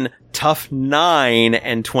 7, Tough 9,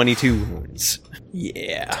 and 22 wounds.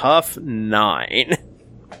 Yeah. Tough 9.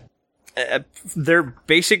 They're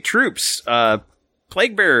basic troops.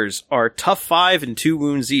 Plague Bearers are Tough 5 and 2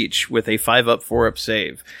 wounds each with a 5-up, 4-up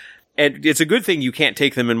save. And it's a good thing you can't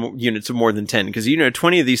take them in units of more than 10, because,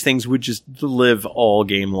 20 of these things would just live all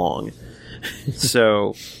game long.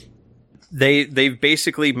 So they've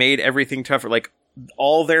basically made everything tougher. Like,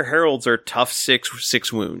 all their heralds are tough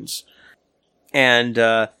 6 wounds. And,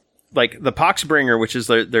 like, the Poxbringer, which is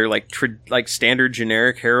their like standard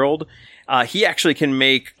generic herald, he actually can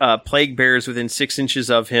make plague bears within 6 inches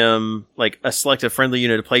of him, like select a friendly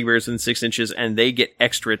unit of plague bears within 6 inches, and they get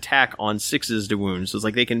extra attack on 6s to wound. So it's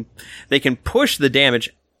like they can push the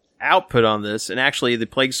damage output on this, and actually the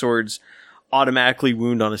plague swords automatically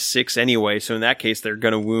wound on a 6 anyway. So in that case, they're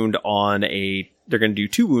going to do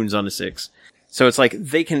 2 wounds on a 6. So it's like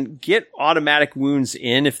they can get automatic wounds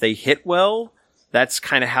in if they hit well. That's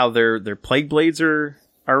kind of how their plague blades are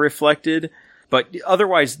reflected. But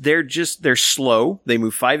otherwise, they're slow. They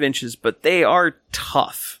move 5 inches, but they are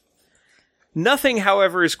tough. Nothing,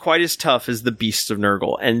 however, is quite as tough as the Beasts of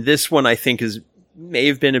Nurgle. And this one, I think, may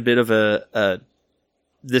have been a bit of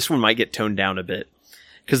this one might get toned down a bit.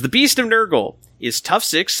 Because the Beast of Nurgle is tough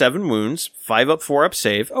 6, 7 wounds, 5 up, 4 up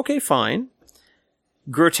save. Okay, fine.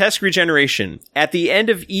 Grotesque regeneration. At the end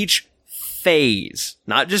of each phase,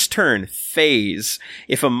 not just turn, phase.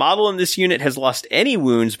 If a model in this unit has lost any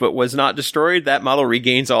wounds but was not destroyed, that model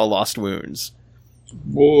regains all lost wounds.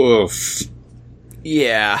 Woof.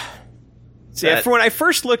 Yeah. So when I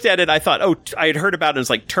first looked at it, I thought, I had heard about it. It's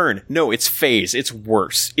like, turn. No, it's phase. It's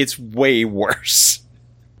worse. It's way worse.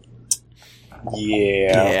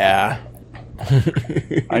 Yeah.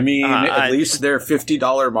 I mean, at least they're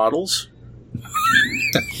 $50 models.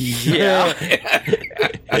 Yeah.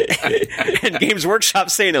 And Games Workshop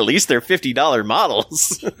saying at least they're $50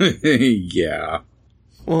 models. Yeah.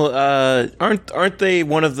 Well, aren't they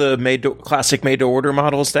one of the classic made to order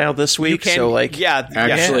models now this week? Actually,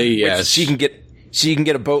 yes. So you can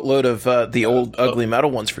get a boatload of the old ugly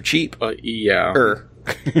metal ones for cheap. Yeah.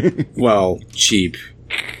 Well, cheap.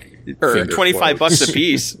 $25 a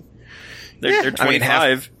piece. They're $25. I mean,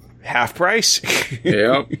 half price.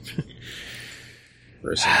 Yep.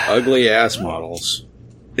 For some ugly ass models.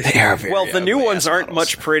 They are very well, the new ones aren't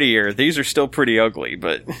models. much prettier. These are still pretty ugly,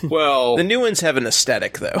 but well, the new ones have an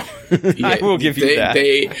aesthetic, though. I will give you that.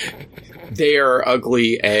 They are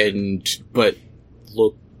ugly but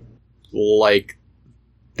look like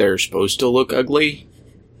they're supposed to look ugly,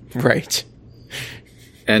 Right.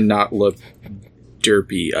 and not look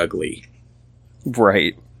derpy ugly.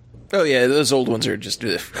 Right. Oh yeah, those old ones are just.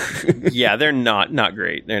 Yeah, they're not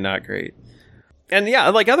great. They're not great. And yeah,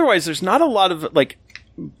 like otherwise, there's not a lot of like.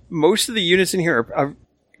 Most of the units in here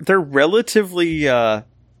they're relatively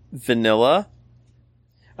vanilla.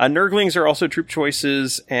 Nurglings are also troop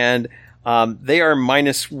choices, and they are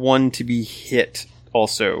 -1 to be hit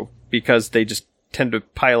also because they just tend to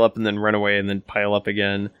pile up and then run away and then pile up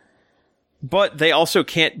again. But they also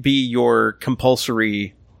can't be your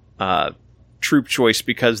compulsory troop choice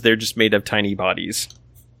because they're just made of tiny bodies.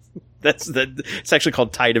 It's actually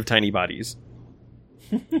called Tide of Tiny Bodies.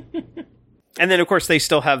 And then, of course, they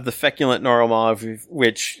still have the Feculent Gnarlmaw,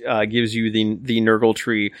 which gives you the Nurgle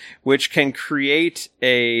tree, which can create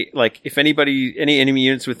if any enemy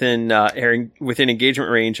units within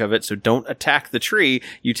engagement range of it, so don't attack the tree,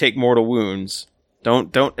 you take mortal wounds.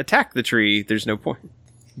 Don't attack the tree, there's no point.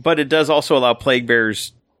 But it does also allow Plague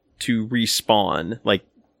Bears to respawn, like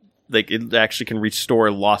it actually can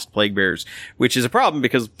restore lost Plague Bears, which is a problem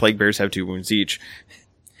because Plague Bears have 2 wounds each.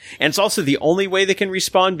 And it's also the only way they can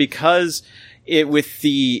respawn because they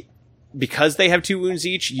have 2 wounds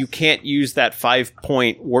each, you can't use that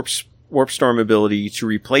 5-point warp storm ability to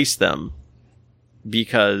replace them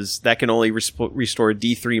because that can only restore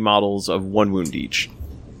D3 models of 1 wound each.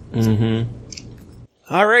 Mm-hmm.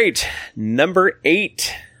 All right, number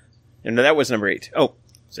 8. No, that was number 8. Oh,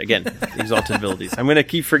 so again, exalted abilities. I'm going to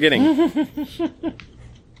keep forgetting.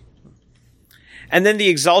 And then the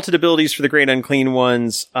exalted abilities for the Great Unclean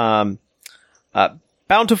Ones. Bountiful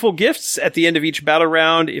gifts at the end of each battle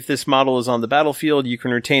round. If this model is on the battlefield, you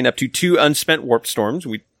can retain up to 2 unspent warp storms.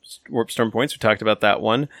 Warp storm points. We talked about that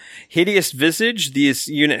one. Hideous Visage. This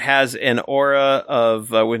unit has an aura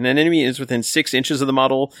of when an enemy is within 6 inches of the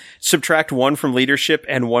model, subtract 1 from leadership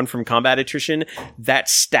and 1 from combat attrition. That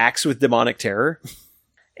stacks with demonic terror.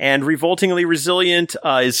 And Revoltingly Resilient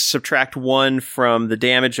is subtract 1 from the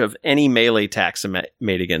damage of any melee attacks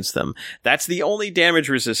made against them. That's the only damage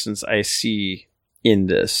resistance I see in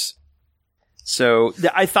this. So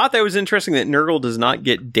I thought that was interesting that Nurgle does not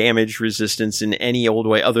get damage resistance in any old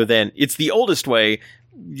way other than it's the oldest way.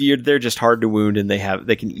 They're just hard to wound and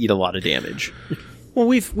they can eat a lot of damage. Well,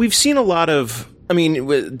 we've seen a lot of. I mean,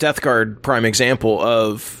 with Death Guard, prime example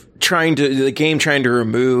of the game trying to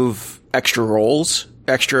remove extra rolls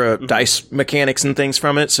extra dice mechanics and things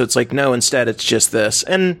from it. So it's like, no, instead it's just this.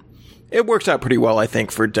 And it worked out pretty well, I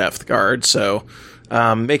think, for Depth Guard. So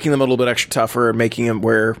making them a little bit extra tougher, making them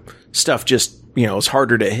where stuff just, is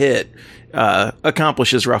harder to hit,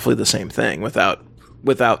 accomplishes roughly the same thing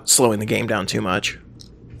without slowing the game down too much.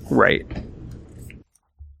 Right.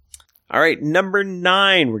 All right, number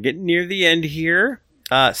 9. We're getting near the end here.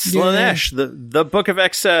 Slaanesh, the Book of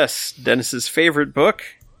Excess, Dennis's favorite book.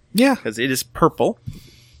 Yeah. Because it is purple.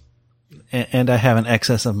 And I have an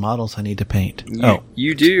excess of models I need to paint.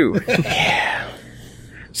 You do. Yeah.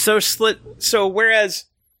 So whereas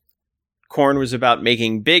Khorne was about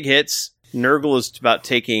making big hits, Nurgle is about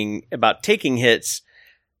taking hits,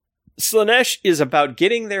 Slaanesh is about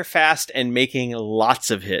getting there fast and making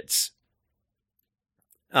lots of hits.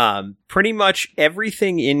 Pretty much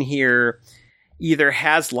everything in here either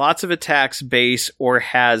has lots of attacks base or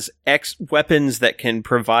has weapons that can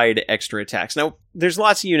provide extra attacks. Now, there's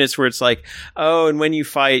lots of units where it's like, oh, and when you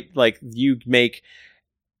fight, like, you make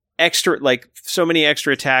extra, like, so many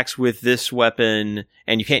extra attacks with this weapon,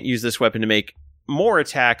 and you can't use this weapon to make more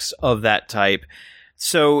attacks of that type.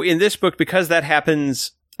 So in this book, because that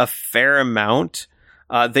happens a fair amount,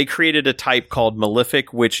 they created a type called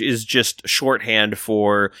Malefic, which is just shorthand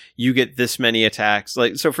for you get this many attacks.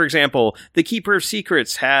 Like, so for example, the Keeper of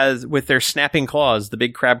Secrets has, with their snapping claws, the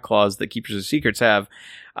big crab claws that Keepers of Secrets have,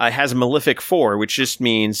 has a Malefic 4, which just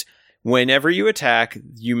means whenever you attack,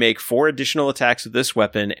 you make 4 additional attacks with this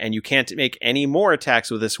weapon, and you can't make any more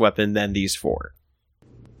attacks with this weapon than these 4.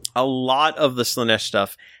 A lot of the Slaanesh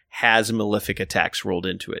stuff has Malefic attacks rolled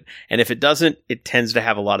into it. And if it doesn't, it tends to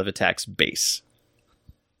have a lot of attacks base.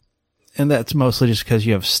 And that's mostly just because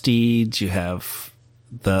you have steeds, you have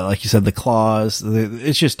like you said, the claws.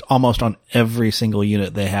 It's just almost on every single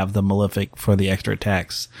unit they have the Malefic for the extra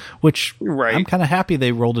attacks, which I'm kind of happy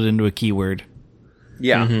they rolled it into a keyword.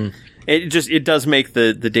 Yeah. Mm-hmm. It does make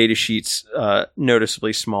the data sheets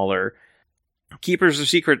noticeably smaller. Keepers of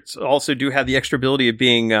Secrets also do have the extra ability of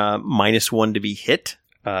being -1 to be hit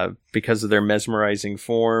because of their mesmerizing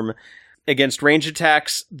form. Against range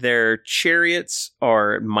attacks, their chariots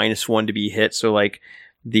are -1 to be hit. So like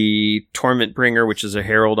the Torment Bringer, which is a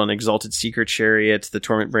herald on Exalted Seeker Chariot, the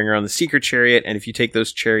Torment Bringer on the Seeker Chariot, and if you take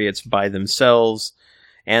those chariots by themselves,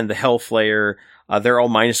 and the Hellflayer, they're all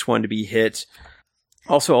 -1 to be hit.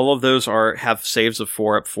 Also, all of those have saves of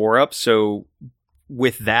 4-up, 4-up. So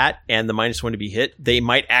with that and the -1 to be hit, they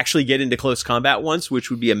might actually get into close combat once,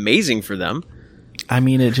 which would be amazing for them. I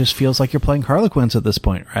mean, it just feels like you're playing Harlequins at this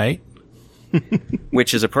point, right?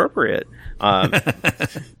 Which is appropriate.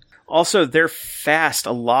 Also, they're fast.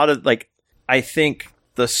 A lot of, like, I think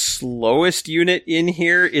the slowest unit in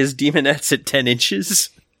here is Demonettes at 10 inches.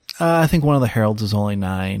 I think one of the heralds is only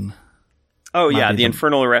 9. Oh, yeah, the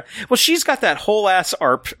Infernal Well, she's got that whole ass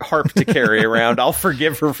harp to carry around. I'll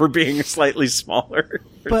forgive her for being slightly smaller.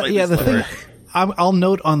 But yeah, the thing I'll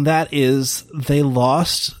note on that is they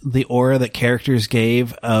lost the aura that characters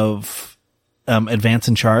gave of advance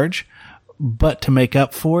and charge. But to make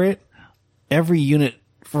up for it, every unit,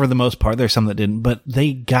 for the most part, there's some that didn't, but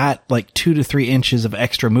they got like 2 to 3 inches of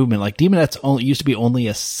extra movement. Like Demonettes used to be only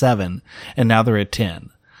a 7, and now they're a 10.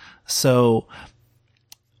 So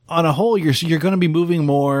on a whole, you're going to be moving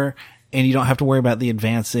more, and you don't have to worry about the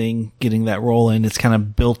advancing, getting that roll in. It's kind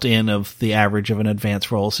of built in of the average of an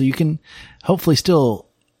advance roll. So you can hopefully still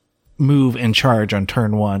move and charge on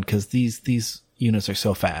turn 1 because these units are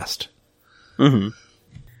so fast. Mm-hmm.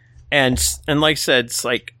 And like I said, it's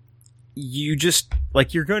like you just,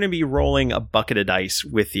 like, you're going to be rolling a bucket of dice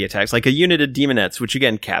with the attacks. Like a unit of Demonettes, which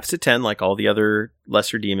again caps at 10, like all the other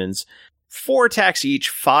lesser demons. 4 attacks each,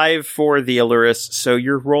 5 for the Allurus. So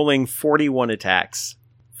you're rolling 41 attacks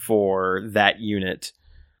for that unit.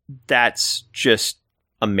 That's just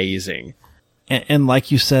amazing. And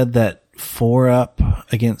like you said, that 4-up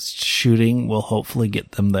against shooting will hopefully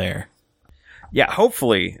get them there. Yeah,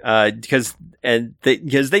 hopefully, because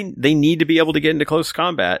they need to be able to get into close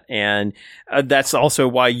combat, and that's also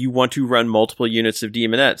why you want to run multiple units of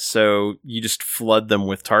Demonettes, so you just flood them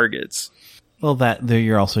with targets. Well,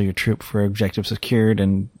 you're also your troop for objective secured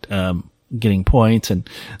and getting points, and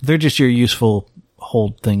they're just your useful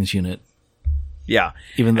hold things unit. Yeah,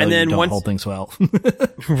 even though you don't hold things well.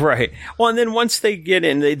 Right. Well, and then once they get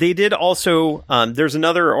in, they did also. There's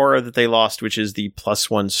another aura that they lost, which is the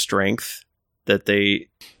 +1 strength that they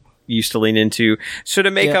used to lean into. So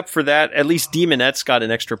to make up for that, at least Demonettes got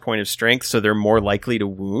an extra point of strength, so they're more likely to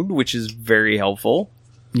wound, which is very helpful.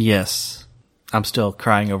 Yes. I'm still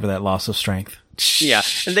crying over that loss of strength. Yeah.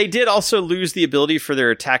 And they did also lose the ability for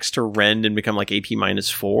their attacks to rend and become like AP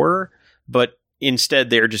 -4, but instead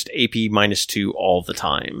they're just AP -2 all the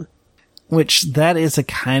time. Which that is a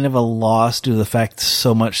kind of a loss due to the fact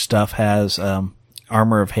so much stuff has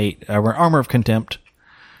armor of hate, armor of contempt.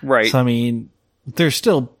 Right. So I mean, there's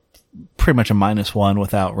still pretty much a -1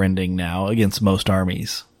 without rending now against most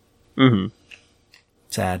armies. Mm-hmm.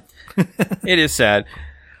 Sad. It is sad.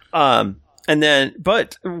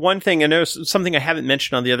 But one thing I know, something I haven't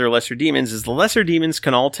mentioned on the other lesser demons, is the lesser demons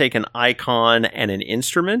can all take an icon and an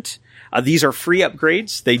instrument. These are free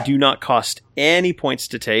upgrades. They do not cost any points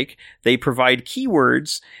to take. They provide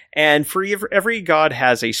keywords, and every god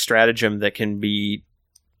has a stratagem that can be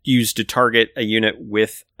used to target a unit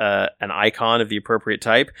with an icon of the appropriate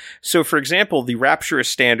type. So, for example, the Rapturous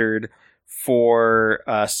standard for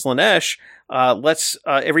Slaanesh lets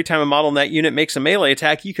every time a model in that unit makes a melee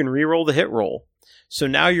attack, you can reroll the hit roll. So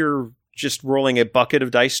now you're just rolling a bucket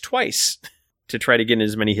of dice twice to try to get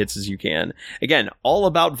as many hits as you can. Again, all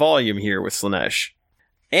about volume here with Slaanesh.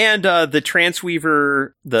 And the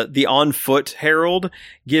Transweaver, the on-foot herald,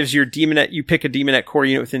 gives your demonette, you pick a demonette core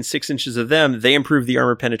unit within 6 inches of them, they improve the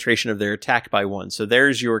armor penetration of their attack by 1. So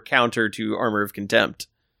there's your counter to Armor of Contempt.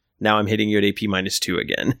 Now I'm hitting you at AP -2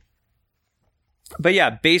 again. But yeah,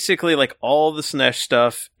 basically like all the Slaanesh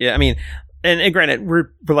stuff. Yeah, I mean, and granted,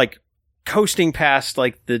 we're like coasting past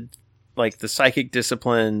like the psychic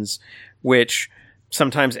disciplines, which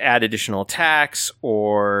sometimes add additional attacks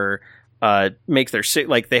or make their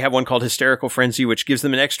like they have one called Hysterical Frenzy, which gives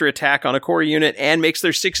them an extra attack on a core unit and makes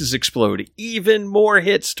their 6s explode. Even more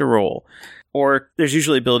hits to roll. Or there's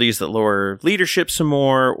usually abilities that lower leadership some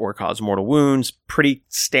more or cause mortal wounds. Pretty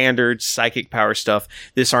standard psychic power stuff.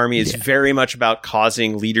 This army is very much about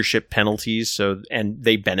causing leadership penalties, and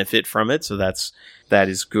they benefit from it. So that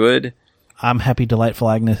is good. I'm happy Delightful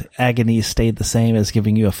Agony stayed the same as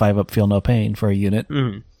giving you a 5-up Feel No Pain for a unit.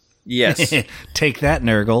 Mm-hmm. Yes. Take that,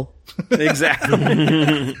 Nurgle.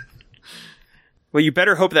 Exactly. Well, you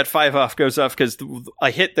better hope that 5 off goes off, because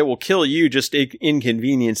a hit that will kill you just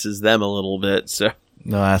inconveniences them a little bit. So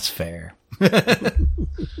no, that's fair.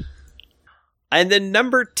 And then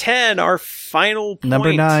number 10, our final point.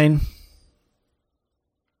 Number 9.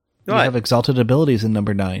 What? You have exalted abilities in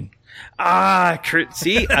number 9.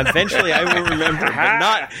 See, eventually I will remember, but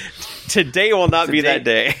not today. Will not be that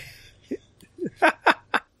day.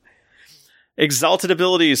 Exalted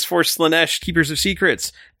abilities for Slaanesh, Keepers of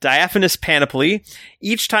Secrets. Diaphanous Panoply.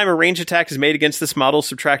 Each time a range attack is made against this model,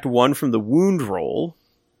 subtract 1 from the wound roll,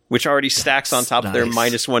 which already stacks on top of their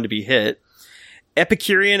 -1 to be hit.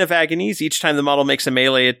 Epicurean of Agonies. Each time the model makes a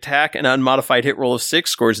melee attack, an unmodified hit roll of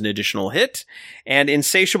 6 scores an additional hit. And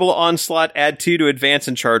Insatiable Onslaught. Add 2 to advance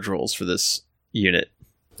and charge rolls for this unit.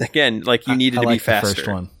 Again, like you needed to be faster. The first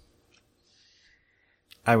one.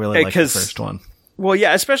 I really like the first one. Well,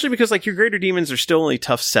 yeah, especially because like your greater demons are still only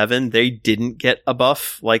tough 7. They didn't get a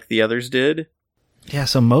buff like the others did. Yeah,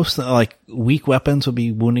 so most like weak weapons would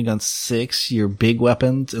be wounding on 6. Your big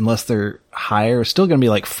weapons, unless they're higher, are still going to be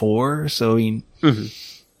like 4. So I mean,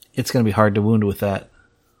 it's going to be hard to wound with that.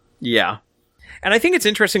 Yeah, and I think it's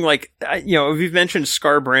interesting. Like we've mentioned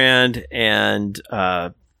Scarbrand and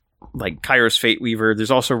like Kairos Fate Weaver.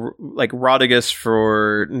 There's also like Rodigus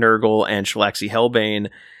for Nurgle and Shalaxi Hellbane.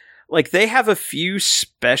 Like they have a few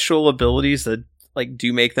special abilities that like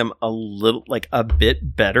do make them a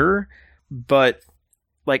bit better, but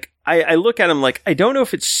like I look at them like I don't know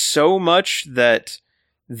if it's so much that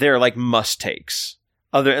they're like must takes,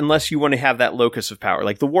 unless you want to have that locus of power.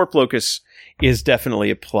 Like the Warp Locus is definitely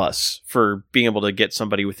a plus for being able to get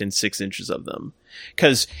somebody within 6 inches of them,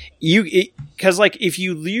 because like if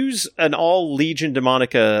you use an all Legion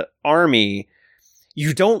Demonica army,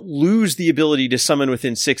 you don't lose the ability to summon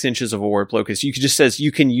within 6 inches of a Warp Locus. You just says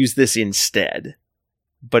you can use this instead,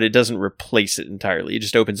 but it doesn't replace it entirely. It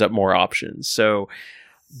just opens up more options. So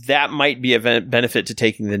that might be a benefit to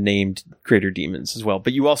taking the named greater demons as well.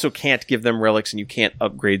 But you also can't give them relics and you can't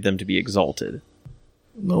upgrade them to be exalted.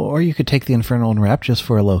 Or you could take the Infernal Enwrap just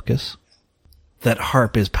for a Locus. That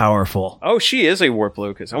harp is powerful. Oh, she is a Warp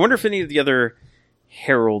Locus. I wonder if any of the other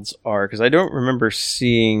heralds are, because I don't remember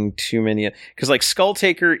seeing too many. Because like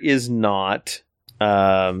Skulltaker is not.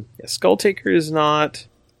 Skulltaker is not.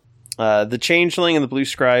 The Changeling and the Blue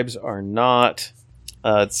Scribes are not.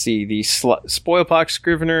 Let's see. The Spoilpox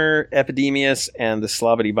Scrivener, Epidemius, and the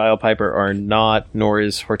Slavity Bilepiper are not, nor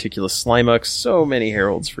is Horticulus Slimux. So many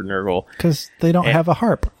heralds for Nurgle. Because they don't have a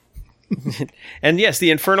harp. And yes, the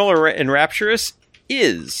Infernal Enrapturous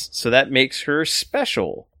is. So that makes her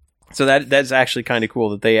special. So that's actually kind of cool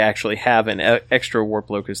that they actually have an extra Warp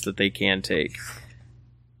Locus that they can take.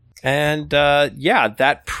 And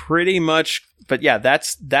that pretty much. But yeah,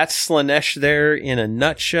 that's Slaanesh there in a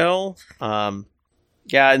nutshell.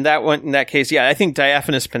 Yeah, in that case, I think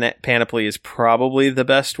Diaphanous Panoply is probably the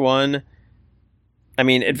best one. I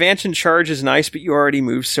mean, Advance and Charge is nice, but you already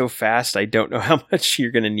move so fast, I don't know how much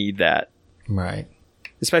you're going to need that. Right.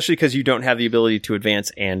 Especially because you don't have the ability to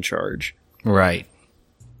advance and charge. Right.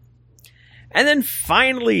 And then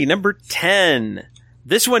finally, number 10.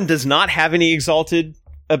 This one does not have any exalted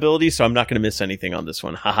abilities, so I'm not going to miss anything on this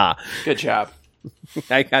one. Haha. Good job.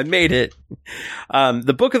 I made it.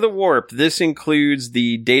 The Book of the Warp. This includes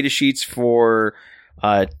the data sheets for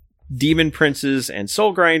Demon Princes and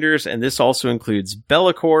Soul Grinders, and this also includes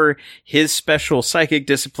Be'lakor, his special psychic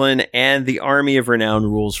discipline, and the Army of Renown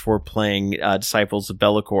rules for playing Disciples of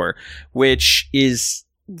Be'lakor, which is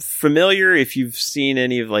familiar if you've seen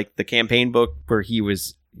any of like the campaign book where he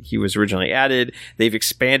was originally added. They've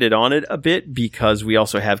expanded on it a bit because we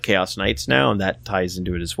also have Chaos Knights now, and that ties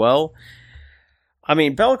into it as well. I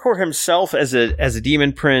mean, Be'lakor himself as a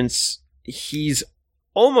demon prince, he's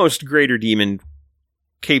almost greater demon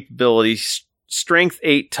capability. Strength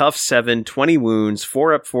 8, tough 7, 20 wounds,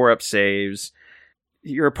 4-up saves.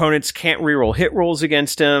 Your opponents can't reroll hit rolls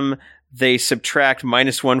against him. They subtract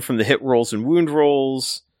 -1 from the hit rolls and wound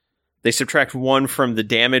rolls. They subtract 1 from the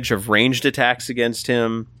damage of ranged attacks against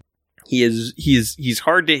him. He's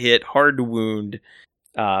hard to hit, hard to wound.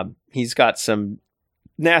 He's got some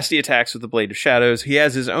nasty attacks with the Blade of Shadows. He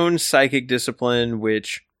has his own psychic discipline,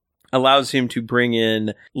 which allows him to bring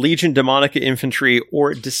in Legion Demonica infantry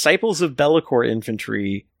or Disciples of Be'lakor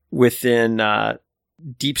infantry within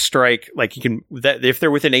deep strike. Like if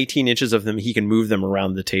they're within 18 inches of them, he can move them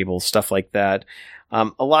around the table, stuff like that.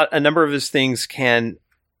 A number of his things can,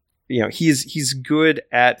 he's good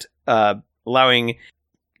at allowing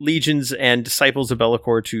legions and Disciples of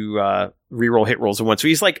Be'lakor to reroll hit rolls at once. So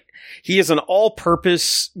he is an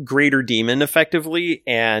all-purpose greater demon effectively,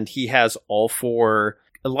 and he has all 4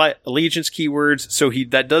 allegiance keywords. So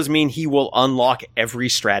that does mean he will unlock every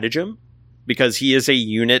stratagem because he is a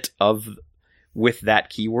unit with that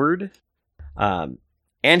keyword. And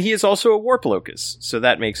he is also a warp locus, so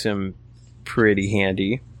that makes him pretty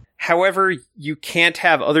handy. However, you can't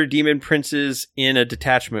have other demon princes in a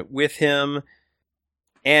detachment with him.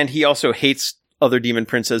 And he also hates other demon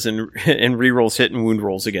princes and rerolls hit and wound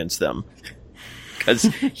rolls against them. Because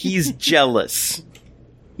he's jealous.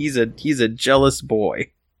 He's a jealous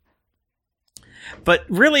boy. But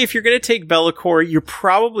really, if you're going to take Be'lakor, you're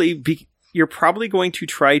probably going to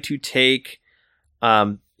try to take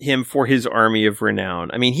him for his Army of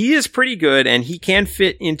Renown. I mean, he is pretty good, and he can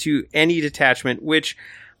fit into any detachment, which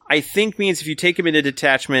I think means if you take him in a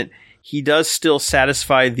detachment, he does still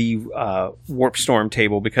satisfy the Warp Storm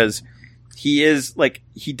table because he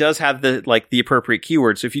does have the appropriate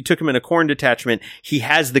keyword. So if you took him in a Khorne detachment, he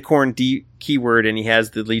has the Khorne keyword and he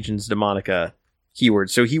has the Legions Demonica keyword.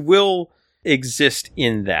 So he will exist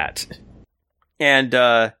in that.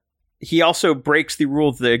 And he also breaks the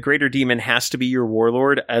rule the greater demon has to be your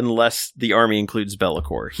warlord unless the army includes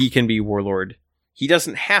Be'lakor. He can be warlord. He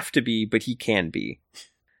doesn't have to be, but he can be.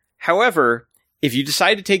 However, if you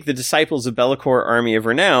decide to take the Disciples of Be'lakor Army of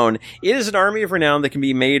Renown, it is an Army of Renown that can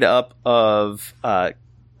be made up of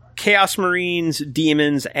Chaos Marines,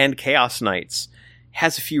 Demons, and Chaos Knights.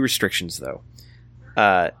 Has a few restrictions, though.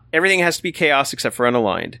 Everything has to be Chaos except for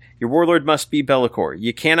Unaligned. Your Warlord must be Be'lakor.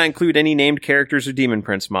 You cannot include any named characters or Demon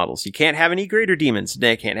Prince models. You can't have any Greater Demons.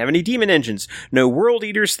 You can't have any Demon Engines. No World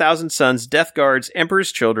Eaters, Thousand Sons, Death Guards,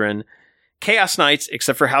 Emperor's Children, Chaos Knights,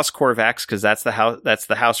 except for House Korvax, because that's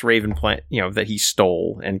the House Raven plant, that he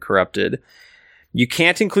stole and corrupted. You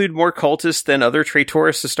can't include more cultists than other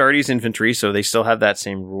Traitoris Astartes infantry, so they still have that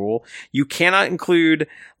same rule. You cannot include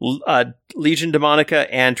Legion Demonica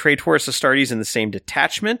and Traitoris Astartes in the same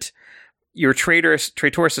detachment. Your Traitoris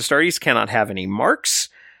Astartes cannot have any marks.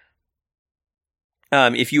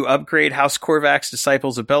 If you upgrade House Korvax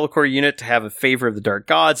Disciples of Be'lakor unit to have a Favor of the Dark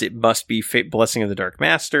Gods, it must be Blessing of the Dark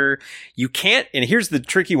Master. You can't, and here's the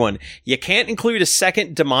tricky one, you can't include a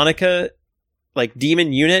second Demonica,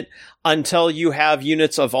 demon unit, until you have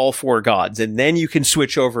units of all 4 gods, and then you can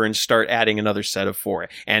switch over and start adding another set of 4,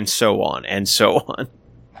 and so on, and so on.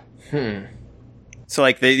 So,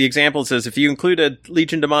 the example says, if you include a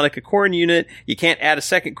Legion Demonica Khorne unit, you can't add a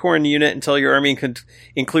second Khorne unit until your army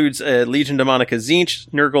includes a Legion Demonica Tzeentch,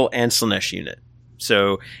 Nurgle, and Slaanesh unit.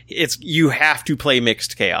 So, you have to play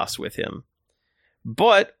mixed chaos with him.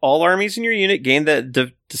 But all armies in your unit gain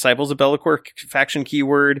the Disciples of Be'lakor faction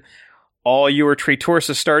keyword. All your Traitoris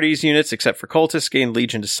Astartes units, except for cultists, gain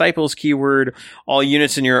Legion Disciples keyword. All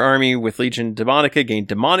units in your army with Legion Demonica gain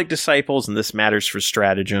Demonic Disciples, and this matters for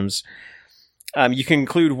stratagems. You can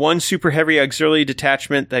include one super heavy auxiliary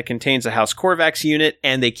detachment that contains a House Corvax unit,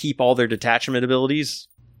 and they keep all their detachment abilities.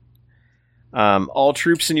 All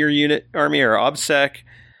troops in your unit army are OBSEC.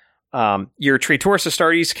 Your Traitoris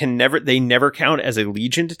Astartes never count as a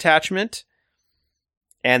Legion detachment,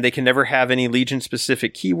 and they can never have any Legion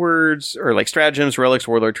specific keywords or like stratagems, relics,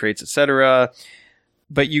 warlord traits, etc.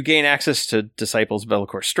 But you gain access to Disciples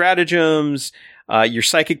Be'lakor stratagems. Your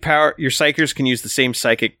psychic power, your psychers can use the same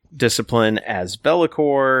psychic discipline as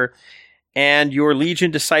Be'lakor, and your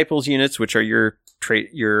Legion Disciples units, which are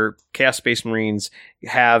your Chaos Space Marines,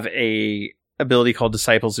 have a ability called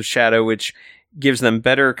Disciples of Shadow, which gives them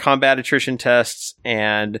better combat attrition tests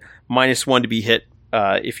and -1 to be hit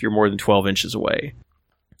if you're more than 12 inches away.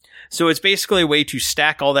 So it's basically a way to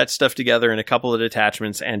stack all that stuff together in a couple of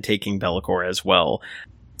detachments and taking Be'lakor as well.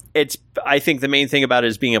 I think the main thing about it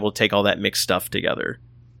is being able to take all that mixed stuff together.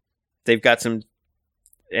 They've got some,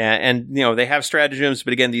 and you know, they have stratagems,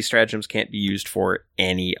 but again, these stratagems can't be used for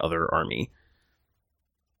any other army.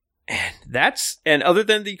 And other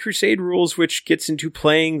than the Crusade rules, which gets into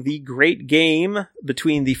playing the great game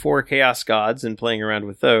between the 4 Chaos Gods and playing around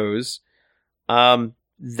with those,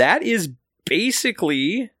 that is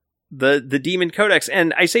basically the Demon Codex.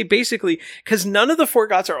 And I say basically because none of the 4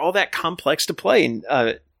 gods are all that complex to play.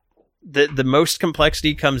 The most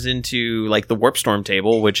complexity comes into like the Warpstorm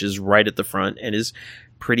table, which is right at the front and is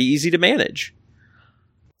pretty easy to manage.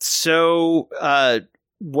 So,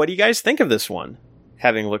 what do you guys think of this one,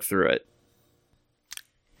 having looked through it?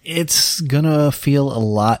 It's gonna feel a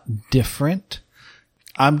lot different.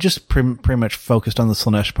 I'm just pretty much focused on the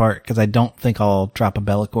Slaanesh part because I don't think I'll drop a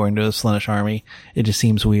Be'lakor into a Slaanesh army. It just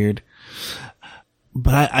seems weird.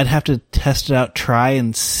 But I'd have to test it out, try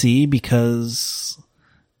and see, because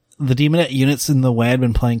the Demonette units in the way I'd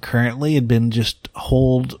been playing currently had been just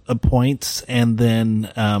hold points and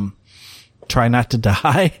then try not to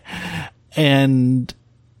die. And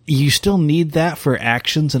you still need that for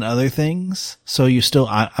actions and other things. So you still,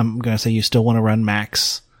 I'm going to say you still want to run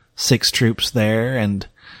max 6 troops there. And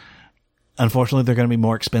unfortunately, they're going to be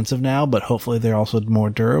more expensive now, but hopefully they're also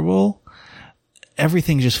more durable.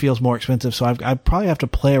 Everything just feels more expensive. So I probably have to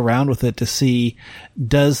play around with it to see,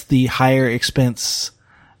 does the higher expense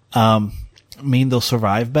mean they'll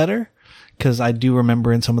survive better? Because I do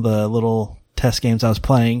remember in some of the little test games I was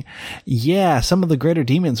playing, some of the greater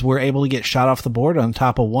demons were able to get shot off the board on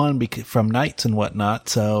top of 1 from knights and whatnot.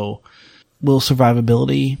 So will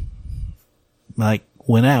survivability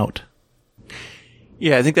win out?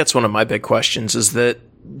 Yeah, I think that's one of my big questions, is that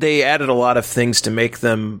they added a lot of things to make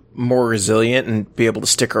them more resilient and be able to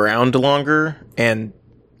stick around longer. And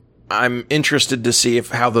I'm interested to see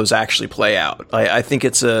how those actually play out. I think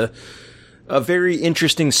it's a very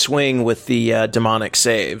interesting swing with the demonic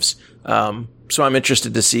saves. So I'm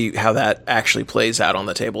interested to see how that actually plays out on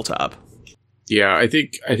the tabletop. Yeah, I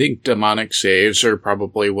think demonic saves are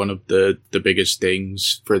probably one of the biggest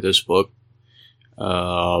things for this book.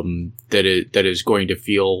 That is going to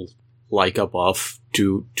feel like a buff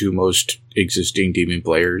to most existing demon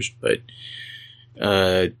players. But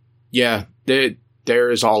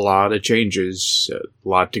there is a lot of changes, a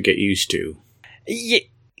lot to get used to.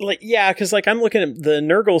 Yeah, because I'm looking at the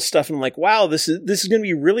Nurgle stuff and I'm like, wow, this is going to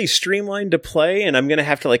be really streamlined to play, and I'm going to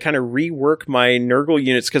have to kind of rework my Nurgle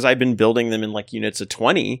units because I've been building them in units of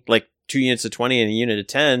 20, 2 units of 20 and a unit of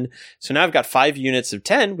 10. So now I've got 5 units of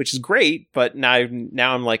 10, which is great, but now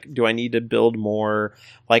I'm like, do I need to build more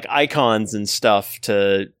icons and stuff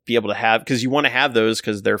to be able to have, because you want to have those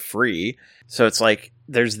because they're free. So it's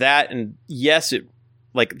there's that, and yes,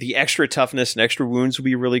 the extra toughness and extra wounds would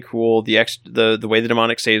be really cool. The way the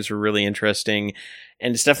demonic saves were really interesting,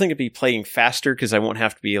 and it's definitely going to be playing faster because I won't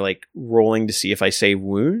have to be rolling to see if I save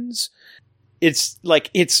wounds. It's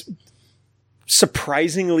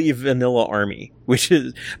surprisingly vanilla army,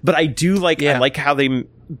 but I do I like how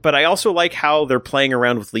but I also like how they're playing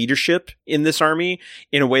around with leadership in this army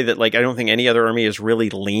in a way that I don't think any other army has really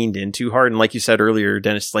leaned into hard. And like you said earlier,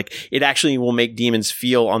 Dennis, it actually will make demons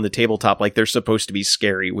feel on the tabletop like they're supposed to be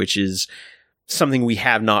scary, which is something we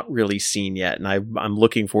have not really seen yet. And I'm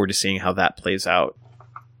looking forward to seeing how that plays out.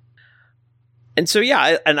 And so,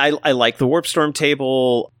 yeah, I like the Warpstorm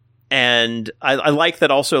table. And I like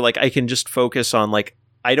that also, I can just focus on,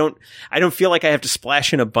 I don't feel like I have to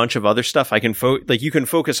splash in a bunch of other stuff. I can you can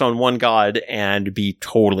focus on one god and be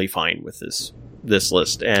totally fine with this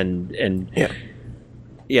list. And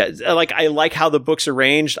I like how the book's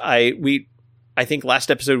arranged. I think last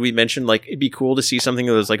episode we mentioned, it'd be cool to see something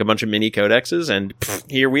that was a bunch of mini codexes, and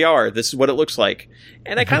here we are. This is what it looks like.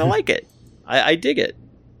 And I kind of like it. I dig it.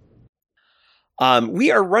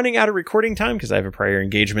 We are running out of recording time because I have a prior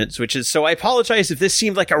engagement, so I apologize if this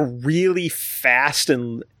seemed like a really fast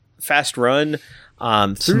run.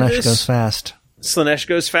 Slaanesh goes fast. Slaanesh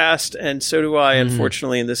goes fast, and so do I,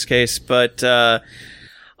 unfortunately, in this case. But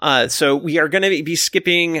so we are going to be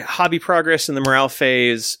skipping hobby progress in the morale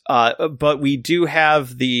phase, but we do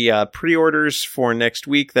have the pre-orders for next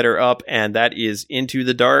week that are up, and that is Into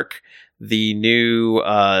the Dark. The new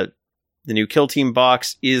Kill Team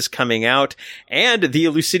box is coming out, and the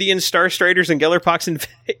Lucidian Star Striders and Gellerpox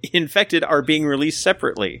Infected are being released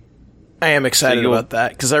separately. I am excited about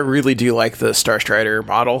that because I really do like the Star Strider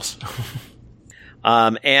models.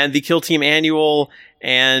 And the Kill Team Annual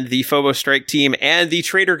and the Phobos Strike Team and the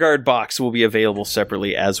Trader Guard box will be available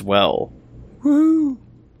separately as well. Woo!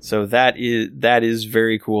 So that is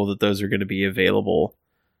very cool that those are going to be available.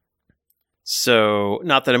 So,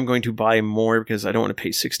 not that I'm going to buy more because I don't want to pay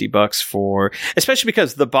 $60 for, especially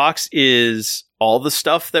because the box is all the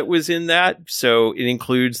stuff that was in that. So it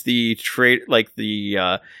includes the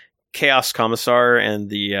Chaos Commissar and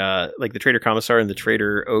the Trader Commissar and the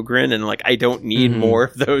Trader Ogren, and I don't need more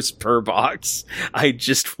of those per box. I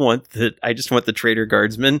just want the Trader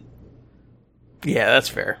Guardsman. Yeah, that's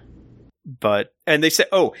fair. And they say,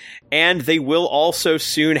 and they will also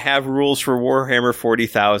soon have rules for Warhammer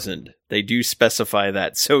 40,000. They do specify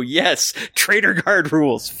that. So yes, Trader Guard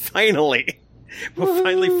rules. Finally. We'll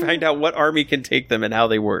finally find out what army can take them and how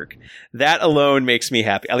they work. That alone makes me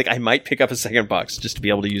happy. I might pick up a second box just to be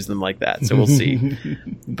able to use them like that. So we'll see.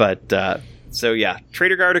 But, so yeah,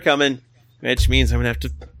 Trader Guard are coming, which means I'm going to have to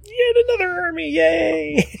get another army.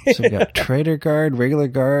 Yay! So we got Trader Guard, Regular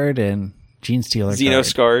Guard, and Gene Stealer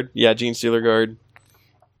Xenos Guard. Yeah, Gene Stealer Guard.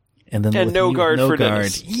 And then no guard for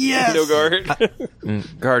Dennis. Yes! No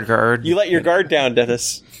guard. Guard. You let your guard down,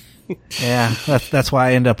 Dennis. Yeah, that's why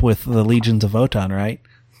I end up with the Legions of Votann, right?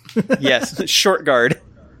 Yes, short guard.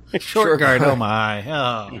 Short guard, oh my.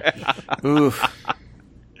 Oh. Oof.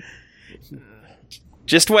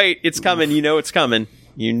 Just wait, it's coming. You know it's coming.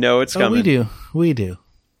 We do.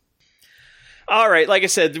 All right, like I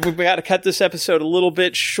said, we got to cut this episode a little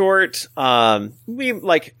bit short.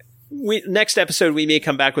 Next episode, we may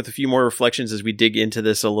come back with a few more reflections as we dig into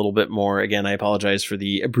this a little bit more. Again, I apologize for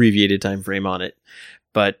the abbreviated time frame on it.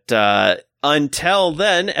 But until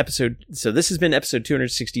then, so this has been episode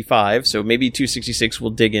 265. So maybe 266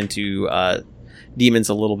 we'll dig into demons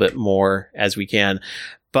a little bit more as we can.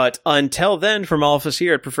 But until then, from all of us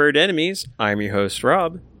here at Preferred Enemies, I'm your host,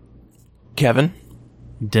 Rob. Kevin.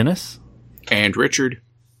 Dennis. And Richard.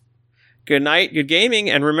 Good night, good gaming,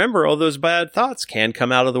 and remember, all those bad thoughts can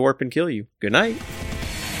come out of the warp and kill you. Good night.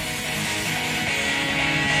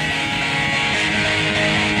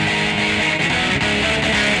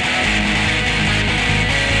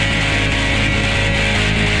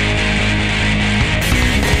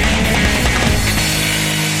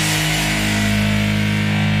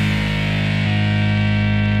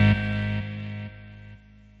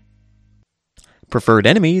 Preferred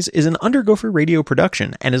Enemies is an Undergopher Radio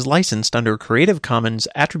production and is licensed under Creative Commons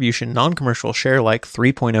Attribution Non-Commercial Share-alike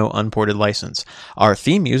 3.0 Unported license. Our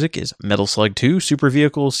theme music is Metal Slug 2 Super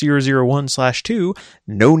Vehicle 001/2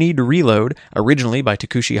 No Need to Reload, originally by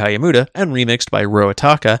Takushi Hayamuda and remixed by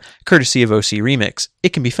Roataka, courtesy of OC Remix. It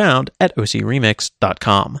can be found at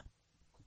ocremix.com.